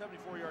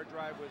 74-yard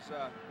drive was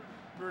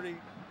pretty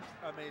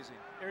amazing.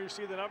 Here you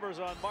see the numbers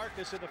on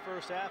Marcus in the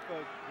first half.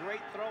 A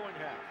great throwing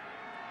half.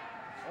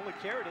 Only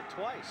carried it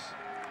twice.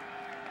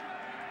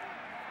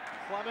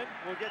 Clement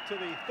will get to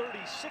the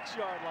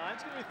 36-yard line.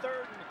 It's going to be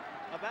 3rd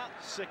and about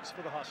 6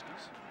 for the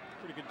Huskies.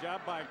 Pretty good job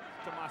by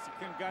Tomasi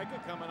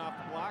Kingaika coming off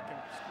the block and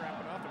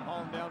scrapping off and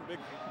hauling down big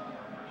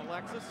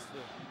Alexis,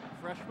 the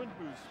freshman,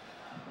 who's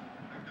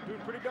doing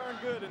pretty darn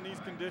good in these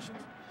conditions.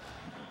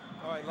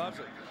 Oh, he loves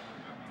it.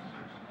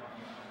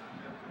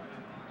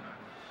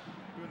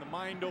 Doing the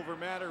mind over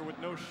matter with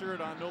no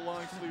shirt on, no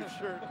long sleeve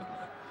shirt.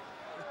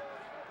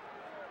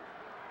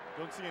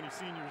 Don't see any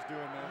seniors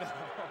doing that.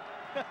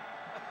 No.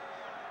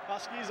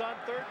 Huskies on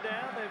 3rd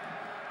down. They've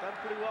done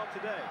pretty well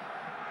today.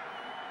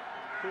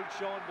 Cougs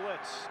showing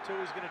blitz.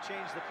 Tui's going to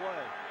change the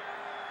play.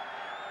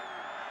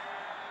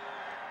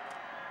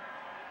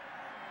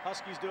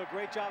 Huskies do a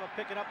great job of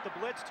picking up the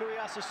blitz.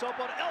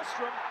 Tuiasosopo to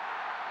Elstrom.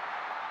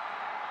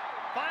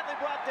 Finally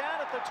brought down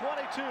at the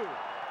 22.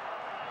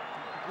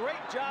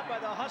 Great job by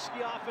the Husky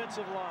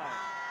offensive line.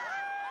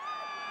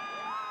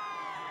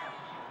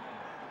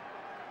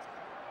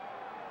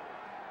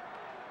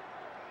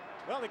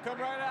 Well, they come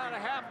right out of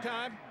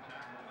halftime.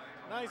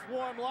 Nice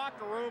warm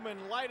locker room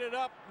and light it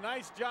up.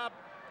 Nice job,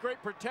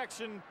 great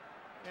protection,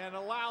 and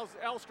allows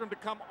Elstrom to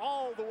come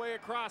all the way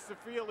across the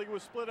field. He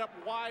was split up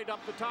wide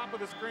up the top of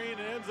the screen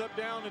and ends up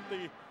down at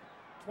the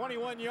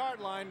 21-yard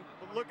line.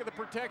 But look at the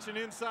protection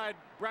inside.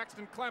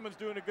 Braxton Clemens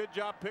doing a good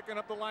job picking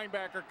up the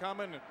linebacker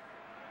coming.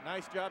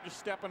 Nice job just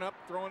stepping up,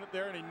 throwing it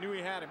there, and he knew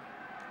he had him.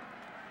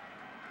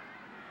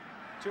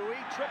 Tui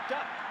tripped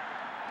up.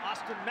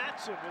 Austin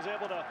Matson was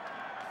able to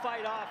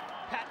fight off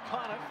Pat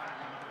Conniff.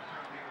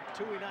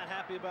 Tui not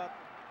happy about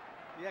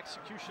the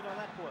execution on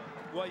that play.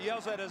 Well, he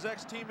yells at his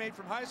ex-teammate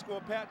from high school,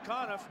 Pat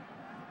Conniff.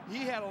 He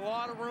had a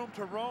lot of room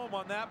to roam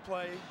on that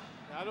play.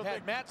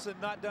 Had Matson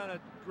not done a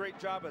great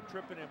job of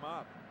tripping him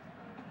up.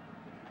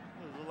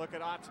 There's a look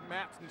at Austin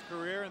Matson's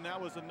career, and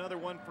that was another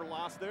one for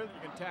loss there that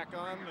you can tack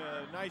on.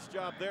 Nice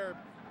job there.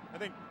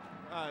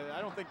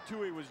 I don't think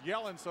Tui was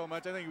yelling so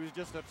much. I think he was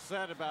just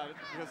upset about it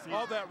because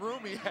all that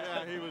room he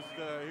had.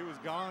 Yeah, he was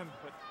gone,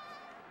 but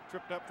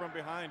tripped up from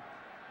behind.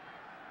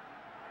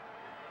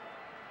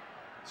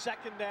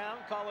 Second down,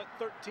 call it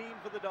 13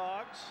 for the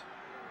Dogs.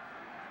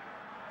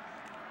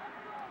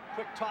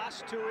 Quick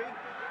toss, Tui.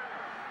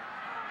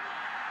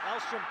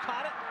 Elstrom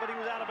caught it, but he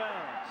was out of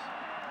bounds.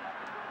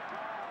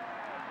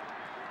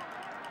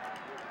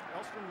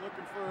 Elstrom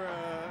looking for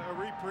a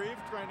reprieve,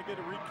 trying to get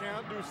a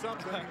recount, do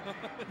something.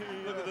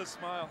 Look at this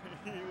smile.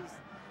 He was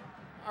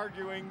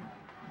arguing.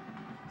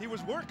 He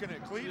was working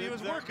it, Clete. He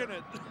was working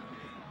it.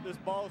 This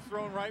ball is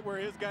thrown right where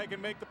his guy can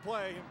make the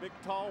play. A big,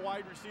 tall,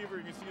 wide receiver.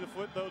 You can see the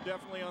foot, though,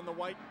 definitely on the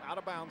white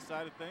out-of-bounds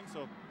side of things.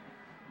 So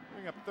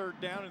bring up third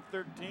down and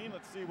 13.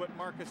 Let's see what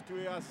Marcus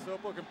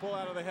Tuiasosopo can pull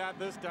out of the hat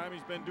this time.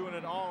 He's been doing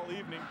it all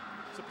evening.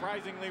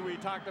 Surprisingly, we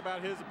talked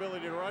about his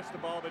ability to rush the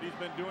ball, but he's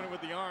been doing it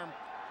with the arm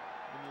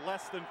in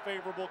less than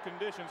favorable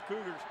conditions.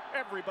 Cougars,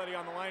 everybody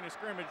on the line of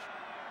scrimmage.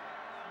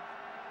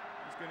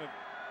 He's going to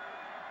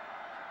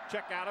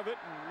check out of it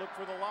and look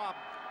for the lob.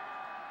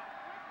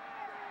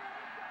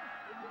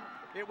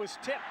 It was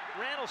tipped.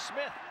 Randall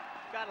Smith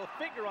got a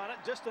finger on it,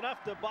 just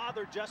enough to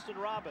bother Justin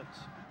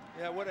Robbins.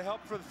 Yeah, would have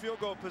helped for the field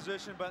goal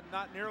position, but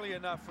not nearly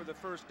enough for the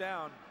first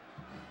down.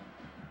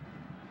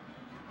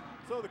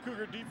 So the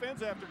Cougar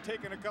defense, after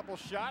taking a couple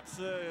shots,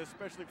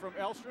 especially from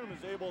Elstrom,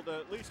 is able to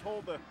at least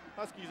hold the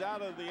Huskies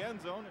out of the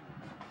end zone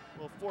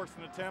and will force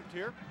an attempt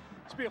here.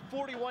 This will be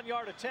a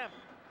 41-yard attempt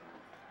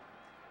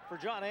for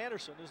John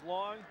Anderson. As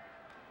long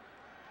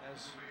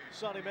as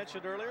Sonny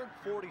mentioned earlier,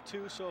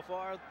 42 so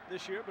far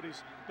this year, but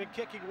he's been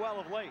kicking well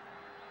of late.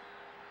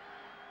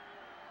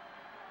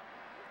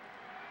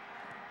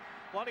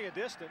 Plenty of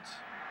distance,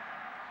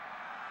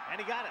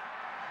 and he got it.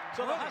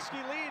 So the Husky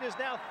lead is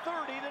now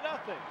 30-0,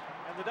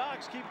 and the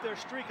Dogs keep their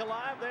streak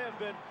alive. They have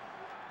been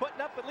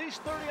putting up at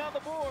least 30 on the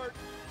board,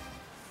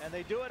 and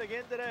they do it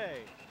again today.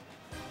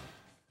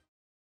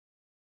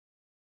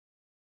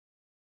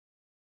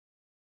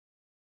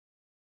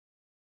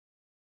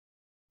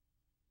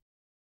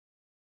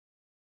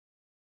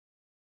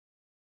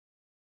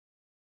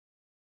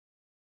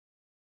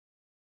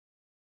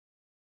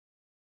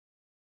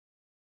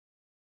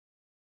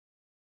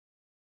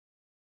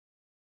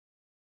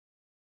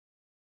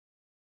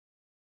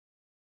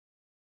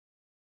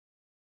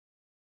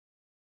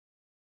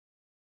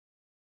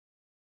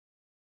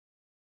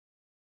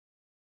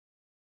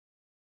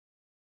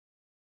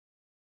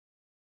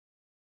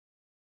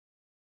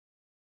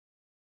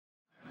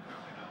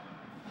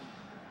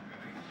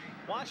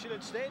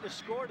 Washington State has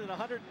scored in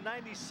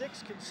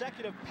 196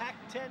 consecutive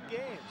Pac-10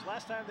 games.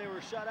 Last time they were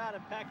shut out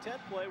in Pac-10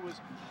 play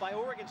was by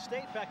Oregon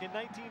State back in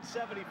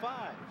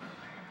 1975.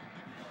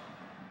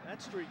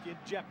 That streak in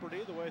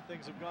jeopardy the way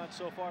things have gone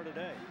so far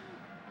today.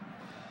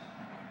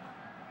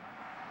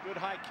 Good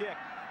high kick.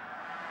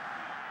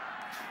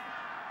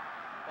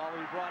 Ball will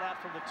be brought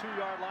out from the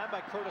 2-yard line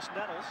by Curtis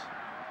Nettles.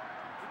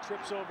 He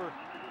trips over,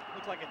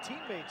 looked like a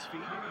teammate's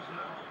feet.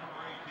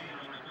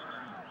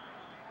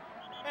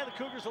 And the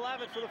Cougars will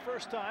have it for the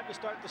first time to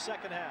start the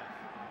second half.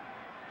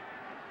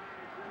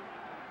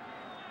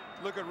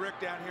 Look at Rick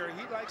down here.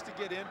 He likes to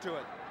get into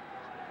it.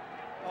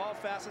 All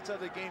facets of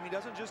the game. He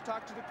doesn't just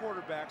talk to the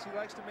quarterbacks. He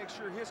likes to make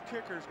sure his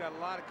kicker's got a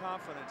lot of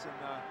confidence. And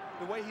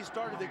the way he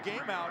started the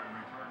game out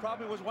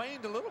probably was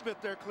waned a little bit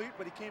there, Clete,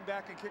 but he came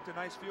back and kicked a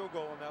nice field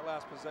goal in that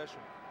last possession.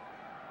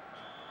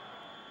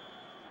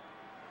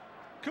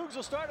 Cougs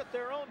will start at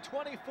their own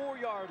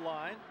 24-yard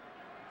line.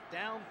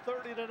 Down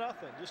 30-0,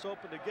 just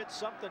hoping to get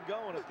something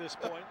going at this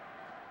point.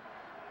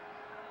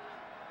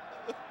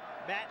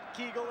 Matt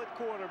Kegel at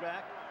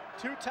quarterback.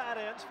 2 tight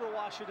ends for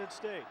Washington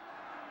State.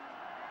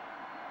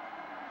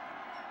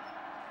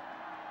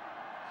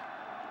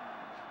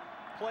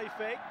 Play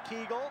fake,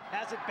 Kegel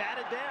has it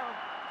batted down.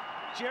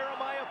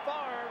 Jeremiah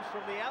Farms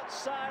from the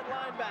outside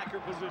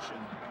linebacker position.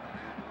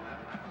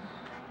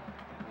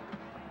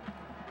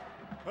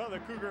 Well, the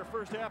Cougar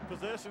first half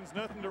possessions,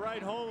 nothing to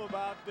write home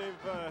about. They've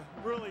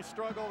really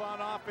struggled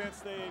on offense.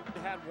 They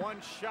had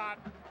one shot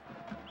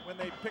when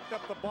they picked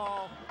up the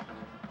ball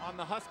on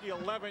the Husky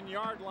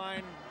 11-yard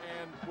line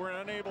and were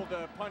unable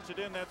to punch it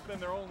in. That's been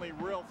their only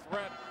real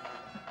threat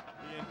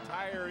the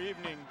entire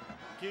evening.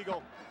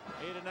 Kegel,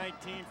 8 of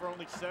 19 for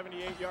only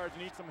 78 yards.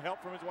 Needs some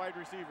help from his wide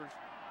receivers.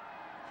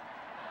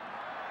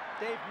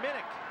 Dave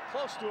Minnick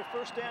close to a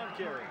first down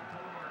carry.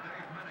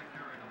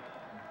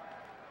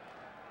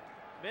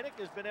 Minnick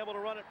has been able to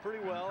run it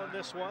pretty well in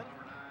this one.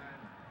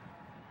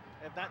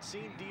 Have not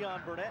seen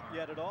Dion Burnett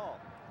yet at all.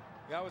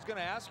 Yeah, I was going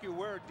to ask you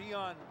where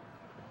Dion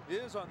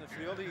is on the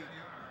field.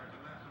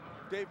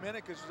 Dave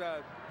Minnick has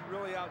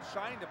really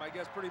outshined him, I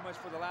guess, pretty much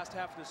for the last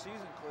half of the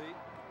season, Clete.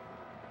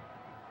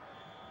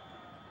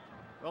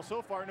 Well,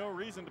 so far, no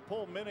reason to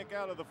pull Minnick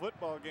out of the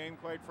football game,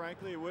 quite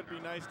frankly. It would be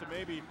nice to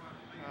maybe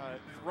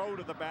throw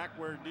to the back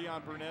where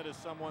Dion Burnett is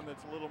someone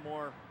that's a little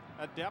more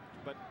adept,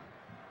 but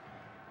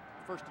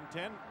first and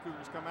 10,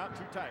 Cougars come out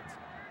 2 tights.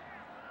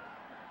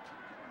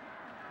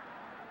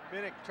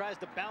 Minnick tries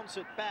to bounce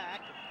it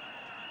back.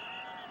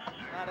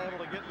 Not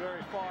able to get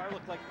very far.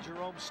 Looked like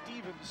Jerome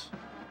Stevens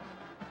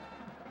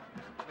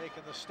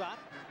making the stop.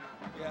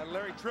 Yeah,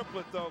 Larry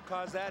Triplett, though,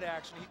 caused that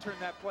action. He turned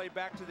that play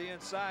back to the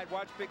inside.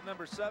 Watch big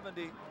number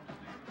 70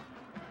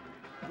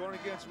 going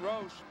against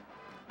Roche.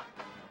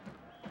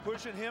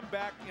 Pushing him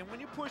back, and when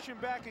you push him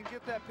back and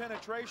get that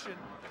penetration,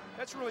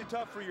 that's really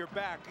tough for your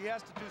back. He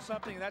has to do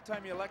something, and that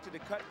time he elected to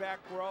cut back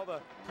where all the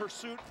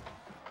pursuit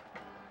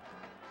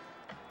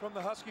from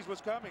the Huskies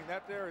was coming.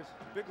 That there is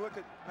big look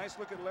at, nice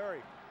look at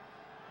Larry.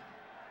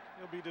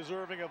 He'll be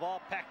deserving of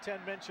all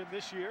Pac-10 mention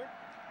this year.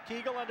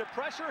 Keegle under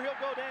pressure, he'll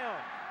go down.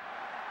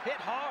 Hit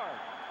hard.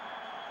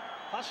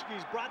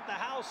 Huskies brought the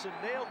house and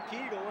nailed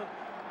Keegle, and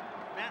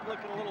Matt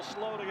looking a little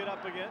slow to get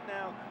up again.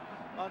 Now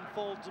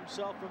unfolds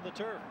himself from the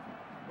turf.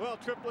 Well,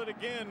 Triplett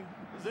again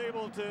is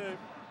able to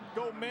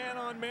go man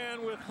on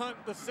man with Hunt,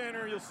 the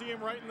center. You'll see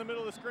him right in the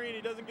middle of the screen.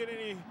 He doesn't get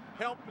any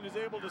help and is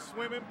able to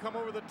swim him, come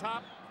over the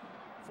top,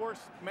 force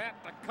Matt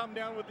to come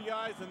down with the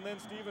eyes, and then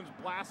Stevens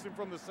blasts him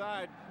from the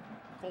side.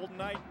 Cold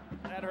night,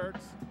 that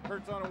hurts.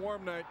 Hurts on a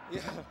warm night.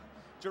 Yeah,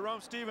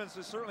 Jerome Stevens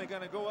is certainly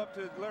going to go up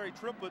to Larry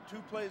Triplett 2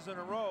 plays in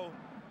a row,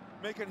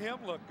 making him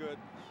look good.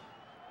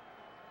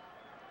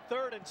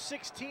 3rd and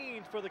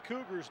 16 for the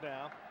Cougars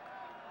now.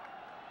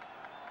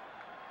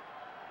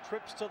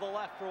 Trips to the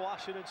left for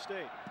Washington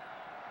State.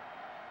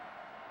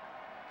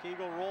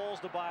 Keegle rolls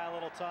to buy a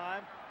little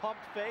time. Pump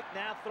fake,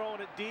 now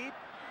throwing it deep.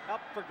 Up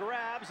for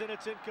grabs, and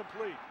it's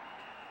incomplete.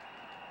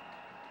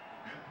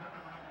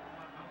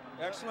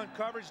 Excellent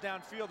coverage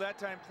downfield that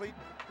time, Cleat.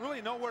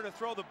 Really nowhere to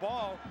throw the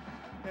ball,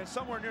 and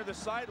somewhere near the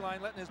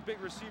sideline, letting his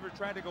big receiver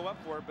try to go up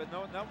for it, but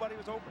nobody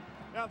was open.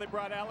 Now they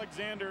brought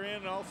Alexander in,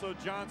 and also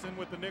Johnson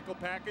with the nickel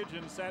package,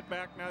 and sat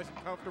back nice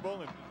and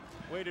comfortable and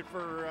waited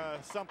for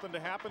something to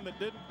happen that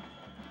didn't.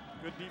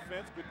 Good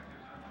defense, good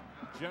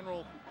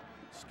general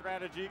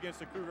strategy against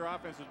the Cougar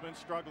offense has been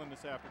struggling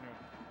this afternoon.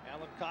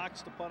 Alan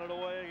Cox to punt it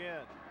away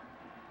again.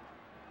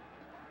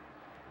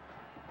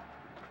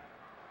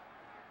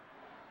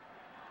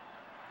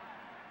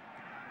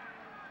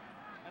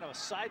 Kind of a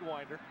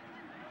sidewinder.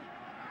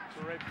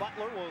 So Ray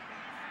Butler will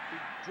be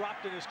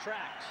dropped in his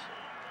tracks.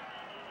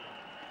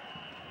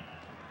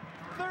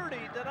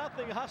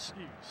 30-0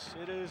 Huskies.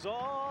 It is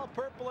all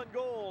purple and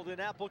gold in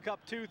Apple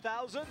Cup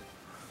 2000.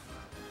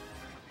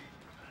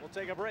 We'll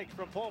take a break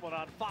from Pullman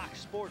on Fox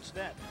Sports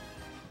Net.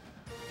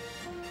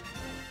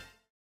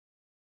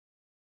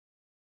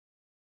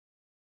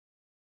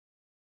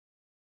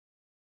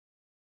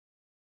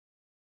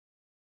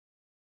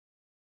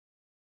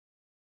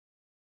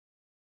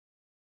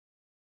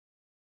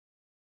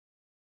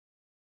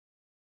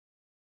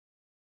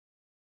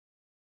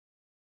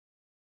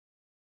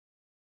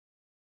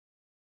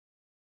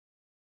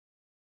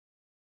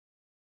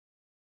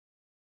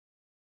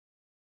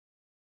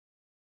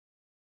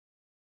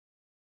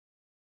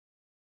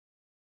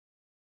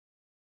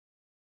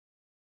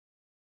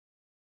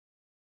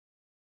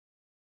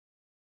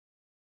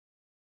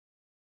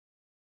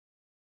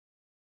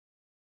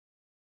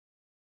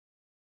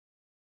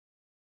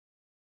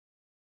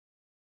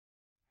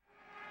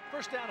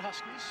 First down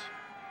Huskies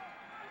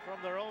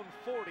from their own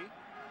 40.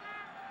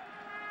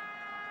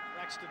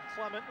 Braxton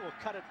Clement will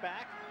cut it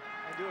back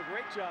and do a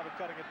great job of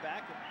cutting it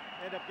back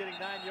and end up getting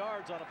 9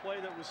 yards on a play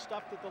that was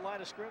stuffed at the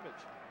line of scrimmage.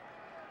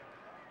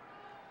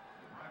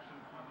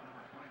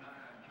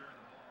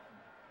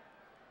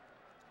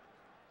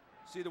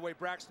 See the way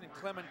Braxton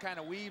Clement kind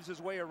of weaves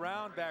his way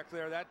around back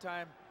there. That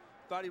time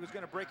thought he was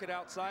going to break it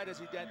outside as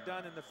he had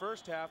done in the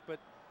first half, but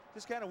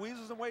just kind of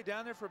weasels his way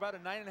down there for about a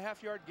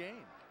 9.5-yard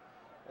gain.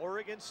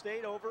 Oregon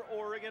State over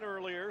Oregon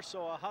earlier,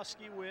 so a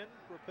Husky win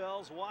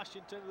propels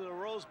Washington to the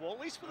Rose Bowl, at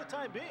least for the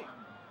time being.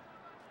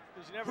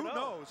 Because you never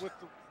know with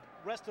the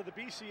rest of the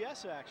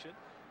BCS action,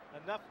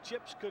 enough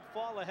chips could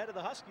fall ahead of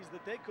the Huskies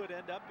that they could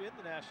end up in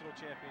the national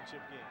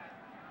championship game.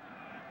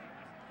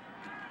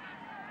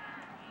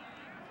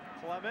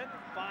 Clement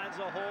finds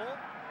a hole,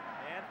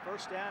 and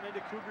first down into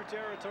Cougar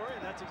territory,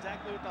 and that's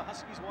exactly what the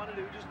Huskies want to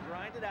do, just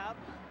grind it out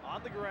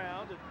on the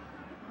ground and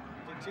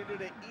continue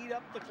to eat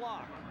up the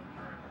clock.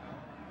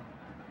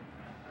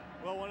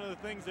 Well, one of the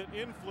things that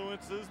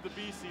influences the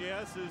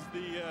BCS is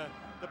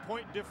the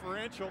point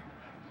differential,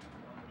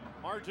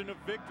 margin of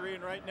victory,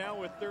 and right now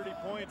with 30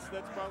 points,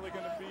 that's probably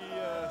going to be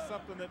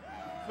something that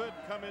could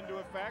come into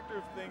a factor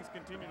if things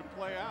continue to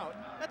play out.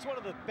 That's one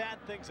of the bad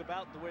things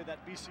about the way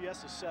that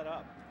BCS is set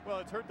up. Well,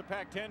 it's hurt the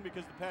Pac-10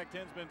 because the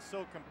Pac-10's been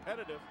so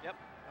competitive. Yep.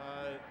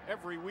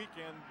 Every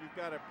weekend you've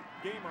got a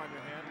game on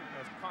your hand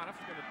as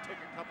Conniff's going to take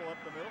a couple up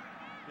the middle.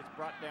 Gets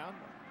brought down.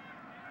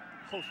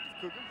 Host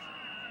of Cougars.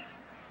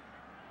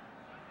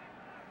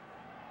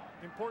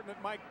 Important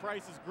that Mike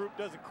Price's group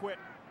doesn't quit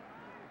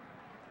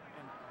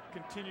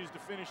and continues to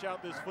finish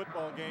out this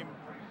football game.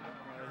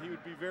 He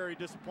would be very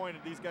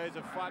disappointed. These guys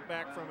have fought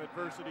back from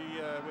adversity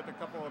with a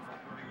couple of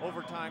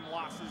overtime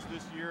losses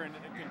this year and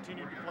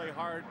continued to play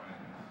hard,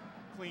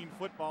 clean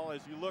football.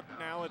 As you look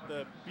now at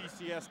the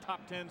BCS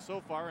top 10 so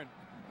far in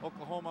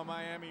Oklahoma,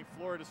 Miami,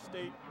 Florida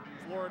State,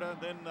 Florida,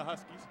 then the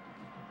Huskies.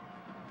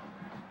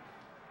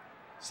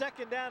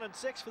 2nd down and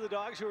 6 for the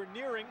Dogs, who are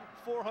nearing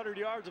 400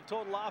 yards of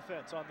total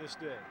offense on this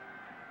day.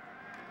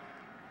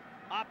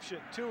 Option,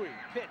 Tui,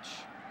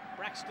 pitch,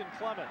 Braxton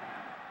Clement.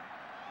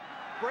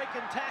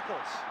 Breaking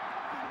tackles.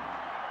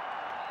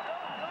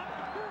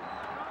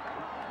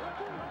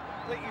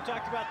 You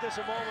talked about this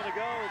a moment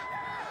ago.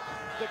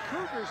 The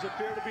Cougars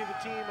appear to be the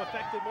team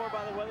affected more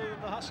by the weather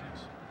than the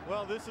Huskies.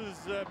 Well, this is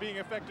being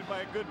affected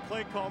by a good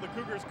play call. The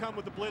Cougars come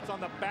with the blitz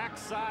on the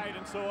backside,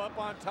 and so up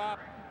on top,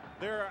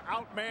 they're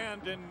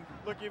outmanned. And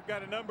look, you've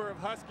got a number of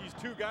Huskies,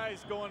 2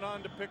 guys going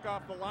on to pick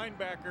off the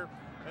linebacker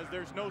as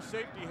there's no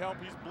safety help.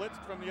 He's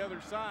blitzed from the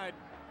other side.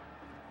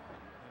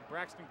 And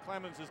Braxton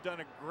Clemens has done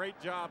a great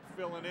job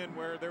filling in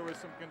where there was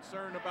some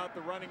concern about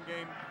the running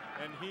game,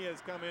 and he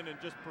has come in and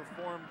just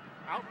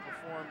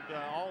outperformed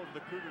all of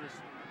the Cougars'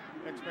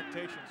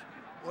 expectations.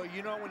 Well,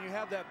 you know, when you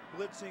have that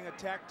blitzing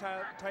attack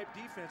type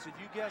defense, if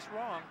you guess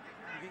wrong,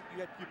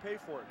 you pay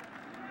for it.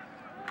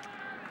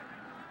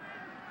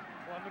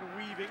 Clement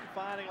weaving,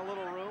 finding a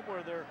little room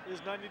where there is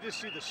none. You just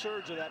see the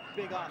surge of that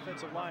big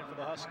offensive line for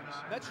the Huskies.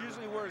 That's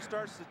usually where it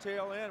starts to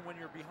tail end, when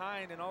you're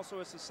behind, and also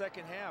it's the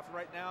second half.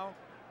 Right now,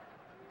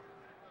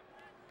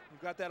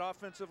 you've got that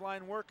offensive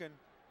line working.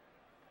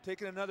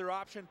 Taking another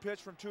option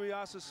pitch from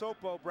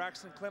Tuiasosopo,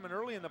 Braxton Clement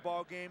early in the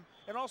ball game,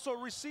 and also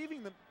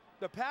receiving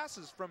the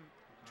passes from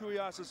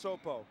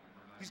Tuiasosopo.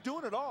 He's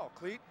doing it all,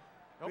 Cleat.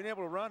 Being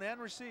able to run and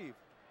receive.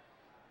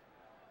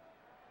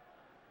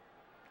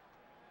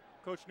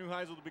 Coach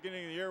Neuheisel at the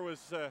beginning of the year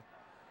was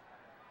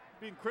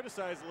being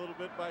criticized a little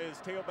bit by his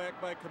tailback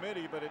by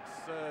committee, but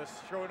it's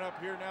showing up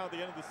here now at the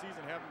end of the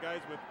season, having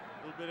guys with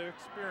a little bit of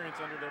experience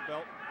under their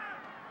belt.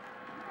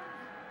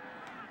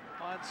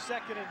 On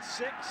 2nd and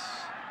 6,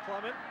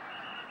 Clement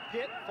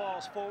hit,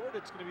 falls forward.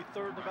 It's going to be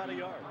 3rd and about a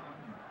yard.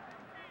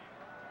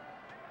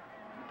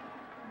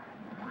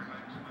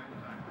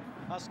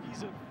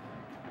 Huskies have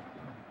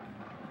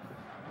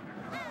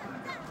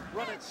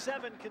run it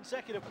 7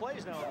 consecutive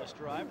plays now on this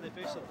drive, and they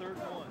face a 3rd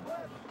and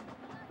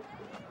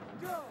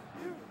 1.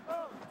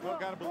 Well,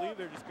 got to believe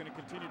they're just going to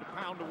continue to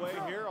pound away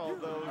here,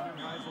 although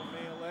Neuheisel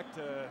may elect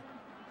to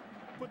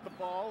put the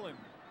ball in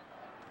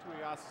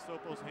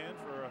Tuiasosopo's hand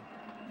for a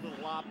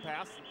little lob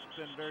pass. It's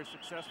been very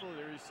successful.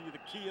 There you see the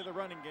key of the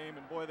running game,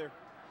 and boy, they're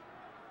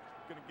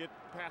going to get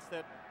past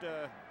that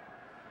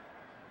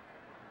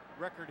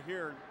record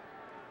here.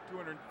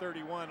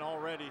 231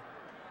 already.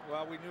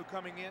 Well, we knew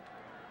coming in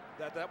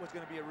that was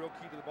going to be a real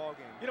key to the ball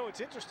game. You know,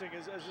 what's interesting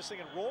is, I was just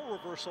thinking, role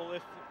reversal.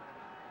 If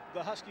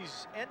the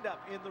Huskies end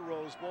up in the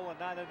Rose Bowl and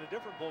not in a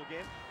different bowl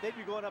game, they'd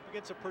be going up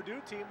against a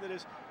Purdue team that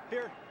is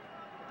here.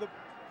 The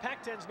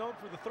Pac-10's known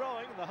for the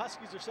throwing, and the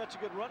Huskies are such a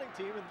good running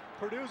team, and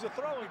Purdue's a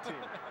throwing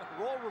team.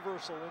 Role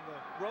reversal in the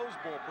Rose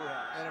Bowl,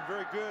 perhaps. And a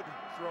very good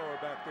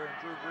thrower back there in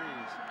Drew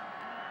Brees.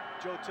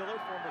 Joe Tiller,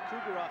 former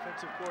Cougar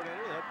offensive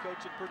coordinator, the head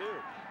coach at Purdue.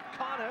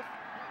 Conniff,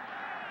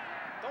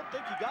 don't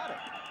think he got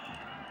it.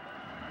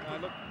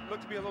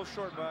 Looked to be a little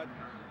short, bud.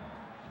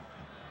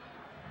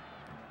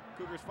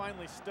 Cougars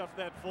finally stuffed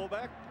that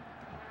fullback.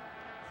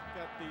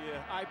 Got the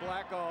eye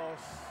black all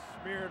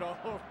smeared all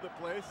over the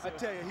place. I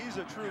tell you, he's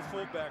a true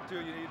fullback too.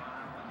 You need,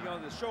 you know,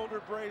 the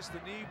shoulder brace, the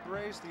knee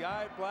brace, the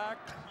eye black.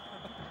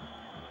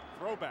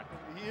 Throwback.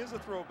 He is a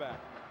throwback.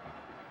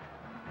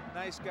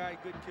 Nice guy,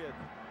 good kid.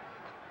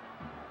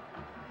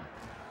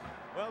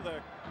 Well,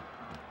 the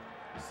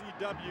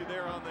CW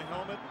there on the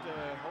helmet.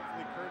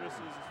 Hopefully Curtis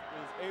is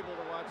able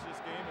to watch this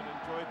game and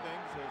enjoy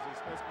things as his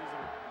Huskies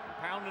are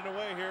pounding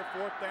away here.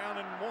 4th down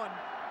and 1.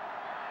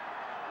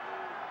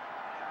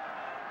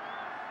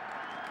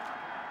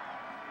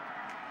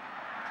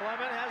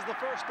 Clement has the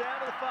first down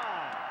to the 5.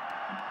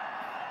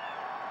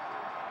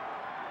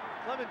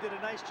 Clement did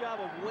a nice job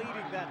of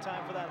waiting that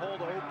time for that hole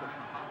to open.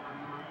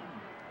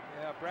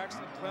 Yeah,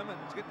 Braxton Clement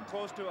is getting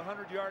close to a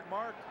 100-yard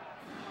mark.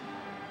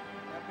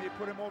 That may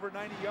put him over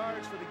 90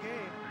 yards for the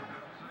game.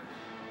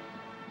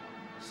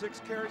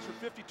 6 carries for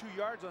 52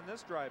 yards on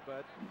this drive,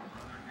 bud.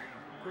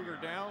 Cougar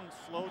down,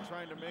 slow,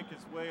 trying to make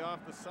his way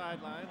off the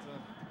sidelines.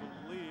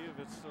 I believe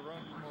it's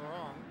Saran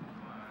Morong.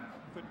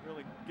 Couldn't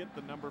really get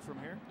the number from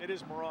here. It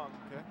is Morong.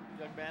 Okay.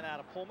 Young man out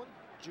of Pullman,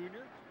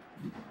 junior.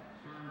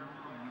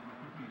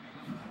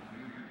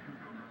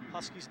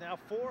 Huskies now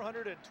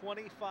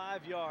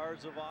 425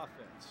 yards of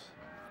offense.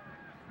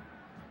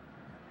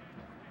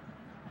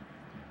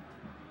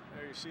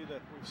 There you see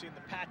we've seen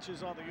the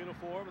patches on the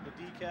uniform and the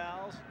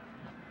decals.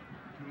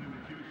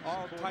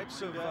 All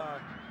types of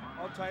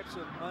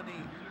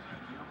money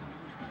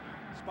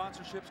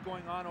sponsorships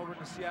going on over in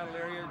the Seattle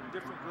area.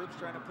 Different groups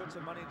trying to put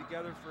some money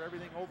together for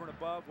everything over and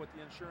above what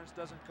the insurance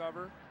doesn't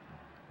cover.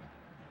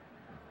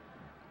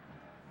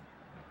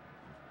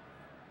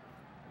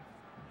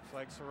 Looks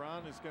like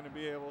Saran is going to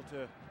be able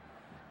to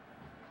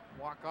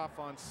walk off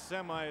on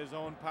semi his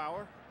own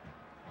power.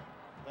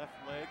 Left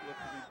leg looks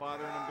to be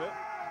bothering him a bit.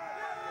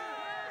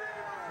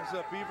 He's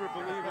a Beaver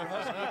believer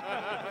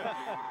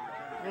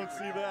Husky. Won't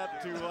see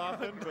that too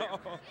often, but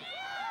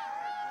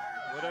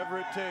whatever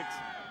it takes.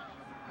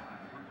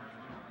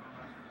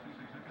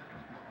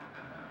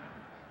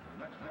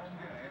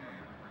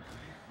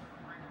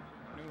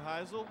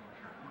 Neuheisel,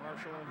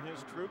 Marshall and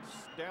his troops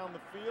down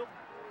the field.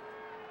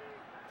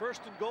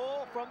 1st and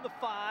goal from the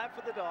 5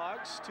 for the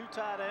Dogs. 2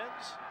 tight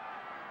ends.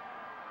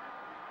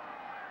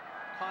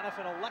 Conniff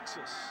and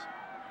Alexis.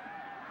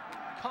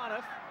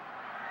 Conniff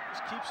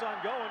just keeps on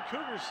going.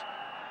 Cougars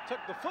took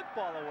the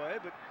football away,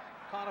 but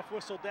Conniff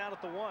whistled down at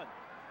the 1.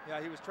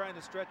 Yeah, he was trying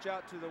to stretch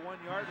out to the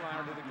 1-yard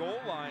line, to the goal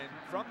line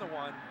from the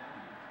 1.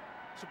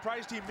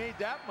 Surprised he made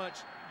that much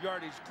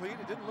yardage, Cleat.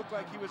 It didn't look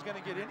like he was going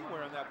to get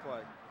anywhere on that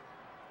play.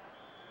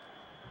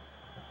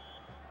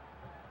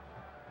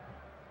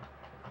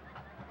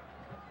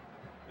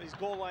 These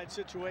goal line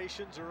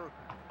situations are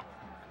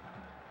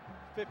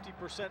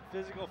 50%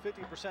 physical,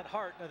 50%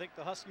 heart. And I think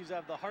the Huskies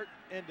have the heart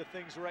end of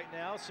things right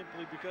now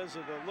simply because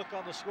of the look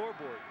on the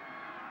scoreboard.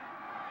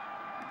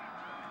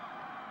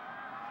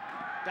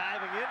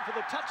 Diving in for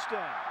the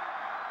touchdown,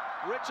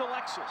 Rich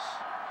Alexis.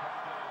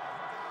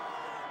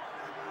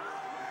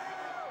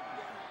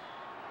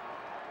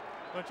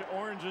 Bunch of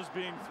oranges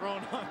being thrown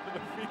onto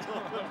the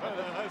field by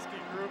the Husky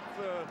group,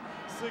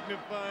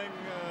 signifying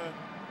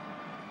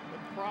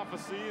the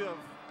prophecy of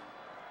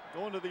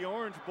going to the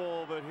Orange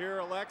Bowl. But here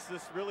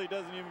Alexis really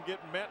doesn't even get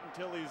met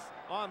until he's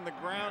on the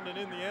ground and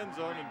in the end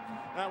zone. And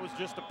that was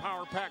just a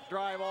power pack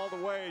drive all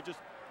the way. Just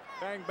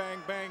bang, bang,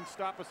 bang,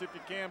 stop us if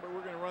you can, but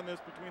we're going to run this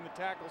between the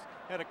tackles.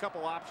 Had a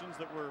couple options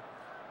that were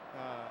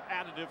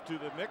additive to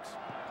the mix.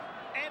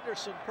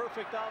 Anderson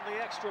perfect on the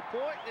extra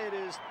point. It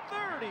is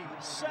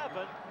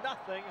 37-0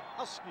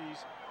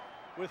 Huskies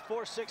with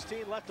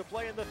 4:16 left to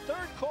play in the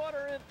 3rd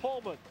quarter in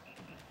Pullman.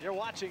 You're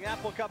watching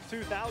Apple Cup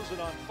 2000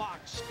 on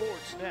Fox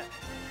Sports Net.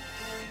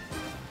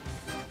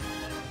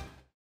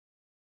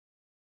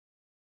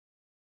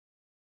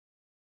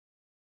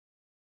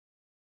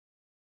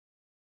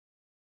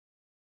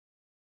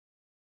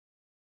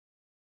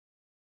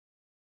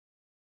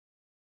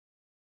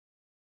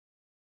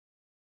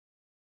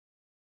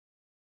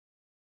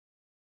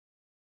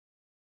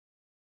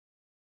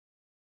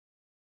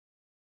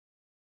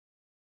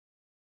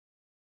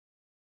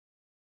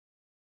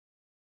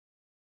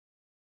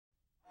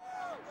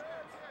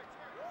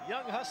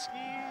 Young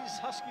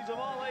Huskies of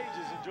all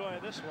ages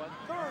enjoying this one.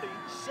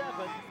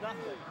 37-0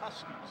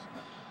 Huskies.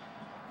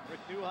 Rick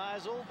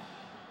Neuheisel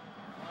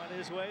on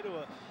his way to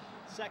a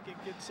 2nd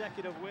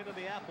consecutive win in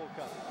the Apple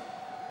Cup.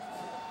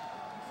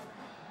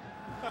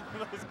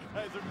 Those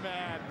guys are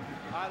mad.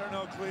 I don't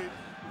know, Cleve.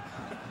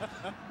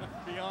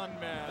 Beyond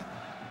mad.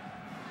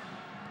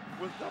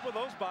 With some of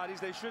those bodies,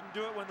 they shouldn't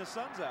do it when the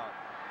sun's out.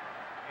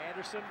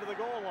 Anderson to the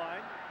goal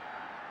line.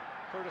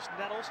 Curtis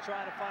Nettles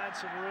trying to find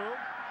some room.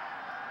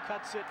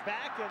 Cuts it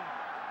back and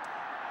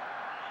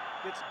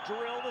gets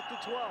drilled at the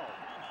 12.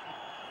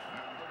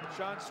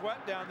 Sean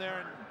Sweat down there,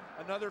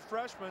 and another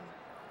freshman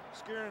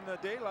scaring the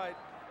daylight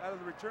out of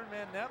the return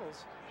man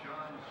Nettles.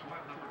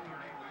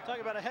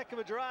 Talking about a heck of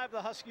a drive the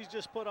Huskies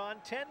just put on.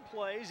 10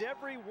 plays,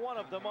 every one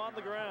of them on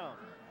the ground.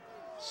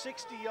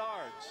 60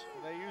 yards.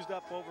 They used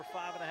up over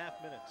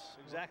 5.5 minutes.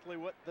 Exactly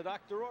what the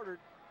doctor ordered.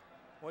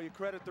 Well, you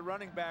credit the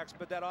running backs,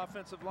 but that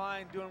offensive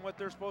line doing what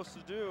they're supposed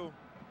to do.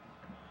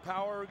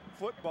 Power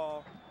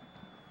football.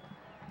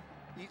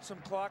 Eat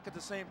some clock at the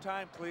same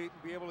time, Cleat,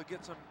 and be able to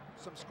get some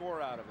score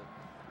out of it.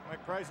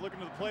 Mike Price looking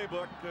to the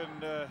playbook,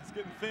 and it's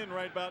getting thin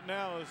right about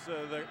now as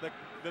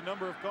the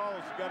number of calls.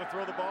 You got to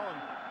throw the ball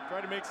and try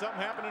to make something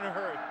happen in a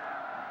hurry.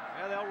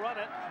 Yeah, they'll run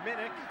it.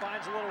 Minnick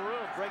finds a little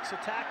room, breaks a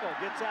tackle,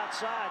 gets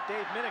outside.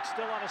 Dave Minnick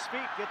still on his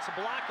feet, gets a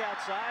block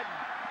outside,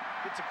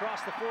 and gets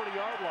across the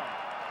 40-yard line.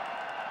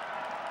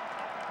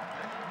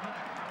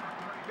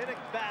 Minnick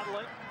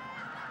battling.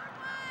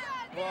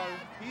 Well,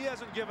 he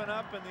hasn't given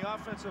up, and the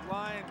offensive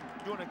line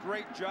doing a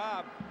great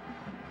job.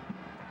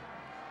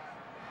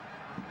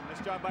 Nice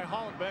job by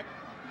Hollenbeck.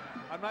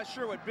 I'm not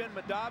sure what Ben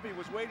Madabi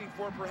was waiting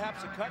for,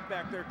 perhaps a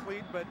cutback there,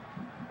 Cleat, but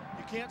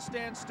you can't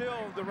stand still.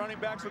 The running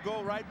backs will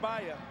go right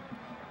by you.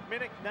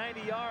 Minnick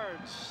 90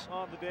 yards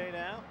on the day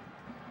now.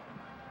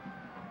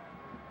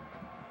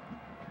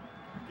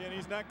 Again,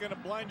 he's not going to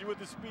blind you with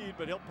the speed,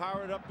 but he'll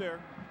power it up there.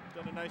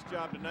 Done a nice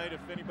job tonight.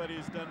 If anybody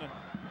has done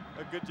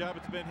a good job,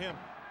 it's been him.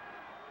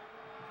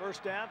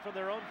 First down from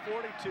their own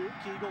 42.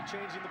 Keegle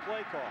changing the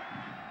play call.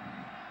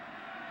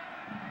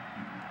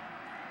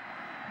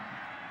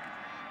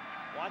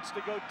 Wants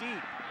to go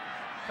deep.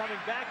 Coming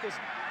back as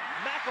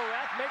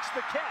McElrath makes the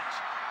catch.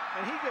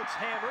 And he gets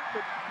hammered,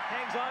 but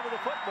hangs on to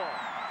the football.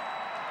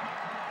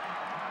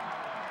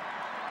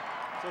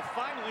 So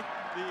finally,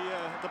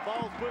 the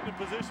ball's put in a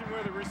position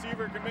where the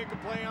receiver can make a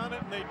play on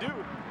it, and they do.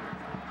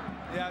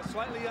 Yeah,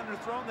 slightly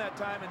underthrown that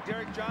time, and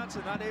Derek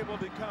Johnson not able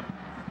to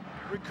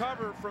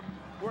recover from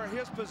where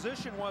his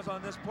position was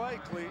on this play,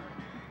 Cleat.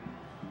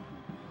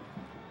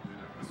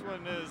 This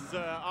one is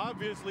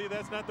obviously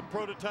that's not the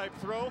prototype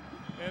throw,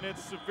 and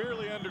it's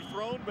severely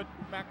underthrown, but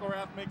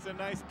McElrath makes a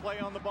nice play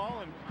on the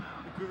ball, and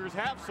the Cougars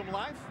have some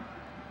life.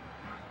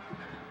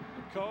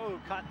 Coe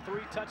caught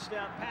 3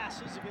 touchdown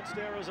passes against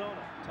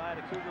Arizona, tied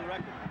a Cougar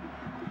record.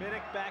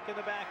 Minnick back in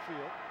the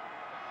backfield.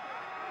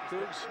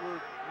 Cougs were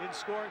in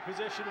scoring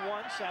position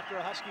once after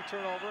a Husky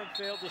turnover and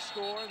failed to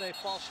score, and they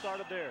false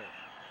started there.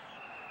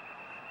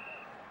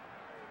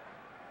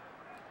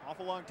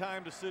 Awful long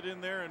time to sit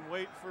in there and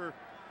wait for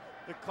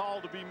the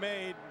call to be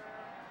made.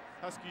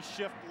 Huskies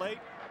shift late.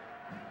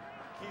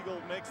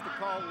 Keegle makes the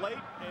call late,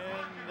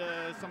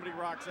 and somebody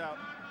rocks out.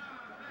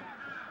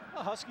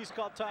 Well, Huskies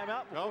called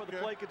timeout before the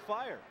play could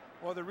fire.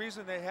 Well, the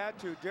reason they had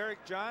to,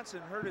 Derek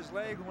Johnson hurt his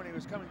leg when he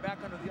was coming back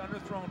under the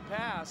underthrown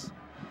pass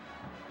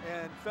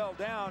and fell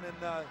down, and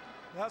the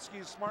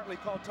Huskies smartly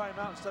called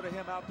timeout instead of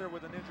him out there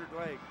with an injured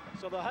leg.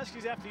 So the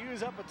Huskies have to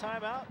use up a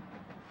timeout.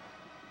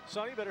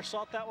 Sonny, better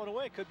salt that one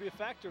away. Could be a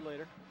factor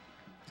later.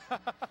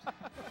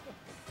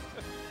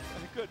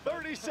 Good.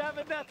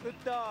 37-0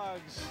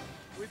 Dogs.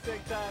 We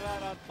take time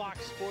out on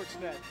Fox Sports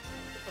Net.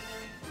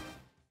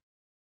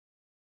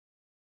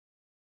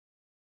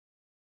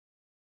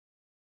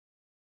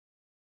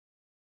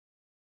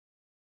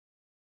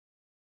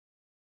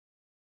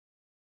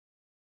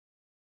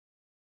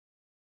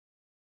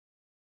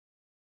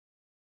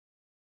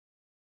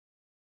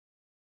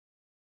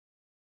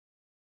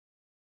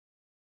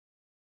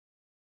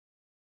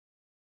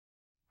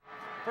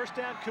 First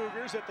down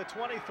Cougars at the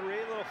 23.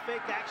 A little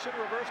fake action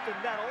reversed to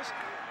Nettles,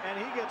 and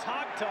he gets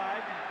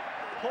hogtied,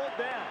 pulled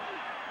down.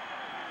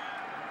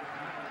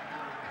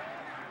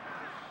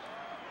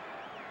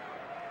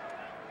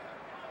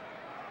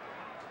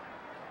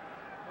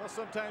 Well,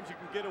 sometimes you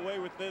can get away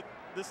with it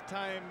this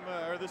time,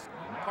 or this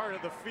part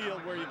of the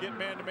field where you get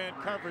man-to-man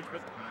coverage,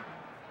 but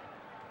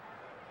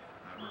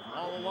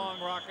all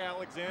along Rock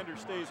Alexander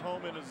stays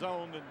home in his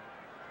zone, and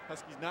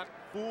Huskies not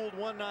fooled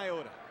one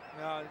iota.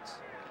 No, it's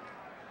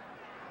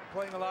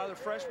playing a lot of the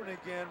freshmen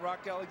again.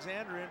 Rock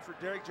Alexander in for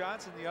Derek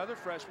Johnson, the other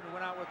freshman who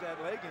went out with that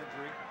leg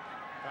injury.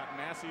 Got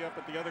Massey up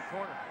at the other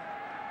corner.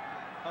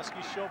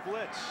 Huskies show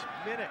blitz.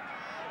 Minnick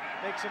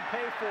makes him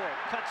pay for it.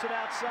 Cuts it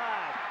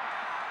outside.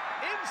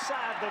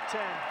 Inside the 10.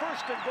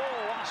 First and goal,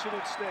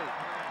 Washington State.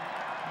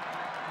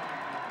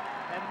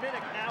 And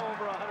Minnick now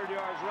over 100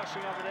 yards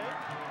rushing on the day.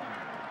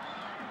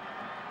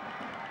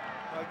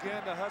 Again,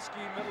 the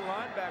Husky middle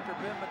linebacker,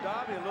 Ben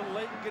Madavi, a little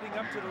late in getting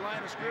up to the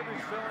line of scrimmage,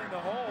 filling the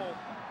hole.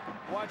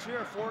 Watch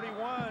here, 41.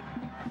 Going to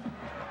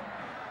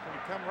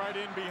come right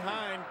in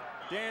behind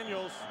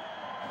Daniels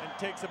and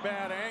takes a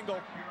bad angle.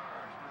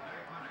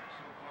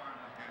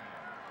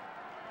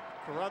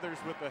 Carruthers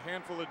with a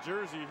handful of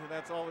jersey, and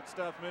that's all that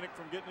stopped Minnick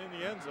from getting in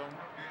the end zone.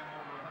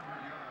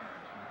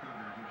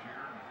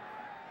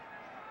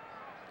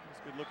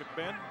 Let's good look at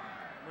Ben,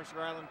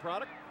 Mercer Island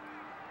product.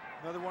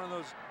 Another one of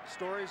those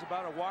stories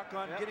about a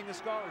walk-on getting a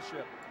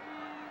scholarship.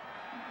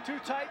 Two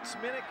tights,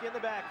 Minnick in the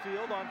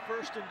backfield on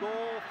first and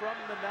goal from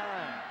the 9.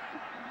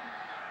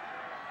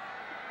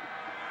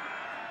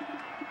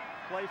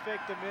 Play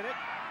fake to Minnick.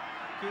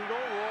 Kegel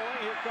rolling,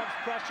 here comes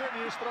pressure, and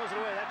he just throws it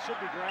away. That should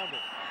be grounded.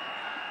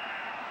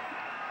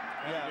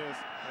 Yeah, it is.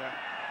 Yeah.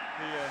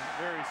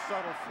 The very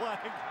subtle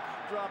flag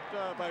dropped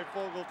by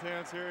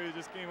Fogeltans here. He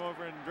just came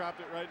over and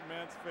dropped it right in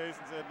man's face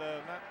and said,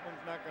 that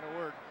one's not going to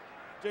work.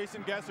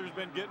 Jason Gesser's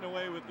been getting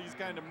away with these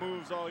kind of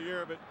moves all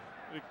year, but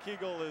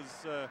Kegel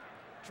is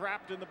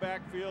trapped in the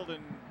backfield,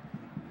 and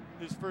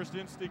his first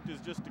instinct is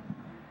just to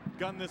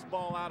gun this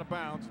ball out of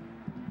bounds.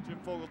 Jim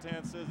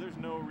Fogeltan says there's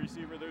no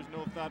receiver, there's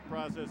no thought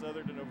process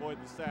other than avoid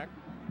the sack.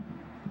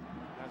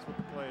 That's what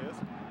the play is.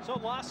 So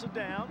loss of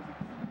down,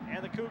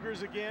 and the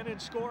Cougars again in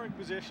scoring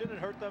position and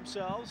hurt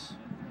themselves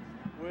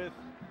with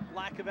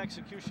lack of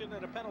execution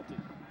and a penalty.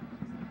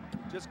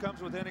 Just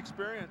comes with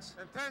inexperience.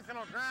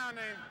 Intentional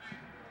grounding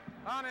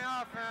on the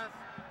offense.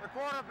 The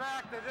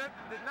quarterback did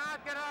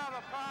not get out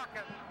of the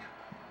pocket.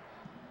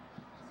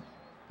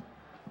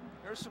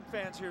 There's some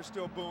fans here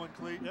still booing,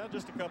 Cleet. Yeah,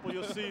 just a couple.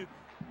 You'll see.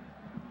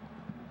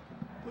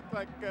 Looked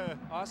like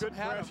awesome good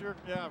pressure.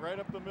 Yeah, right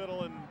up the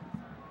middle. And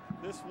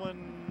this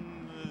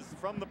one is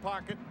from the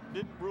pocket.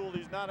 Didn't rule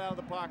he's not out of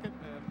the pocket.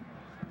 And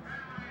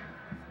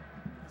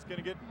he's going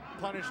to get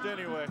punished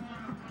anyway.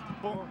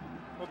 Boom.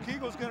 Well,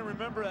 Kegel's going to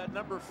remember that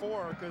number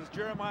 4 because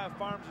Jeremiah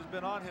Farms has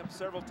been on him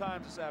several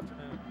times this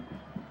afternoon.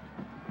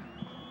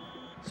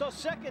 So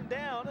second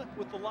down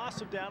with the loss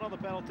of down on the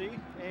penalty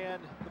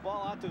and the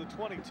ball out to the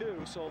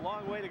 22. So a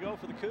long way to go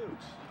for the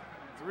Cougs.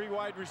 3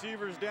 wide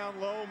receivers down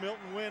low.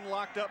 Milton Wynn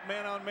locked up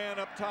man-on-man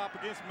up top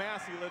against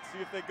Massey. Let's see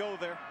if they go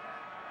there.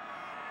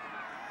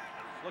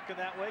 Looking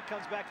that way,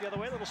 comes back the other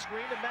way. Little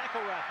screen to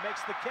McElrath.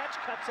 Makes the catch,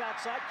 cuts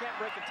outside, can't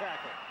break a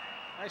tackle.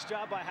 Nice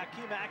job by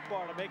Hakeem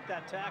Akbar to make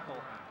that tackle.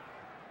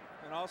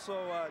 And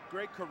also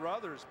Greg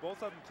Carruthers.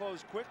 Both of them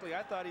closed quickly.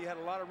 I thought he had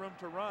a lot of room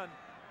to run.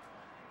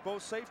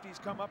 Both safeties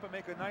come up and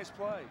make a nice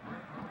play.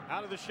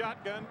 Out of the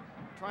shotgun,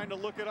 trying to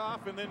look it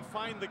off and then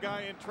find the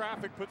guy in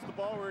traffic, puts the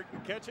ball where he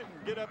can catch it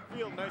and get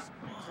upfield. Nice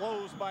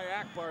close by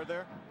Akbar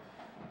there.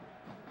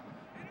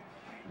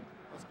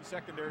 Husky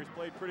secondary's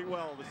played pretty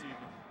well this evening.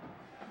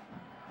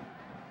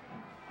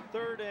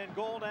 Third and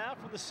goal now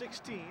from the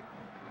 16.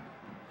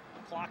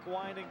 Clock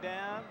winding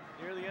down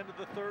near the end of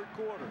the third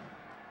quarter.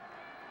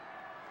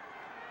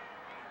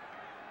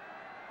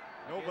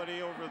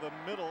 Nobody over the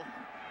middle.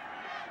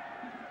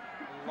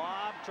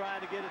 Lob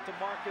trying to get it to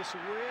Marcus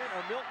Wynn,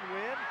 or Milton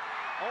Wynn.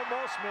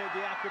 Almost made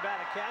the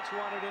acrobatic catch,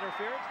 wanted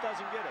interference,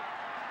 doesn't get it.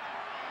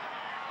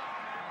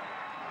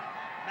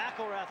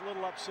 McElrath a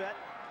little upset.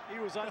 He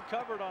was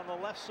uncovered on the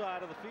left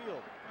side of the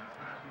field.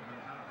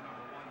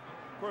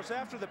 Of course,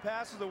 after the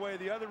pass is away,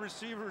 the other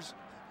receivers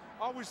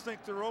always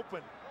think they're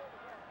open.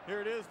 Here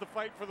it is, the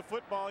fight for the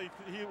football.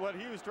 What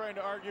he was trying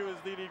to argue is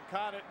that he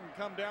caught it and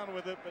come down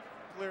with it, but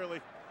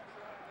clearly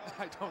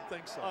I don't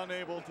think so.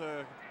 Unable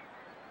to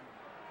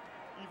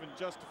even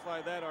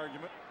justify that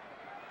argument.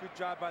 Good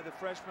job by the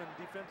freshman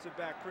defensive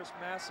back, Chris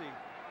Massey.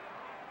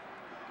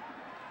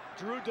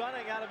 Drew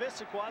Dunning out of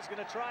Issaquah is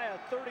going to try a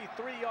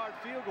 33-yard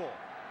field goal.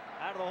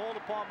 Out of the hold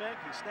of Paul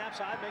Menke. Snaps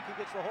high, Menke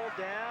gets the hold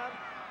down.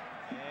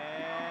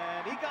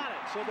 And he got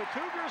it. So the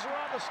Cougars are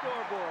on the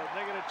scoreboard.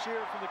 They're going to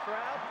cheer from the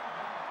crowd.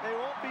 They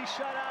won't be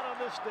shut out on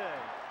this day.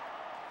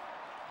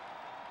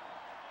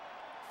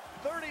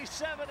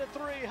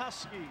 37-3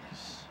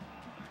 Huskies.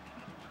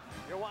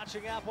 You're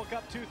watching Apple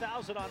Cup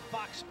 2000 on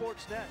Fox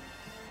Sports Net.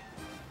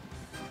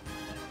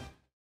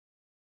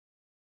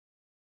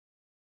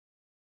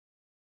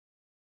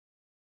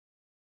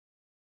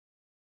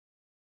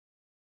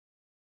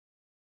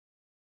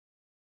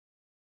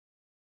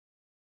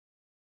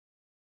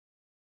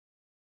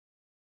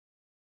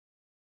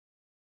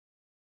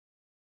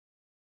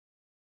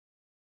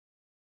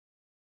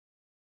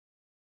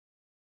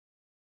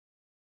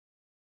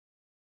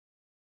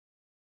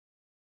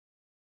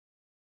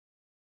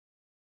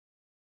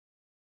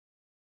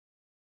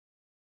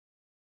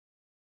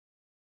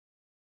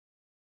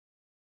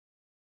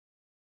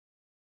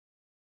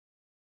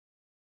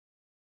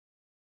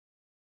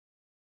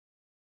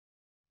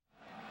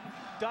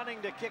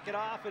 Dunning to kick it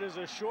off. It is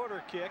a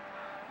shorter kick.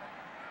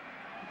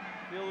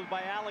 Fielded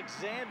by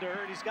Alexander,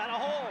 and he's got a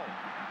hole.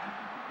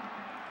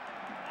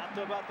 Out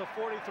to about the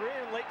 43,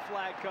 and late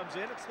flag comes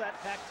in. It's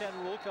that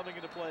Pac-10 rule coming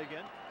into play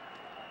again.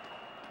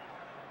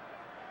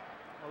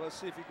 Well, let's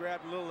see if he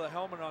grabbed a little of the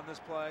helmet on this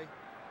play.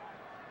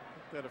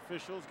 That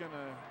official's going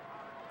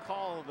to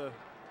call the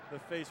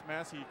face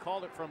mask. He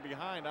called it from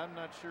behind. I'm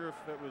not sure if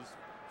it was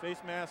face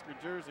mask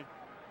or jersey.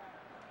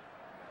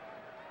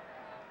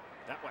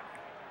 That way.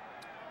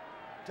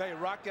 I tell you,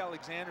 Rock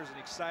Alexander is an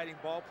exciting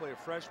ball player.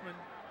 Freshman,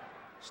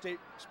 state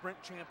sprint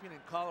champion in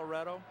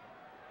Colorado.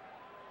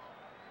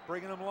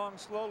 Bringing him along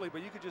slowly,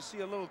 but you could just see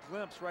a little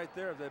glimpse right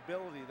there of the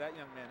ability that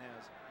young man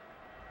has.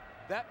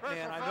 That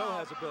man I know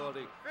has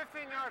ability.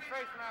 15-yard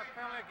face mask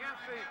penalty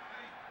against the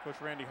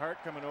Coach Randy Hart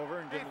coming over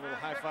and giving a little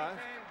high five.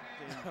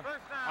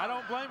 I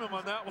don't blame him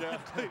on that one.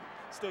 Yeah.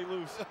 Stay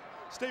loose.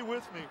 Stay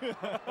with me.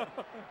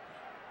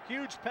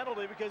 Huge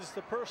penalty because it's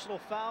the personal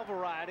foul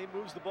variety.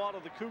 Moves the ball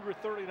to the Cougar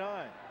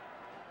 39.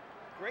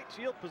 Great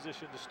field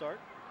position to start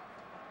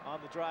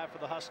on the drive for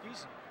the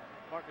Huskies.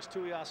 Marcus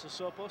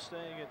Tuiasosopo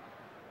staying at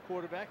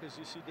quarterback as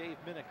you see Dave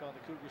Minnick on the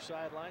Cougar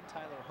sideline.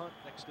 Tyler Hunt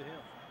next to him.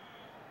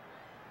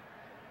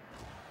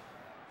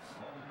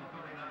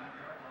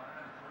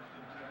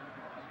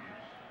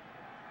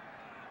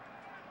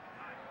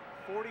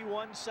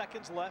 .41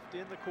 seconds left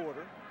in the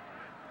quarter.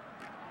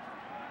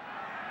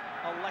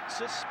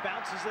 Alexis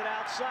bounces it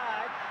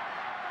outside,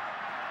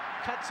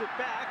 cuts it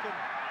back, and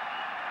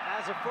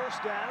has a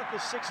first down at the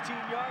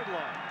 16-yard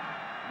line.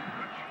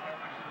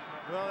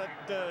 Well,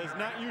 it is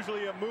not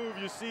usually a move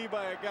you see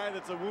by a guy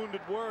that's a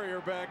wounded warrior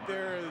back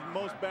there.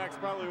 Most backs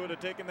probably would have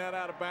taken that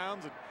out of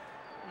bounds and,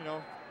 you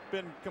know,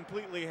 been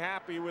completely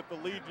happy with the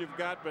lead you've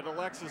got. But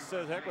Alexis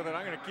says, heck with it,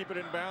 I'm going to keep it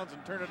in bounds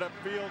and turn it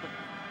upfield and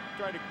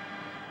try to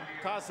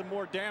cause some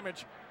more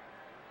damage.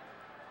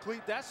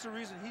 Clete, that's the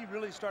reason he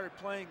really started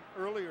playing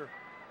earlier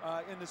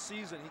in the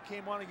season. He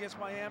came on against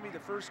Miami. The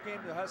first game,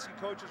 the Husky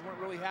coaches weren't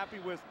really happy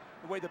with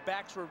the way the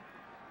backs were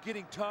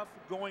getting tough,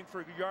 going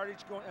for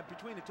yardage, going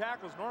between the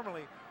tackles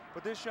normally,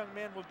 but this young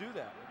man will do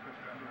that.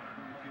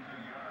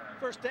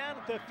 First down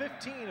at the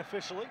 15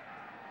 officially.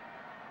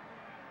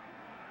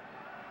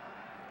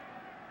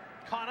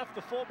 Conniff,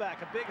 the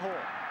fullback, a big hole.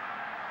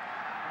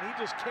 And he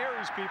just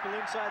carries people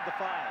inside the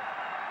 5.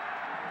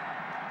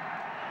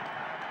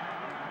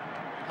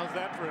 How's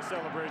that for a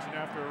celebration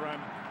after a run?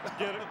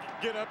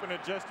 Get up and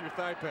adjust your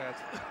thigh pads.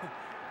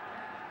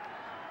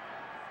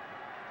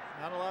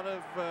 Not a lot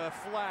of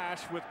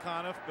flash with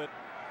Conniff, but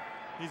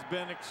he's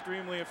been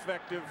extremely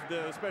effective,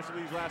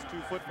 especially these last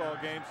 2 football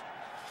games,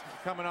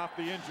 coming off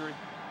the injury.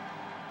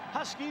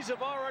 Huskies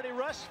have already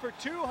rushed for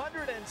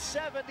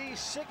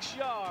 276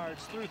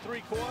 yards through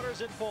 3 quarters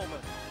in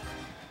Pullman.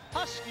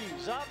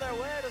 Huskies on their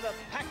way to the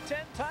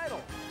Pac-10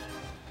 title.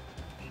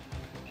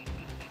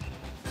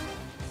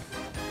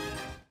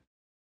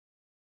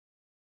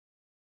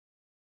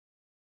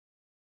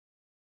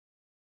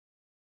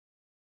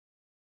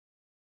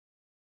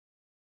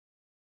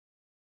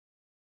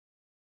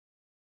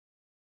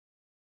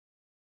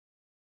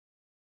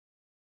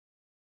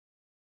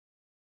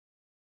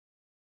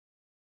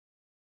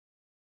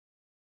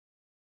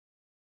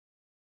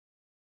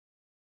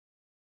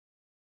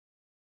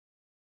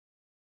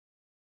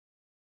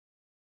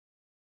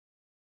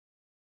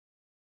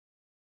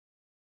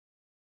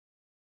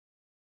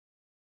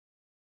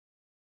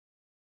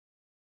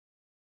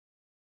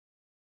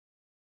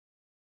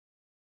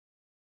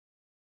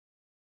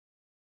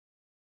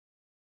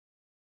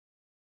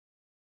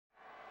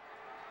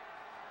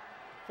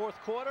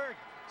 Fourth quarter,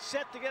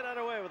 set to get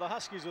underway with the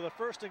Huskies with a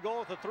 1st and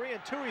goal at the 3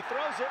 and 2. He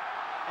throws it,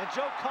 and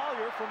Joe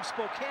Collier from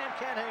Spokane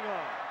can't hang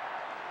on.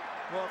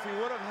 Well, if he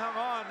would have hung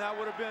on, that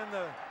would have been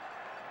the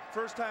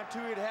first time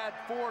Tui had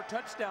 4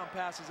 touchdown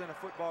passes in a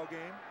football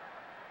game.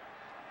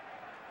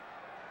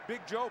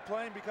 Big Joe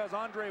playing because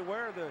Andre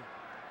Ware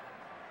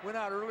went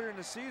out earlier in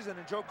the season,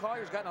 and Joe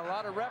Collier's gotten a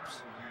lot of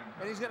reps,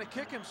 and he's going to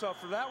kick himself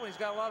for that one. He's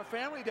got a lot of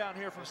family down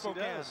here from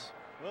Spokane.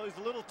 Well, he's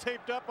a little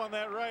taped up on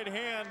that right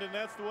hand, and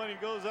that's the one he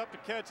goes up to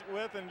catch it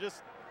with, and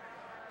just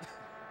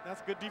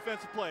that's good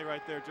defensive play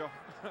right there, Joe.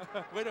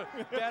 Way to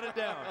bat it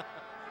down.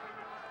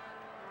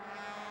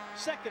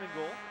 2nd and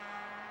goal.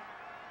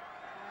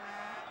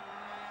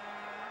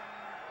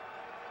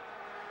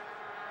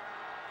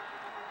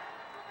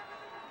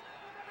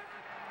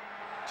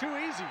 Too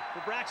easy for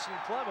Braxton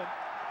Clement.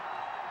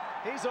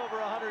 He's over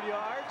 100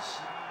 yards.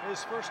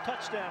 His first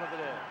touchdown of the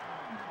day.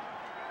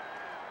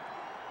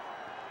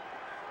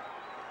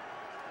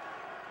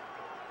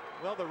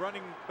 Well, the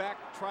running back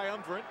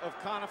triumvirate of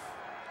Conniff,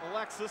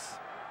 Alexis,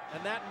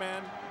 and that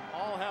man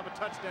all have a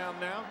touchdown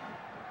now.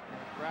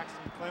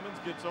 Braxton Clemens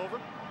gets over.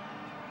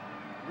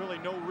 Really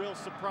no real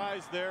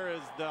surprise there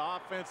as the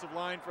offensive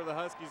line for the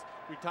Huskies,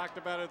 we talked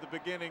about at the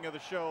beginning of the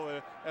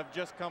show, have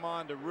just come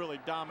on to really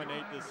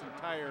dominate this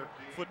entire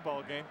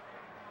football game.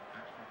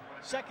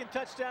 2nd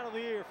touchdown of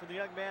the year for the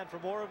young man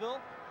from Oroville.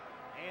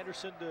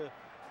 Anderson to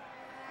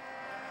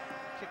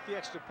kick the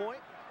extra point.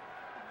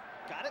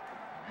 Got it.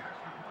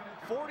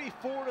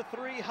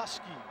 44-3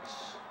 Huskies.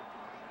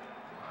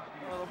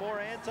 One of the more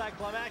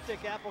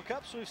anticlimactic Apple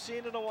Cups we've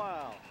seen in a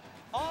while.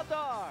 All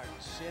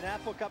dogs in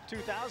Apple Cup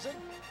 2000.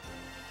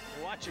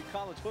 You're watching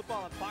college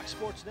football on Fox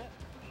Sports Net.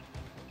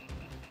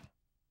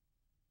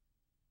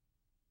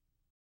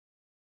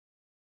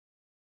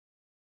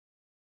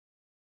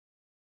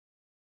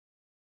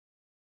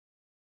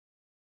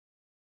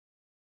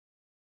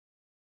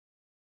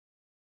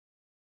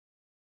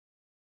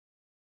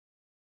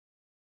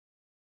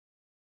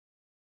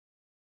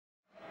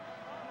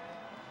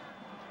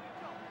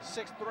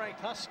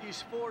 Sixth-ranked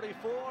Huskies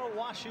 44,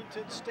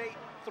 Washington State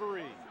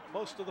 3.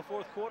 Most of the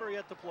 4th quarter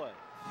yet to play.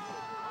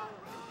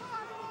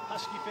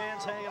 Husky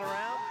fans hanging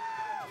around.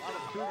 A lot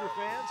of Cougar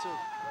fans have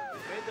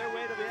made their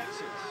way to the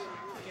exits.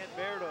 Can't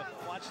bear to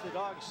watch the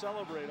Dogs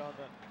celebrate on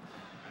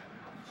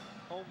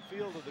the home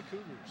field of the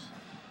Cougars.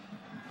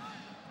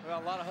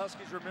 Well, a lot of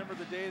Huskies remember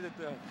the day that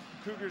the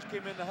Cougars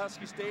came into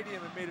Husky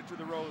Stadium and made it to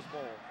the Rose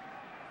Bowl.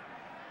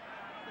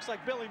 Looks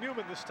like Billy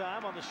Newman this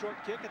time on the short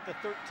kick at the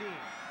 13.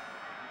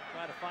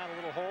 Trying to find a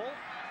little hole.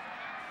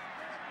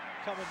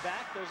 Coming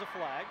back, there's a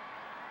flag.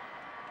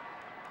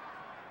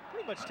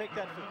 Pretty much take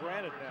that for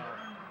granted now.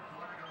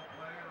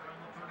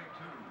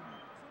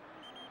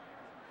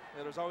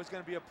 Yeah, there's always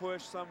going to be a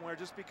push somewhere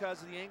just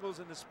because of the angles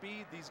and the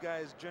speed these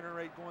guys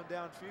generate going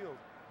downfield.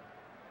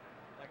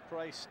 Mike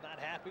Price not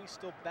happy,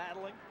 still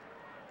battling.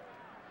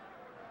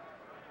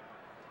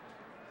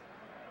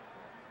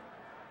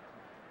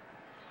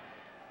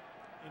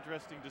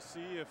 Interesting to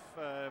see if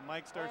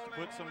Mike starts to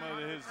put some of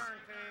his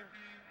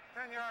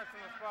 10 yards from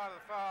the spot of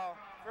the foul,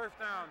 1st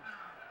down.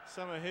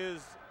 Some of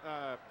his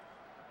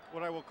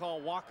what I will call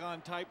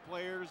walk-on type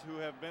players who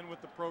have been with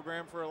the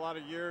program for a lot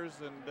of years,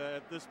 and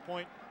at this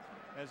point,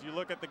 as you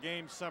look at the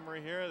game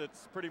summary here,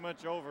 that's pretty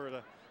much over.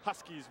 The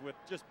Huskies with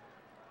just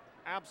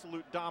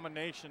absolute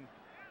domination.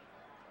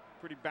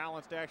 Pretty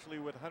balanced actually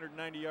with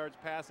 190 yards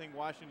passing.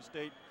 Washington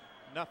State,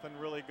 nothing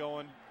really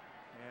going.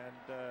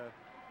 And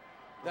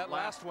that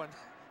last one,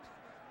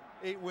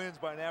 8 wins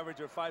by an average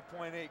of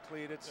 5.8,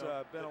 Cleat. It's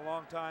been a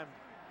long time.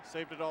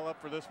 Saved it all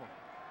up for this one.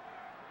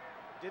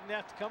 Didn't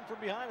have to come from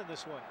behind in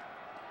this one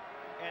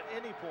at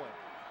any point.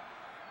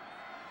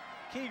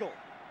 Kegel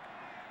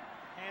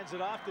hands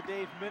it off to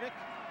Dave Minnick.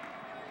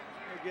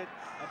 He'll get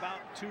about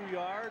 2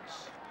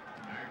 yards.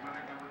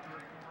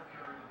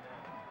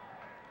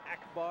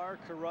 Akbar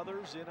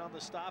Carruthers in on the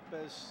stop,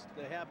 as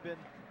they have been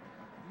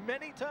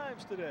many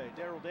times today.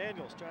 Daryl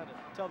Daniels trying to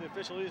tell the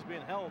official he's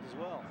being held as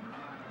well.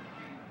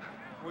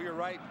 Well, you're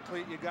right,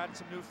 Cleet. You got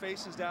some new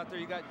faces out there.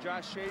 You got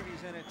Josh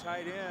Shavies in at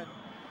tight end,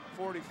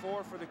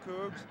 44 for the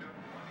Cougs.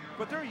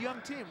 But they're a young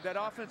team. That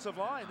offensive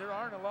line, there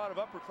aren't a lot of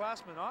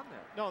upperclassmen on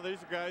there. No,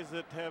 these are guys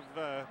that have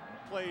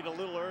played a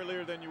little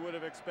earlier than you would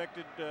have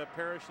expected.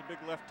 Parrish, the big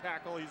left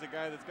tackle, he's a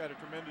guy that's got a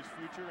tremendous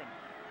future, and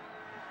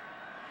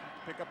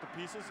pick up the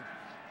pieces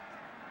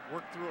and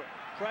work through it.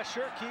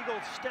 Pressure, Kegel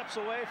steps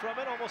away from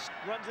it, almost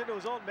runs into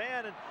his own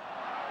man, and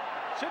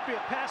should be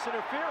a pass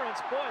interference.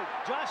 Boy,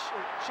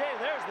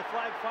 there's the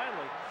flag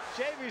finally.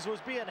 Shavies was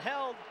being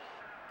held.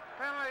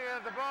 Penalty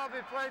is the ball be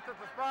placed at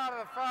the spot of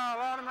the foul,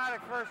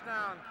 automatic 1st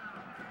down.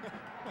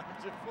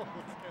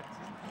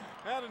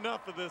 Had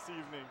enough of this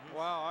evening.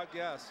 Wow, I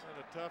guess. Had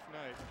a tough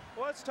night.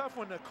 Well, it's tough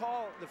when the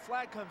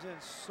flag comes in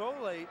so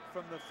late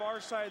from the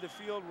far side of the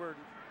field where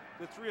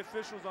the 3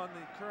 officials on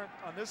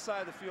this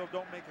side of the field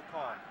don't make a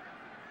call.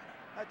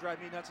 That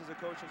drives me nuts as a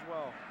coach as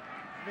well.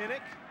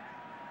 Minnick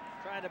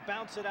trying to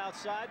bounce it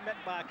outside, met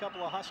by a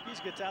couple of Huskies,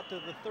 gets out to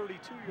the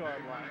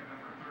 32-yard line.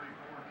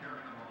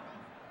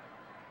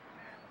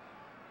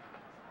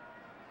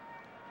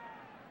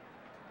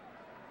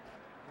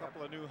 A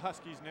couple of new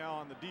Huskies now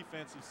on the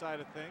defensive side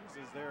of things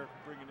as they're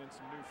bringing in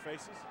some new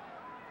faces.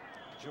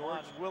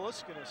 Juwan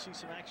Willis going to see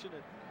some action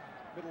at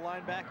middle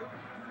linebacker.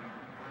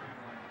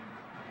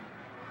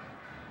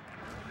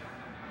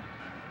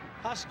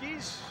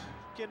 Huskies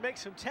can make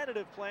some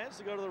tentative plans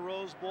to go to the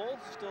Rose Bowl.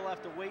 Still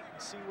have to wait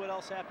and see what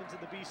else happens in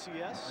the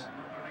BCS.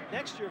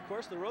 Next year, of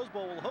course, the Rose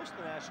Bowl will host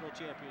the national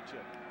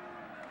championship.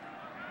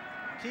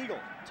 Kegel,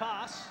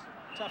 toss.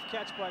 Tough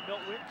catch by Milt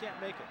Wynn, can't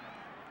make it.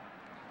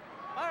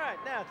 All right,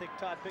 now I think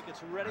Todd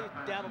Pickett's ready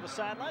down on the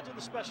sidelines with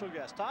the special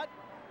guest. Todd?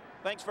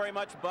 Thanks very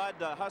much, Bud.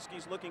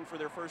 Huskies looking for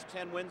their first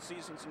 10-win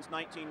season since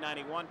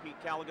 1991. Pete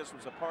Caligas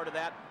was a part of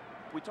that.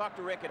 We talked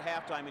to Rick at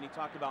halftime, and he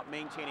talked about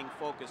maintaining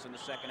focus in the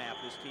second half.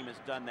 This team has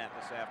done that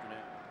this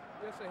afternoon.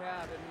 Yes, they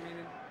have. And, I mean,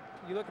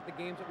 you look at the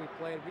games that we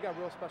played, we got a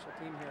real special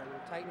team here.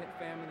 They're a tight-knit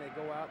family. They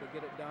go out, they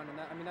get it done. And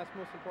that, I mean, that's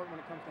most important when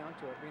it comes down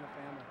to it, being a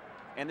family.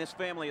 And this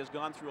family has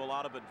gone through a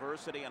lot of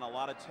adversity and a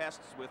lot of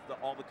tests with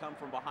all the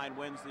come-from-behind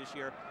wins this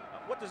year.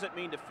 What does it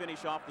mean to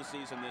finish off the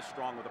season this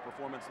strong with a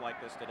performance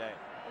like this today?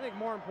 I think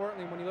more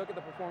importantly, when you look at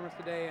the performance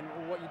today and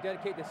what you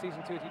dedicate the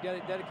season to, is you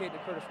dedicate to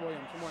Curtis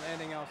Williams more than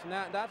anything else. And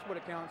that's what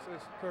it counts,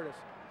 is Curtis.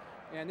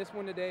 And this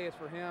win today is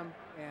for him,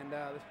 and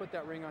let's put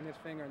that ring on his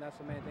finger, and that's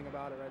the main thing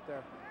about it right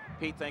there.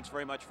 Pete, thanks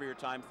very much for your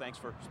time. Thanks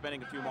for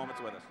spending a few moments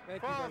with us.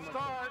 Thank you very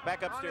much.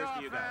 Back upstairs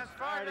to you guys.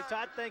 All righty,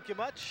 Todd, thank you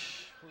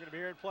much. We're going to be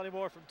hearing plenty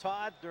more from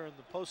Todd during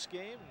the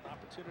post-game. An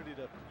opportunity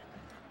to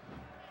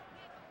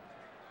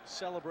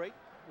celebrate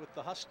with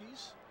the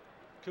Huskies.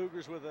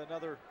 Cougars with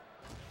another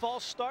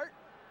false start.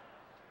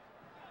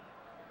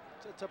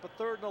 Sets up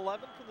a 3rd and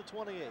 11 from the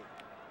 28.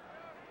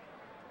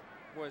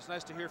 Boy, it's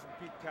nice to hear from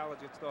Pete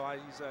Caligas, though.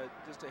 He's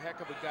just a heck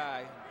of a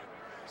guy.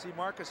 See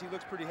Marcus, he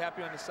looks pretty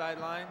happy on the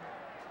sideline.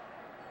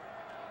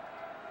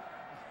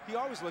 He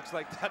always looks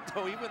like that,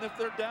 though, even if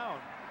they're down.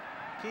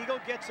 Kegel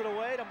gets it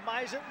away to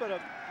Meisen, but a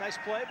nice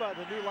play by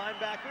the new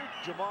linebacker,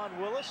 Juwan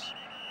Willis.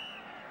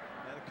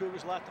 And the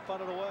Cougars will have to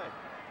punt it away.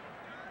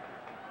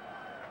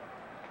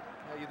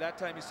 Yeah, that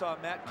time you saw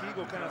Matt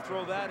Kegel kind of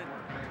throw that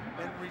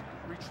and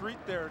retreat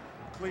there,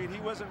 Cleat. He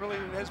wasn't really,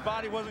 his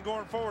body wasn't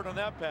going forward on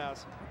that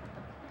pass.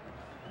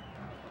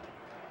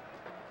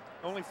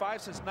 Only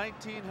 5 since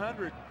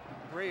 1900.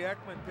 Ray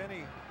Ekman,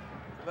 Penny,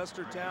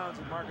 Lester Towns,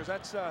 and Marcus.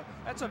 That's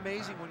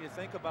amazing when you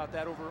think about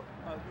that over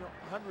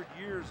 100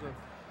 years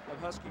of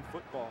Husky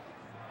football.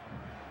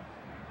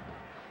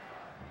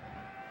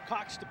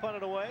 Cox to punt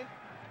it away.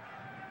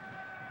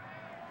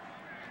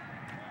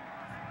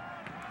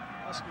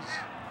 Huskies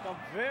come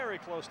very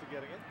close to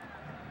getting it.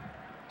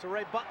 To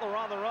Ray Butler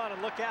on the run,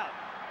 and look out.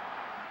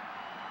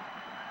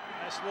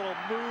 Nice little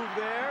move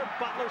there.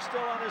 Butler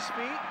still on his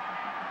feet.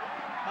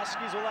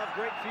 Huskies will have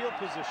great field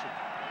position.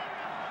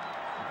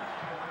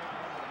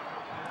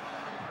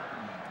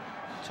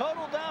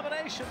 Total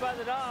domination by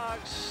the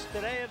Dogs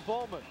today in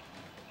Pullman.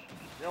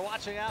 You're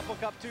watching Apple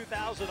Cup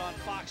 2000 on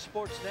Fox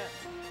Sports Net.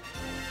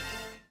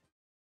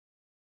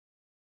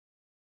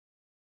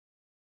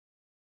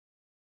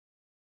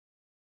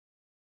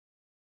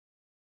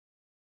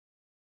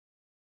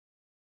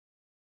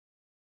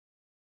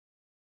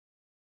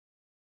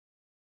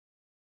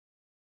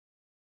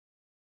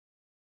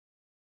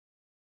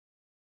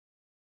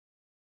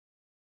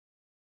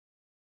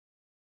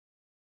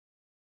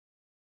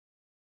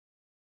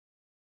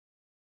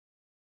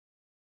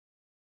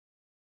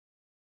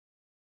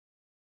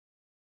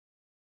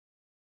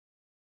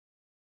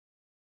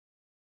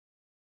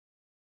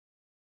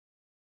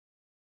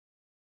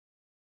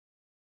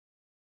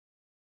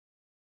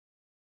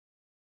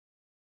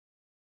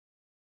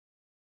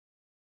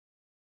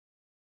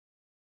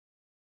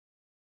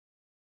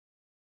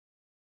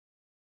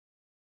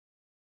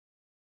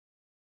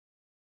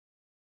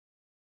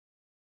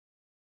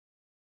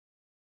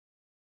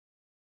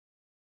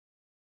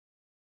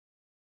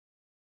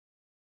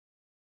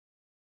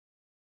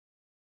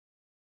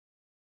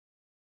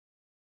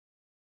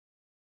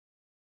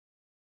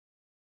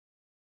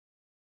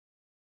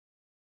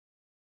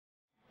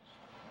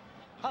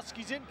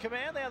 Huskies in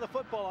command. They have the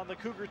football on the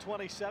Cougar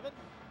 27.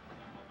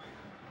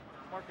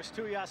 Marcus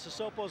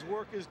Tuiasosopo's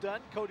work is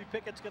done. Cody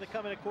Pickett's going to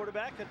come in at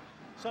quarterback. And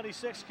Sonny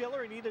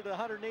Sixkiller, he needed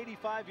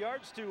 185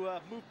 yards to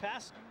move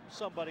past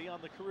somebody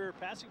on the career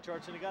passing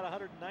charts, and he got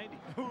 190.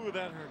 Ooh,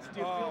 that hurts.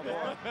 Do you feel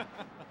bad?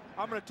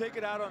 I'm going to take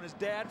it out on his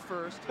dad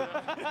first.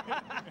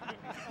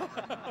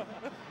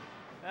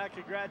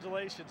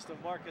 Congratulations to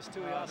Marcus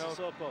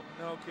Tuiasosopo.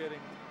 No kidding.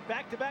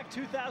 Back-to-back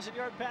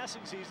 2,000-yard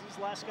passing seasons.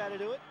 Last guy to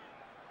do it,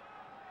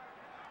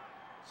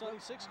 Sonny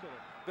Sixkiller.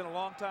 Been a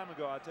long time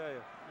ago, I tell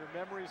you.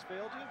 Your memories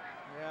failed you?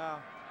 Yeah.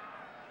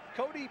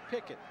 Cody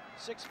Pickett,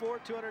 6'4",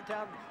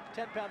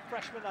 210-pound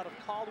freshman out of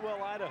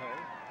Caldwell, Idaho.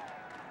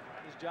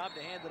 His job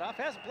to hand it off.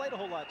 Hasn't played a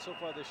whole lot so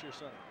far this year,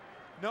 Sonny.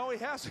 No, he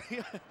hasn't.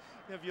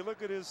 If you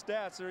look at his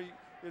stats,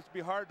 it'd be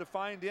hard to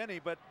find any,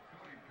 but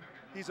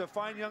he's a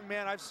fine young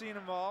man. I've seen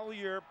him all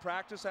year,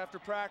 practice after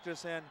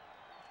practice, and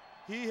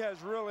he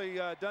has really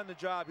done the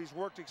job. He's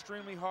worked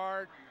extremely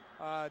hard,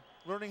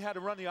 learning how to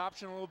run the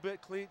option a little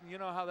bit, Cleet, and you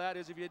know how that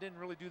is if you didn't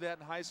really do that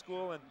in high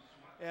school.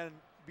 And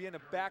being a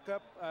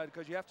backup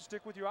because you have to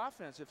stick with your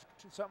offense. If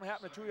something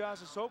happened to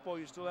Tuiasosopo,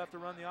 you still have to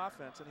run the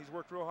offense, and he's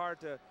worked real hard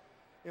to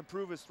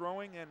improve his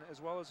throwing and as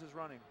well as his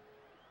running.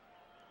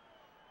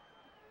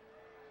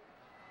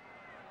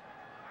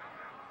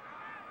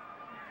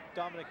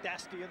 Dominic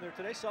Dasty in there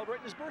today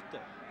celebrating his birthday.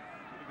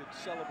 Pretty good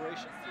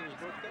celebration for his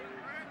birthday.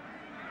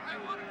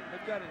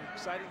 They've got an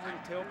exciting little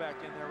tailback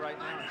in there right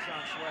now,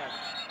 Sean Sweat.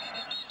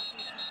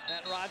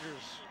 Matt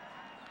Rogers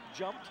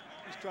jumped.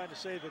 He's trying to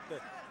say that the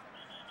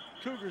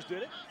Cougars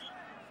did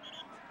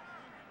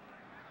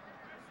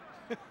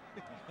it.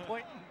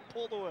 Point and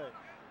pulled away.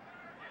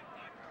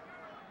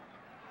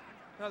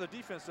 Now the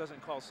defense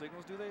doesn't call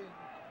signals, do they?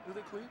 Do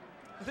they, Clete?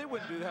 They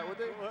wouldn't do that, would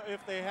they? Well,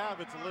 if they have,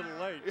 it's a little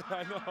late. Yeah,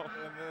 I know.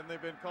 And then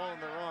they've been calling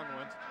the wrong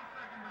ones.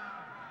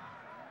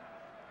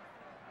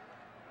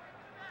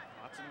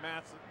 Watson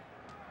Matson.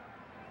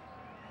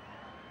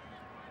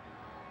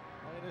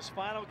 In his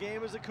final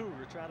game as a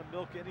Cougar, trying to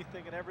milk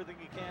anything and everything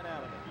he can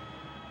out of it.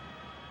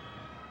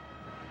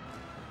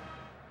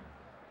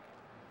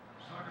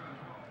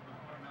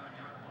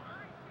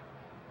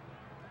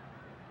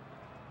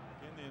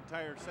 Again, the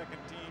entire second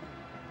team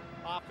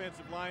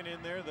offensive line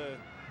in there. The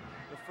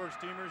first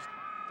teamers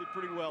did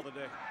pretty well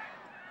today.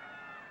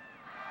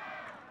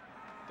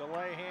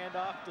 Delay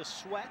handoff to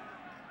Sweat.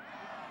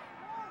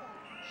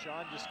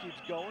 Sean just keeps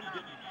going,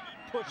 getting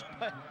pushed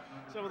by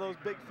some of those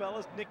big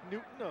fellas. Nick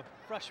Newton, a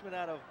freshman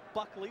out of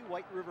Buckley,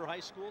 White River High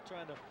School,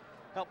 trying to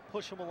help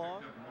push him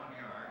along.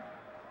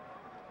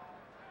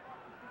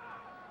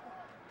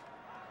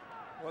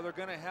 Well, they're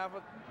going to have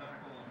a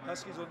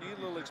Huskies will need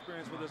a little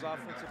experience with his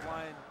offensive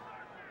line,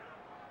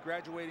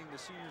 graduating the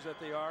seniors that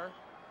they are.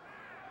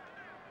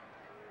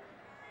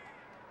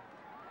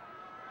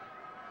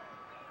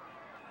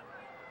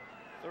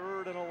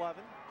 Third and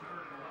 11.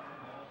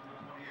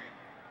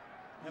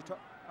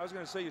 I was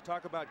going to say, you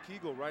talk about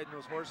Kegel riding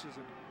those horses,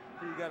 and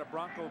here you got a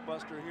Bronco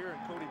buster here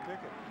and Cody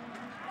Pickett.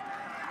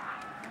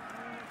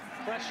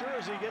 Pressure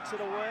as he gets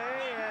it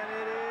away, and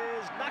it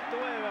is knocked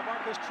away by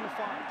Marcus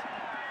Trufant.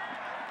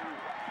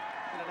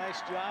 Did a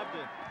nice job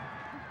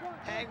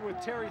to hang with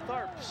Terry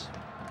Tharps.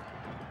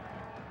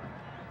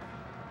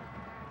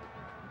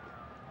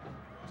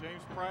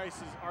 James Price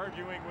is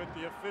arguing with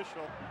the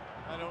official.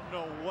 I don't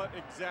know what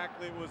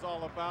exactly it was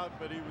all about,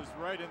 but he was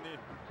right in the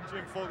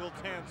Jim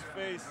Fogeltan's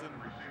face and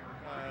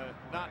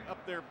not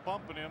up there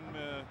bumping him,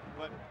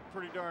 but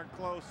pretty darn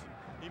close.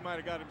 He might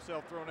have got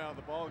himself thrown out of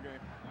the ball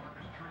game.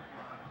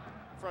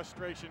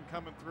 Frustration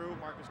coming through.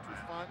 Marcus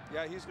Trufant,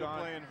 yeah, he's still gone.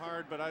 Playing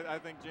hard, but I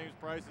think James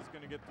Price is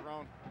going to get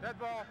thrown. Dead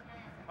ball.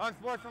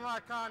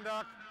 Unsportsmanlike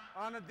conduct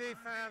on the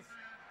defense.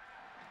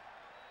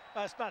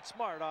 That's not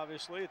smart,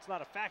 obviously. It's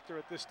not a factor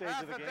at this stage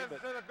of the game.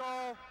 But To the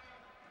goal.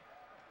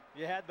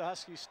 you had the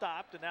Huskies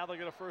stopped, and now they'll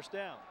get a first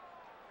down.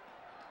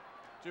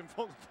 Jim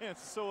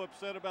Fogeltan's so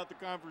upset about the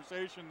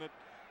conversation that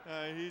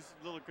he's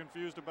a little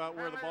confused about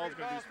where the ball's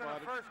going to be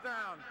spotted. First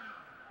down.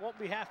 Won't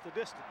be half the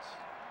distance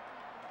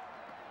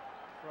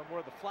from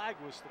where the flag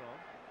was thrown.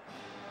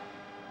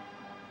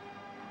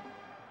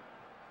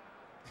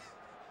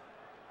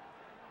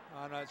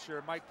 I'm not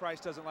sure. Mike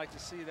Price doesn't like to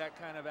see that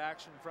kind of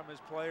action from his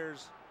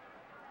players.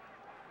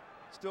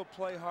 Still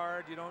play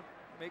hard. You don't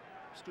make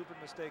stupid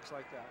mistakes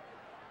like that.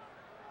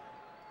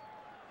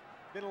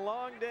 Been a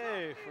long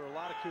day for a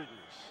lot of Cougars,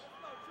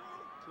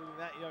 including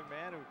that young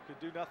man who could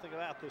do nothing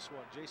about this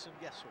one, Jason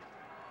Gesser.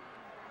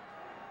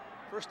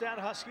 First down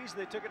Huskies.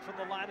 They took it from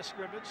the line of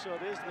scrimmage, so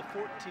it is the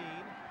 14.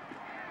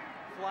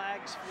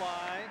 Flags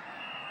fly.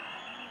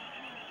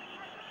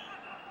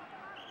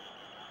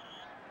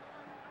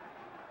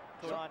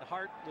 John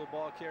Hart, the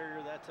ball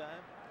carrier that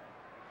time.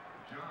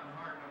 John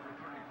Hart,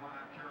 number 35,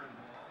 carried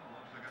the ball.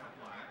 Looks like a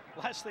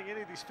flag. Last thing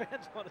any of these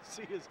fans want to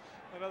see is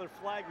another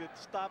flag that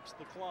stops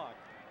the clock.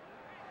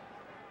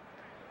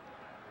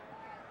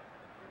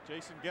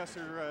 Jason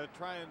Gesser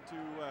trying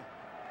to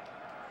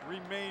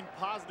remain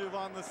positive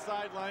on the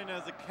sideline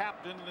as a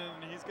captain,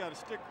 and he's got to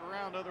stick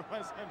around,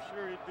 otherwise I'm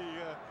sure he'd be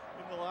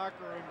in the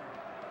locker room.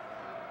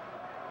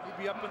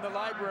 He'd be up in the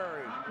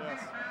library.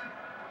 Yes.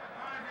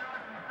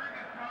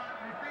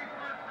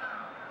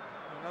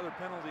 Another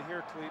penalty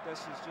here, Clete. This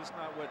is just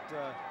not what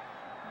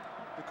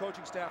the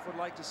coaching staff would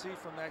like to see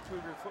from that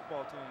Cougar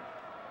football team.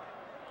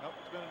 Nope,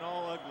 it's been an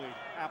all-ugly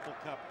Apple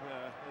Cup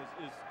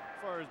as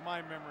far as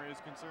my memory is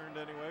concerned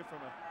anyway, from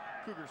a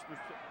Cougars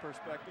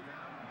perspective.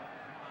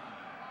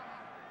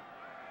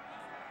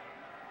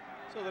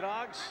 So the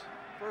Dogs,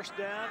 first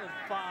down and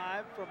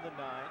 5 from the 9.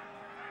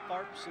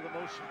 Tharps to the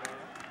motion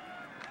man.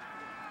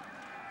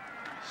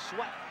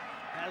 Sweat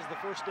has the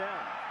first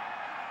down.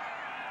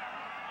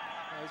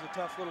 He's a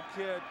tough little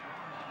kid,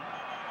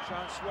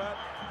 Sean Sweat.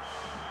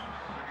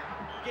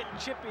 Getting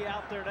chippy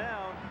out there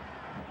now.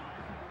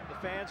 The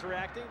fans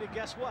reacting to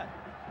guess what?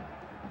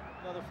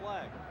 Another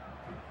flag.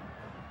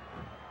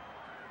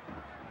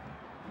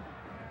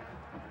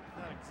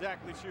 Not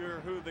exactly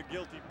sure who the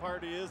guilty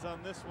party is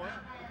on this one.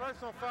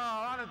 Personal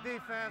foul on the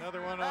defense.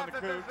 Another one on the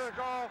Cougs. To the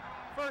goal.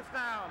 First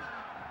down.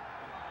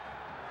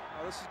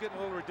 This is getting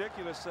a little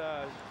ridiculous,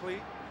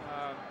 Clete.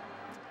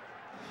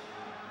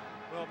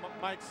 Well,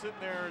 Mike's sitting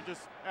there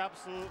just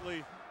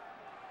absolutely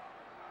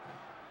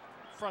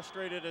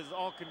frustrated as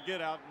all can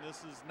get out, and this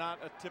is not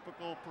a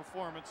typical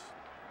performance.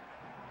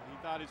 He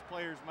thought his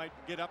players might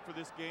get up for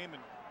this game,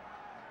 and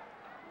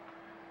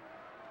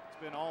it's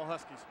been all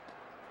Huskies.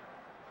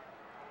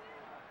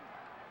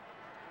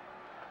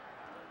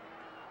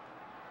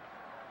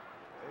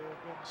 They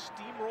have been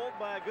steamrolled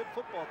by a good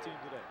football team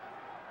today.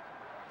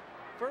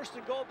 First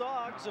and goal,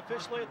 Dogs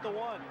officially at the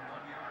 1.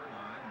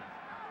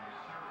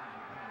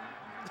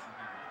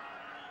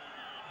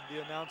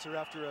 The announcer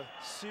after a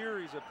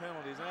series of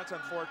penalties, and that's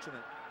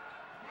unfortunate.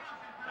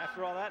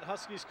 After all that,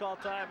 Huskies call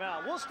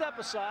timeout. We'll step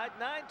aside.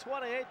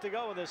 9:28 to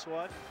go in this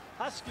one.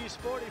 Huskies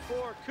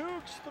 44,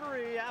 Cougs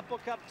 3, Apple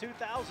Cup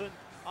 2000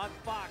 on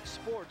Fox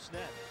Sports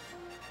Net.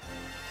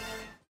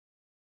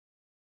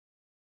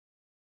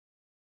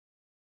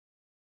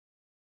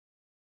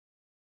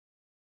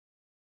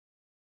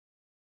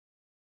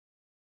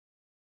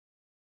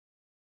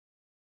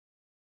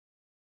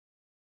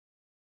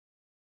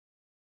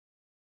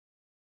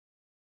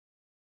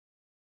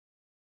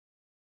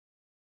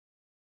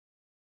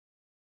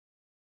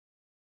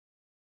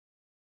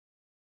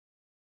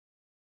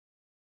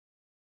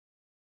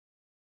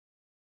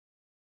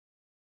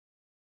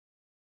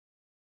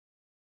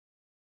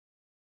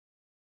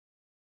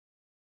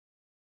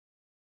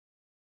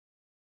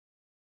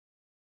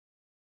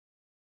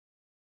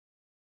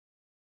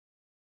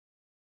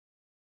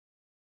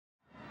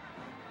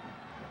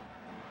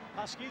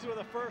 Huskies with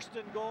a first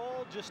and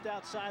goal just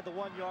outside the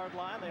 1-yard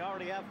line. They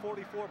already have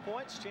 44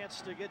 points, chance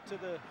to get to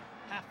the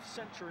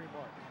half-century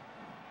mark.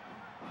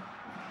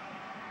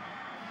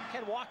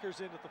 Ken Walker's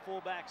in at the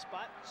fullback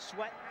spot.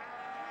 Sweat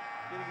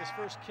getting his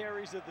first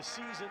carries of the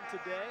season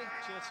today.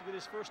 Chance to get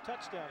his first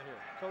touchdown here.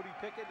 Cody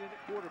Pickett in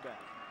at quarterback.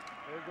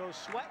 There goes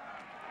Sweat.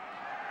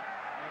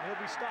 And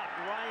he'll be stopped.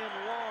 Ryan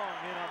Long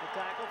in on the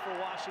tackle for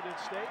Washington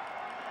State.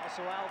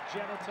 Also Al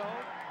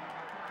Genatone.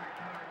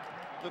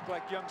 Looked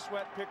like young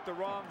Sweat picked the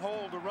wrong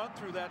hole to run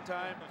through that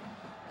time.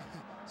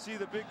 See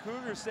the big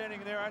Cougar standing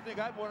there. I think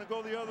I'd want to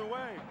go the other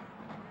way.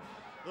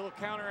 Little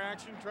counter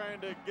action trying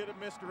to get a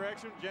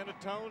misdirection.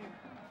 Genatone and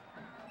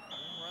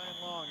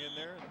Ryan Long in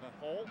there in the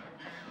hole.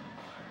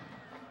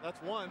 That's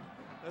one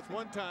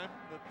time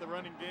that the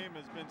running game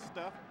has been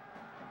stuffed.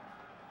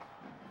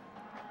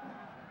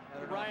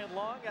 Ryan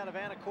Long out of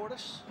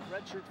Anacortes,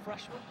 redshirt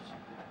freshman.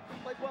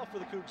 Played well for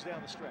the Cougs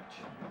down the stretch.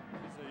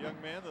 He's a young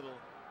man that'll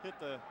hit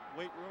the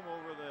weight room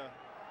over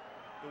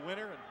the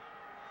winter and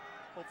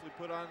hopefully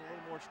put on a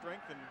little more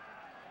strength and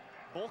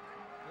bulk.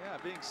 Yeah,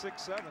 being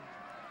 6'7".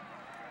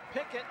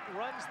 Pickett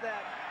runs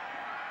that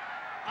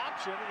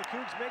option and the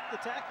Cougs make the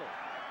tackle.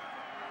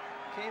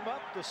 Came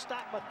up to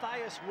stop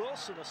Matthias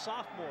Wilson, a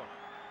sophomore.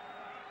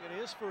 Getting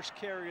his first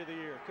carry of the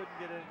year. Couldn't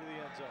get into the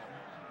end zone.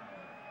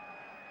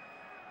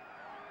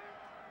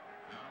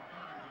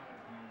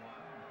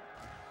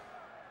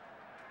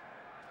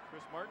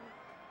 Chris Martin.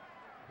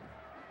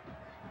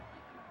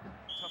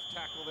 Tough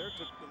tackle there,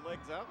 took the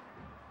legs out.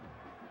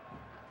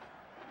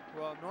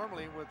 Well,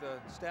 normally with a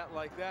stat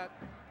like that,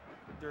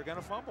 they're going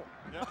to fumble.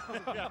 Yeah,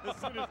 yeah,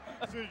 as soon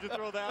as you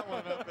throw that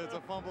one up, it's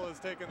a fumble is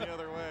taken the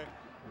other way.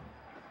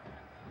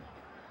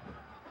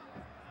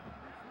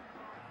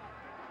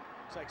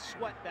 Looks like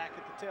Sweat back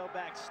at the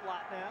tailback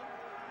slot now.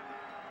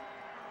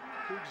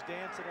 Cougs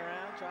dancing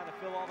around, trying to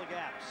fill all the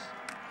gaps.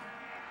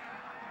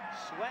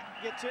 Sweat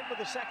gets in with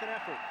a second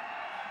effort.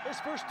 His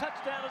first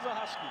touchdown as a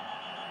Husky.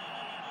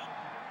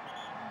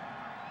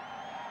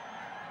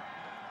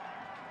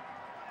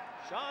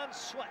 Sean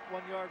Sweat,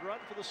 1-yard run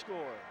for the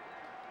score.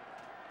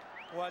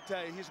 Well, I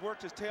tell you, he's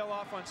worked his tail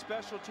off on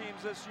special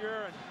teams this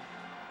year, and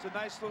it's a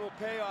nice little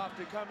payoff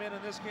to come in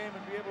this game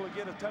and be able to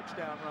get a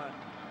touchdown run.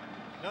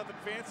 Nothing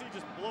fancy,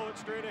 just blow it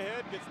straight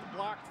ahead, gets the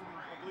block from,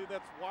 I believe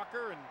that's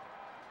Walker, and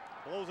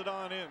blows it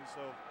on in.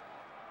 So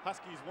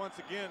Huskies once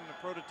again,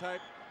 a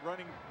prototype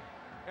running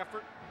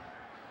effort.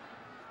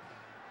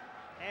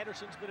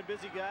 Anderson's been a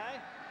busy guy.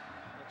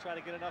 They'll try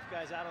to get enough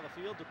guys out on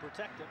the field to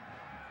protect him.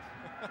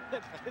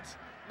 It's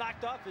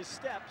knocked off his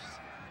steps.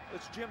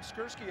 It's Jim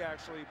Skursky,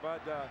 actually, but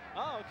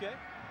oh, okay.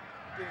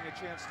 Getting a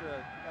chance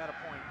to add a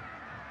point.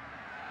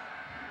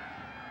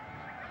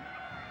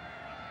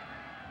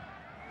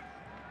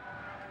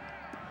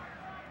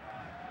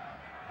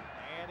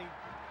 And he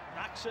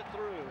knocks it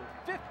through.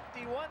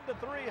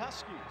 51-3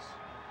 Huskies.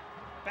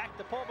 Back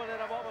to Pullman in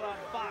a moment on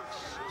Fox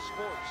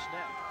Sports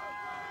Net.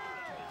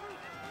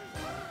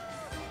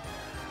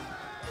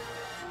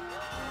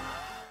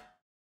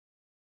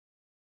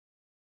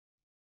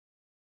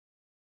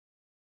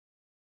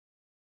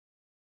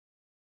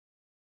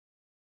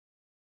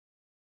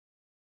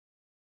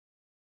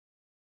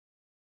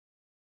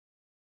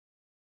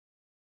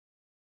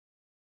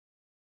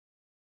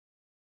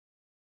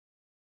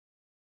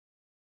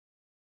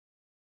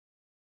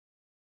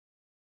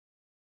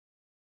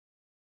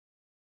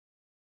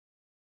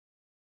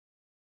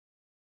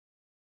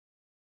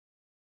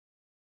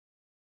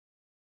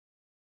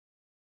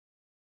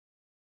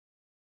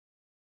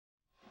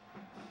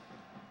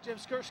 Jim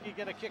Skursky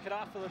going to kick it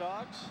off for the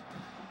Dogs.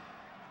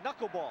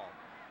 Knuckleball.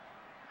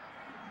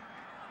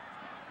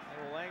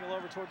 Will angle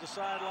over towards the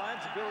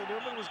sidelines, and Billy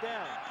Newman was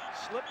down.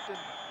 Slipped and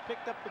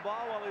picked up the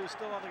ball while he was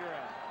still on the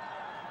ground.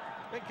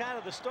 Been kind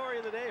of the story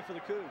of the day for the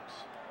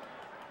Cougs.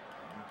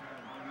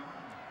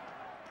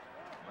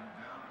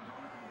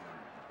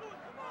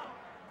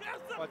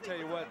 I'll tell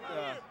you what,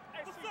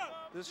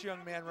 this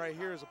young man right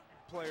here is a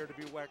player to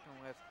be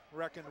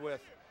reckoned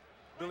with.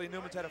 Billy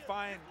Newman's had a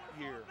fine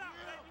year.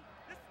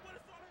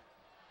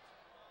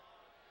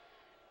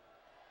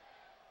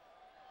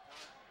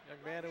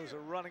 Young man who was a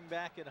running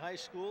back in high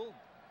school.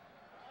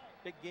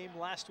 Big game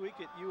last week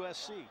at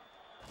USC.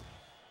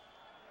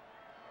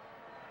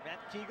 Matt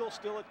Kegel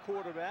still at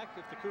quarterback.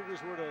 If the Cougars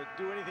were to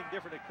do anything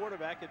different at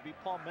quarterback, it'd be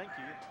Paul Menke.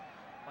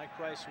 Mike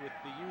Price, with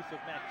the youth of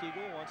Matt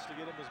Kegel, wants to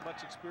get him as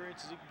much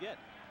experience as he can get.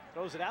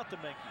 Throws it out to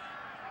Menke.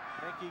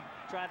 Menke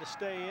trying to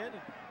stay in.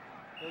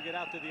 He'll get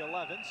out to the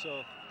 11,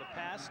 so the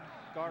pass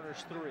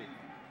garners 3.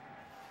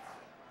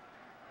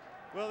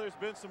 Well, there's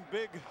been some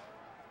big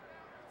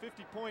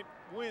 50-point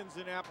wins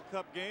in Apple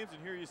Cup games,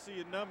 and here you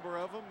see a number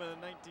of them.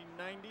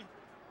 1990,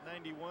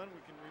 91,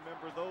 we can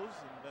remember those,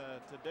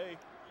 and today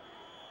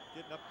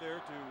getting up there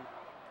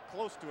to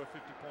close to a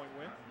 50-point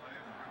win.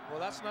 Well,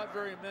 that's not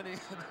very many.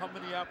 How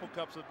many Apple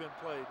Cups have been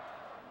played?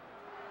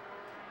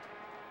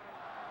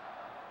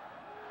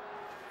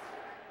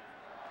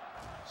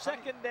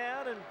 Second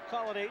down, and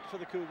call it 8 for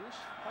the Cougars.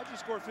 How'd you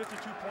score 52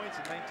 points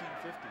in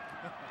 1950?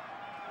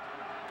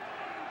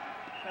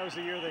 That was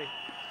the year they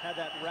had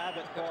that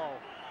rabbit ball.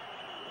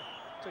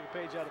 Took a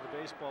page out of the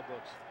baseball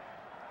books.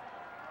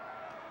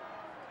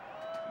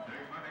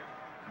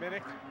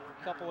 Minnick,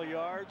 couple of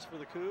yards for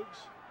the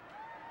Cougs.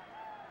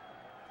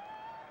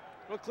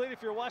 Well, Clean,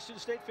 if you're a Washington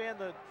State fan,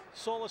 the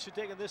solace you're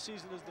taking this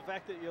season is the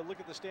fact that you look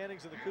at the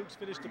standings and the Cougs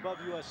finished above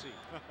USC.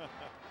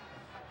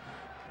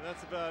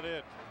 That's about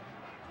it.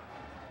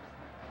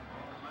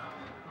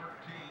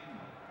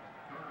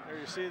 There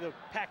you see the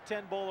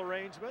Pac-10 bowl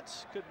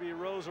arrangements. Could be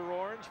rose or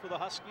orange for the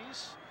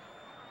Huskies.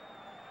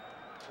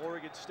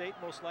 Oregon State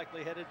most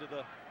likely headed to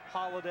the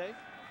Holiday,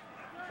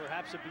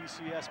 perhaps a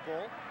BCS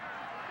bowl.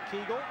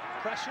 Kegel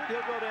pressured,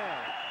 he'll go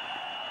down.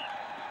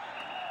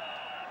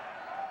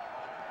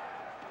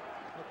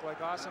 Looked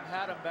like Awesome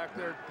had him back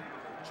there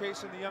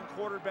chasing the young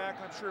quarterback.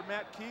 I'm sure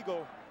Matt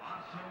Kegel.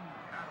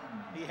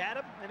 He had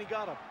him and he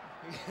got him.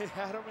 He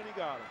had him and he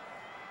got him.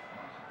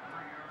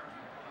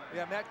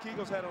 Yeah, Matt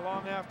Kegel's had a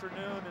long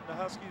afternoon, and the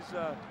Huskies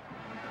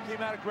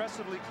came out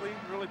aggressively, clean,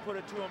 really put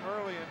it to him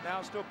early, and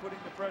now still putting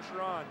the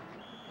pressure on.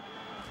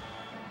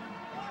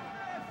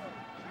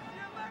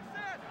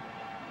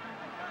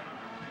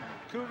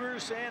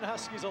 Cougars and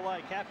Huskies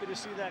alike happy to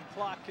see that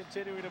clock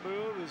continuing to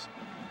move as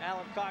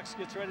Alan Cox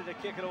gets ready to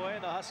kick it away,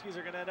 and the Huskies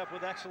are going to end up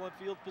with excellent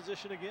field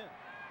position again.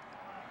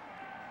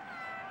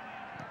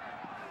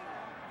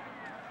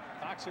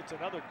 Cox hits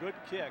another good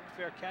kick.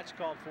 Fair catch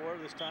called for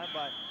this time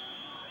by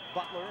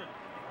Butler.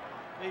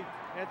 He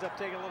ends up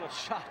taking a little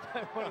shot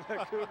by one of the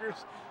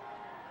Cougars.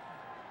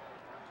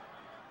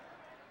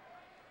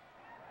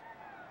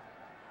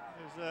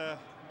 There's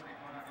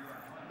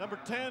number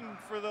 10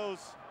 for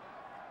those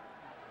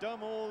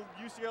dumb old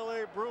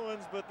UCLA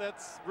Bruins, but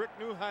that's Rick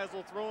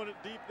Neuheisel throwing it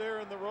deep there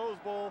in the Rose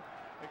Bowl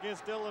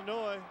against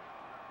Illinois.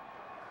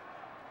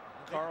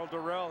 Carl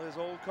Durrell, his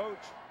old coach.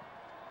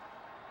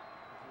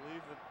 I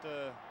believe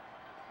that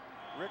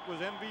Rick was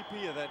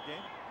MVP of that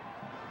game.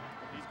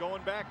 He's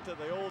going back to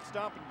the old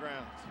stomping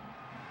grounds.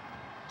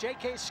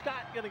 J.K.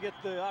 Scott going to get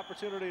the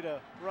opportunity to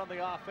run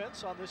the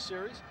offense on this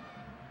series.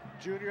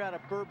 Junior out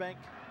of Burbank.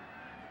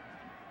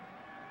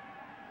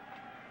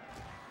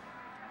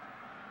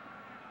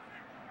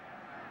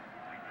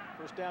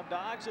 First down,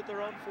 Dogs at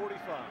their own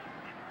 45.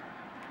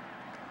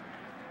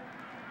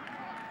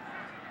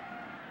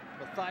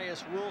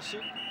 Matthias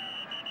Wilson.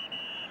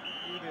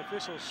 Even the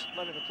officials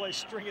letting the play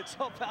string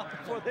itself out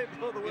before they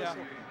blow the whistle.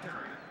 Yeah.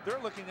 They're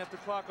looking at the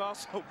clock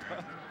also.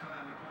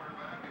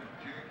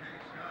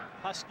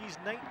 Huskies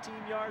 19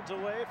 yards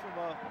away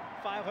from a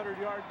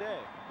 500-yard day.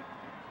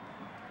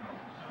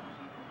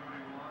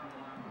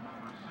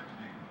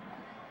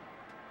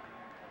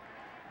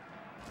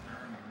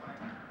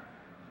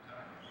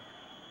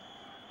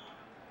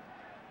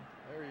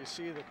 There you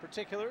see the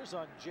particulars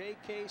on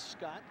J.K.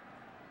 Scott.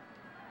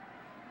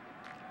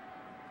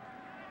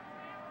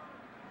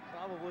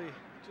 Probably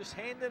just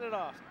handing it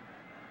off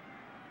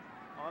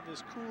on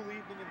this cool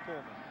evening in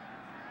Pullman.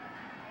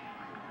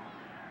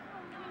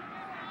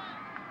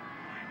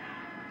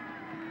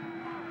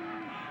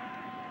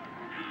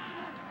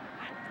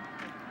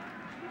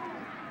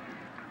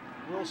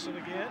 Wilson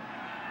again.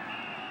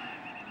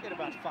 Get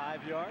about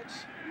 5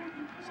 yards.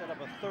 Set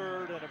up a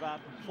third and about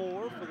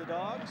 4 for the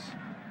Dogs.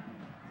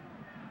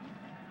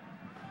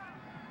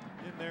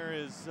 And there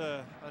is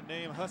a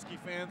name Husky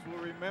fans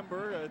will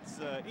remember. It's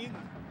Ing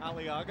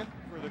Aliaga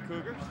for the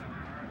Cougars.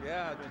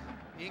 Yeah,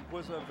 Ink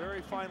was a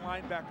very fine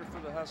linebacker for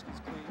the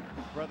Huskies, Clean.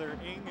 Brother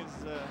Ing is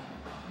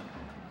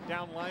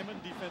down lineman,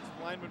 defensive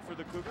lineman for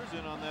the Cougars,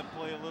 in on that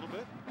play a little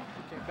bit.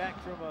 He came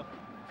back from a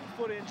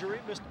foot injury,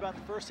 missed about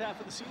the first half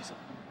of the season.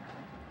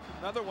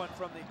 Another one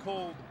from the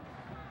cold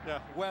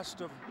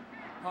west of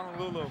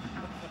Honolulu.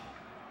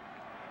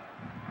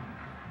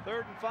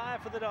 3rd and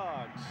 5 for the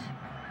Dogs.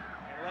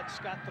 Gonna let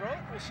Scott throw it.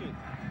 We'll see.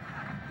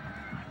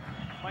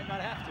 Might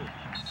not have to.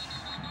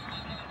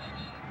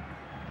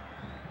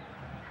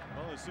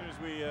 Well, as soon as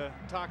we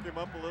talk him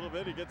up a little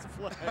bit, he gets a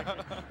flag.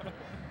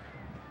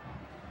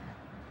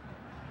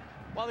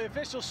 While the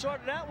officials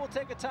sort it out, we'll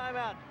take a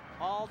timeout.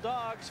 All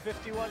Dogs,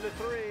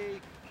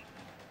 51-3.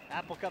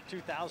 Apple Cup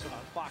 2000 on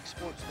Fox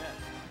Sports Net.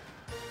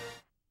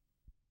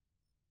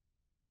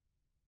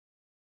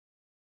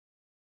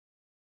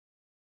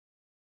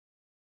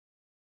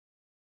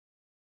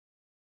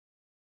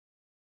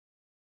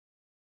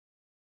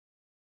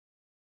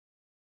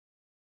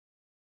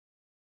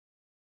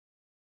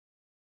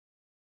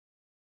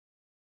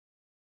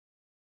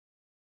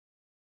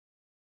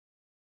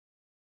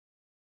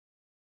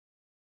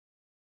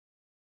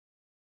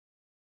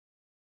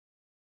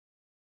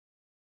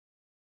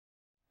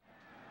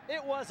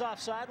 It was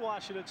offside,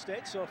 Washington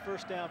State, so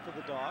 1st down for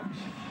the Dogs.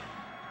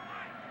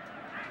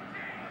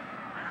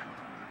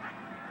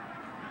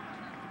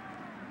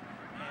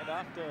 And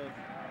off to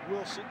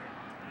Wilson.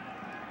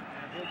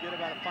 And he'll get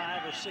about a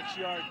 5 or 6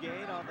 yard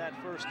gain on that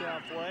 1st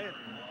down play.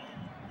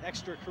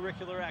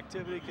 Extracurricular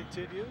activity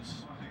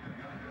continues.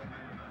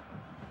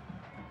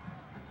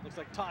 Looks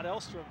like Todd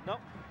Elstrom. Nope.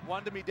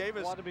 Wandemi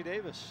Davis. Wandemi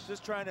Davis.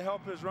 Just trying to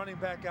help his running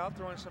back out,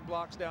 throwing some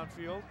blocks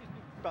downfield.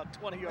 About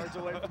 20 yards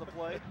away from the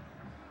play.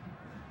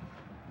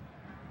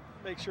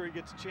 Make sure he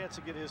gets a chance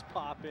to get his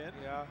pop in.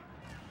 Yeah.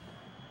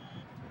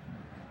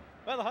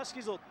 Well, the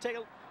Huskies will take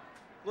a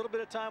little bit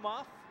of time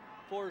off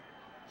for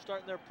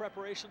starting their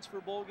preparations for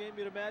a bowl game,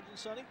 you'd imagine,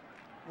 Sonny?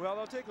 Well,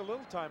 they'll take a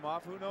little time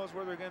off. Who knows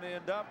where they're going to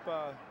end up.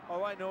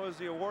 All I know is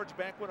the awards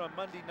banquet on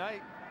Monday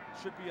night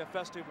should be a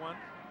festive one.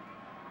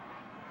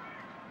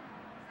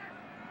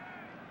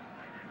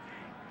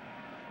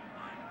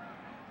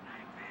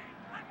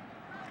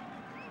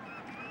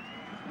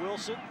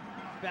 Wilson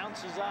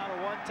bounces out of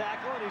 1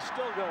 tackle, and he's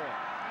still going.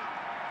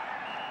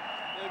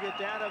 He'll get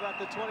down to about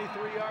the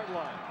 23-yard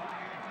line.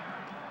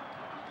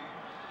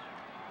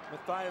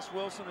 Matthias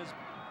Wilson has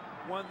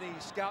won the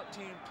Scout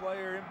Team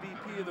Player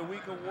MVP of the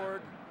Week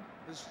award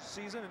this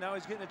season, and now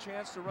he's getting a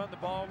chance to run the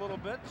ball a little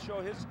bit,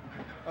 show his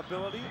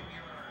ability.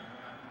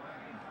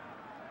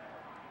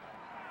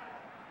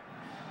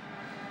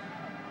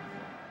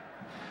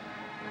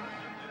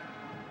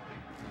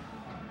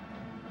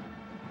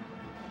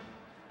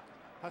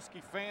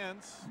 Husky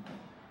fans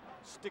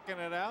sticking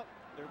it out.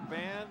 Their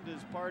band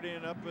is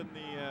partying up in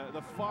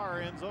the far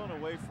end zone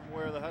away from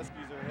where the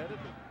Huskies are headed.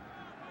 And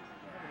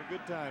having a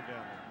good time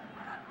down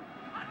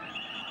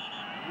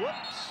there.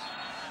 Whoops.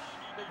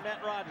 Big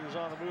Matt Rogers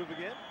on the move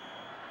again.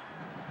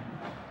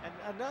 And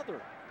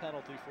another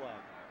penalty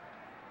flag.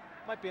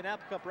 Might be an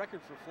Apple Cup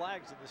record for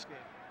flags in this game.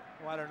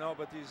 Well, I don't know,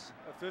 but these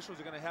officials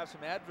are going to have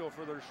some Advil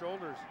for their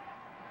shoulders.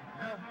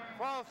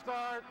 False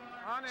start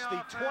on the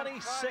It's the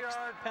offense,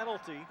 26th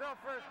penalty. Still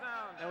 1st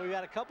down. And we've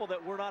got a couple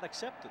that were not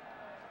accepted.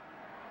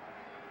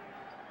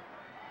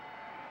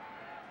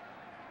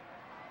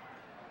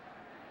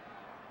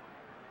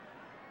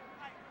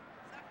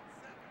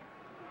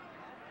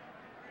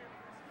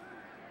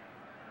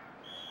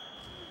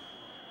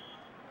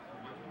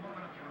 With 4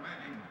 minutes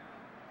remaining,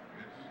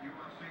 it's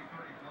USC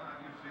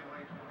 35,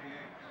 UCLA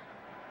 28.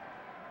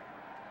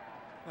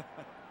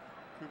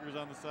 Cougars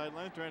on the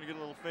sideline trying to get a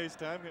little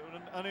FaceTime,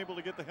 unable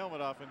to get the helmet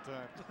off in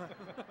time.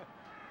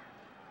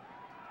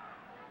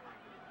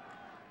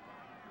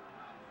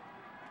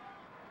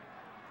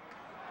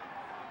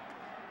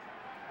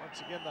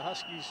 Once again, the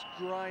Huskies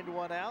grind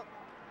one out.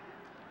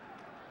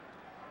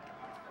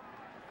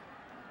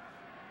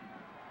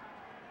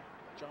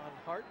 John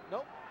Hart.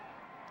 Nope.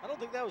 I don't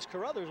think that was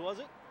Carruthers, was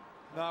it?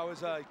 No,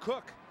 it was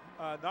Cook,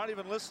 not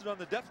even listed on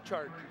the depth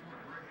chart.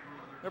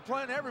 They're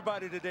playing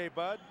everybody today,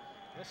 Bud.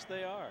 Yes,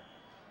 they are.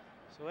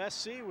 So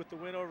SC with the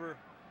win over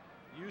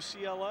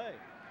UCLA.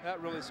 That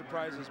really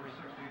surprises me.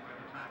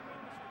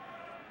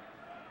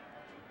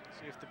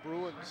 See if the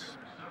Bruins,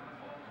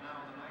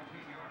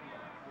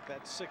 with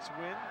that 6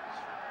 wins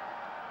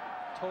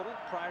total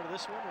prior to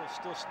this one, will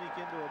still sneak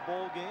into a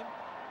bowl game.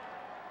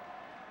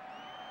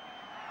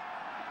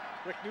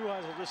 Rick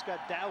Neuheisel just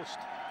got doused.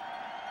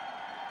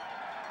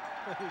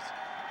 He's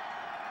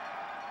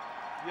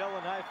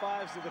yelling high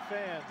fives to the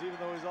fans, even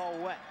though he's all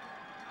wet.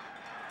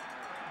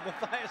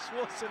 Matthias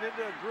Wilson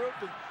into a group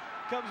and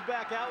comes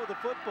back out with the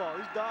football.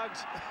 These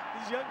Dogs,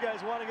 these young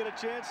guys want to get a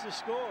chance to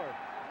score.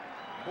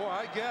 Boy,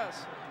 I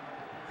guess.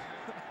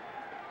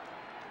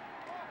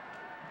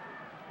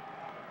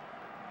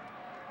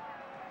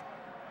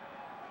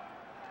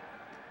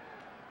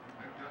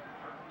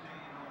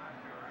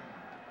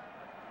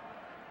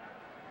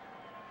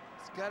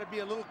 It's got to be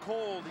a little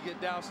cold to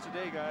get doused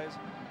today, guys.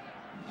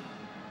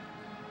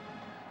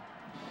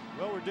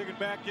 Well, we're digging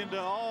back into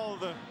all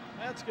the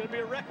That's going to be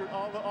a record.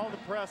 all the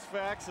press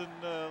facts, and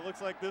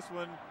looks like this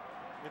one,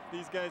 if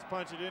these guys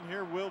punch it in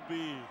here, will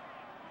be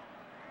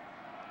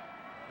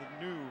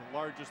the new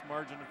largest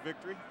margin of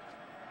victory.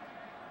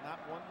 Not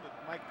one that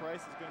Mike Price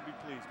is going to be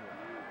pleased with.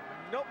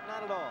 Nope,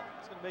 not at all.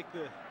 It's going to make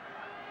the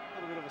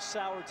A little bit of a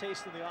sour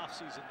taste in the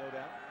offseason, no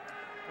doubt.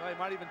 Well, he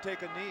might even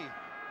take a knee.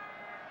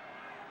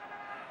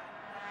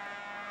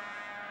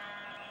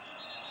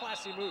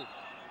 Classy move.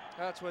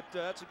 That's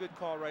a good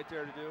call right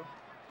there to do.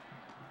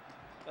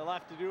 They'll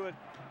have to do it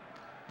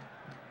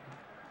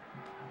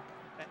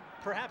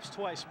perhaps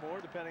twice more,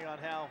 depending on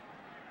how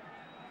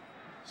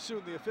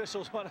soon the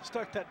officials want to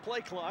start that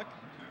play clock.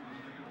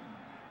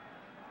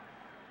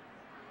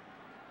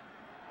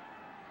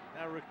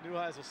 Now Rick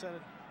Neuheisel will send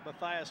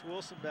Matthias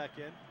Wilson back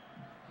in.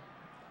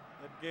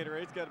 That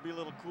Gatorade's got to be a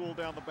little cool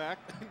down the back.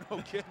 No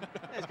kidding.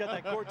 He's got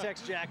that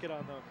Gore-Tex jacket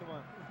on, though. Come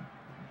on.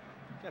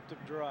 Kept him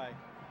dry.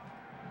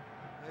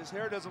 His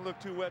hair doesn't look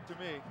too wet to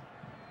me.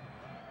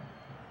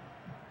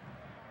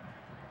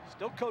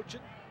 Still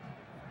coaching.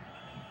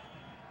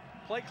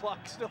 Play clock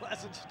still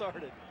hasn't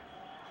started.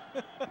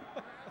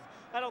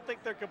 I don't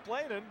think they're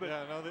complaining, but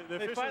yeah, no, the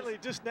they finally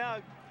just now.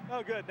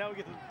 Oh, good. Now we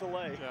get the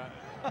delay.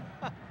 Yeah.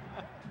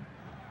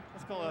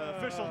 Let's call it an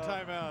official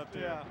timeout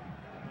there. Yeah.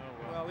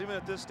 Oh, Well, even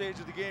at this stage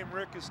of the game,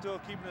 Rick is still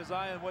keeping his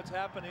eye on what's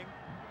happening.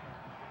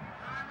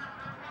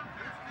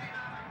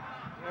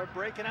 They're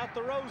breaking out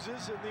the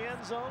roses in the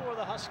end zone where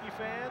the Husky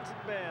fans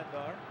and band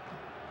are.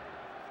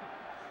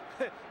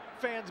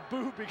 Fans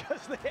boo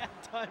because they add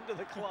time to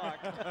the clock.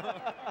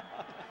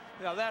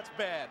 Now that's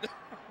bad.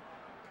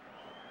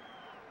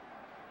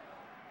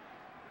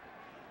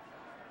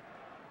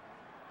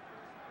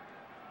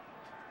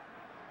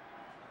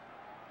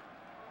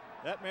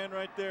 That man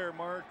right there,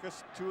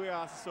 Marcus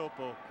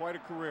Tuiasosopo, quite a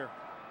career.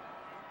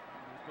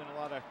 There's been a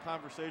lot of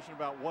conversation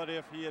about what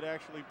if he had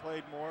actually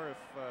played more, if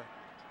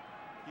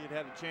he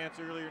had a chance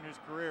earlier in his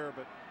career,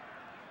 but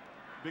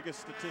biggest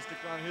statistic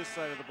on his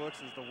side of the books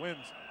is the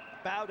wins.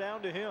 Bow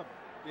down to him.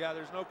 Yeah,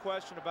 there's no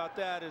question about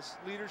that. His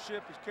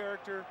leadership, his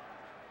character,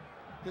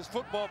 his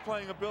football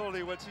playing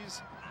ability. What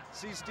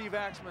see Steve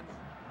Axman.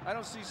 I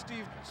don't see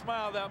Steve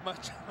smile that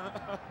much. He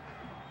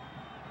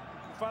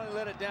finally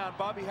let it down.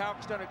 Bobby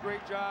Houck's done a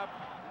great job.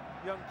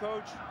 Young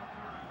coach.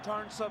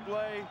 Tarn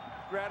Sublay,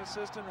 grad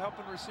assistant,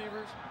 helping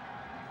receivers.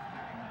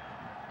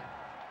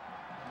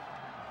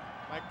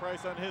 Mike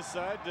Price on his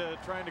side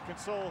trying to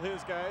console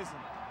his guys.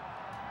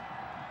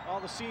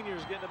 All the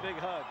seniors getting a big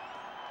hug.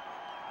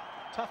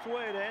 Tough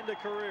way to end a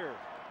career.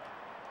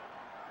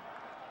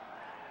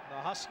 The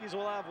Huskies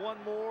will have one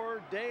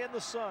more day in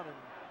the sun, and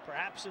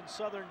perhaps in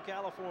Southern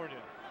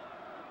California.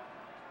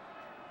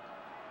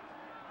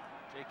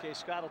 J.K.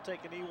 Scott will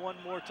take a knee one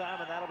more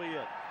time, and that'll be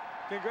it.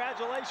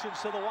 Congratulations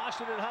to the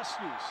Washington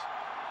Huskies,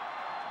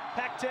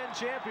 Pac-10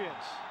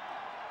 champions,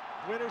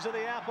 winners of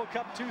the Apple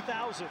Cup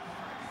 2000.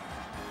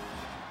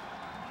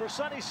 For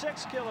Sonny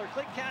Sixkiller,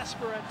 Clint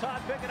Casper, and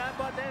Todd Pickett, I'm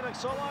Bud Namick.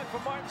 So long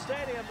from Martin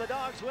Stadium. The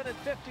Dogs win it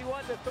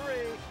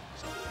 51-3.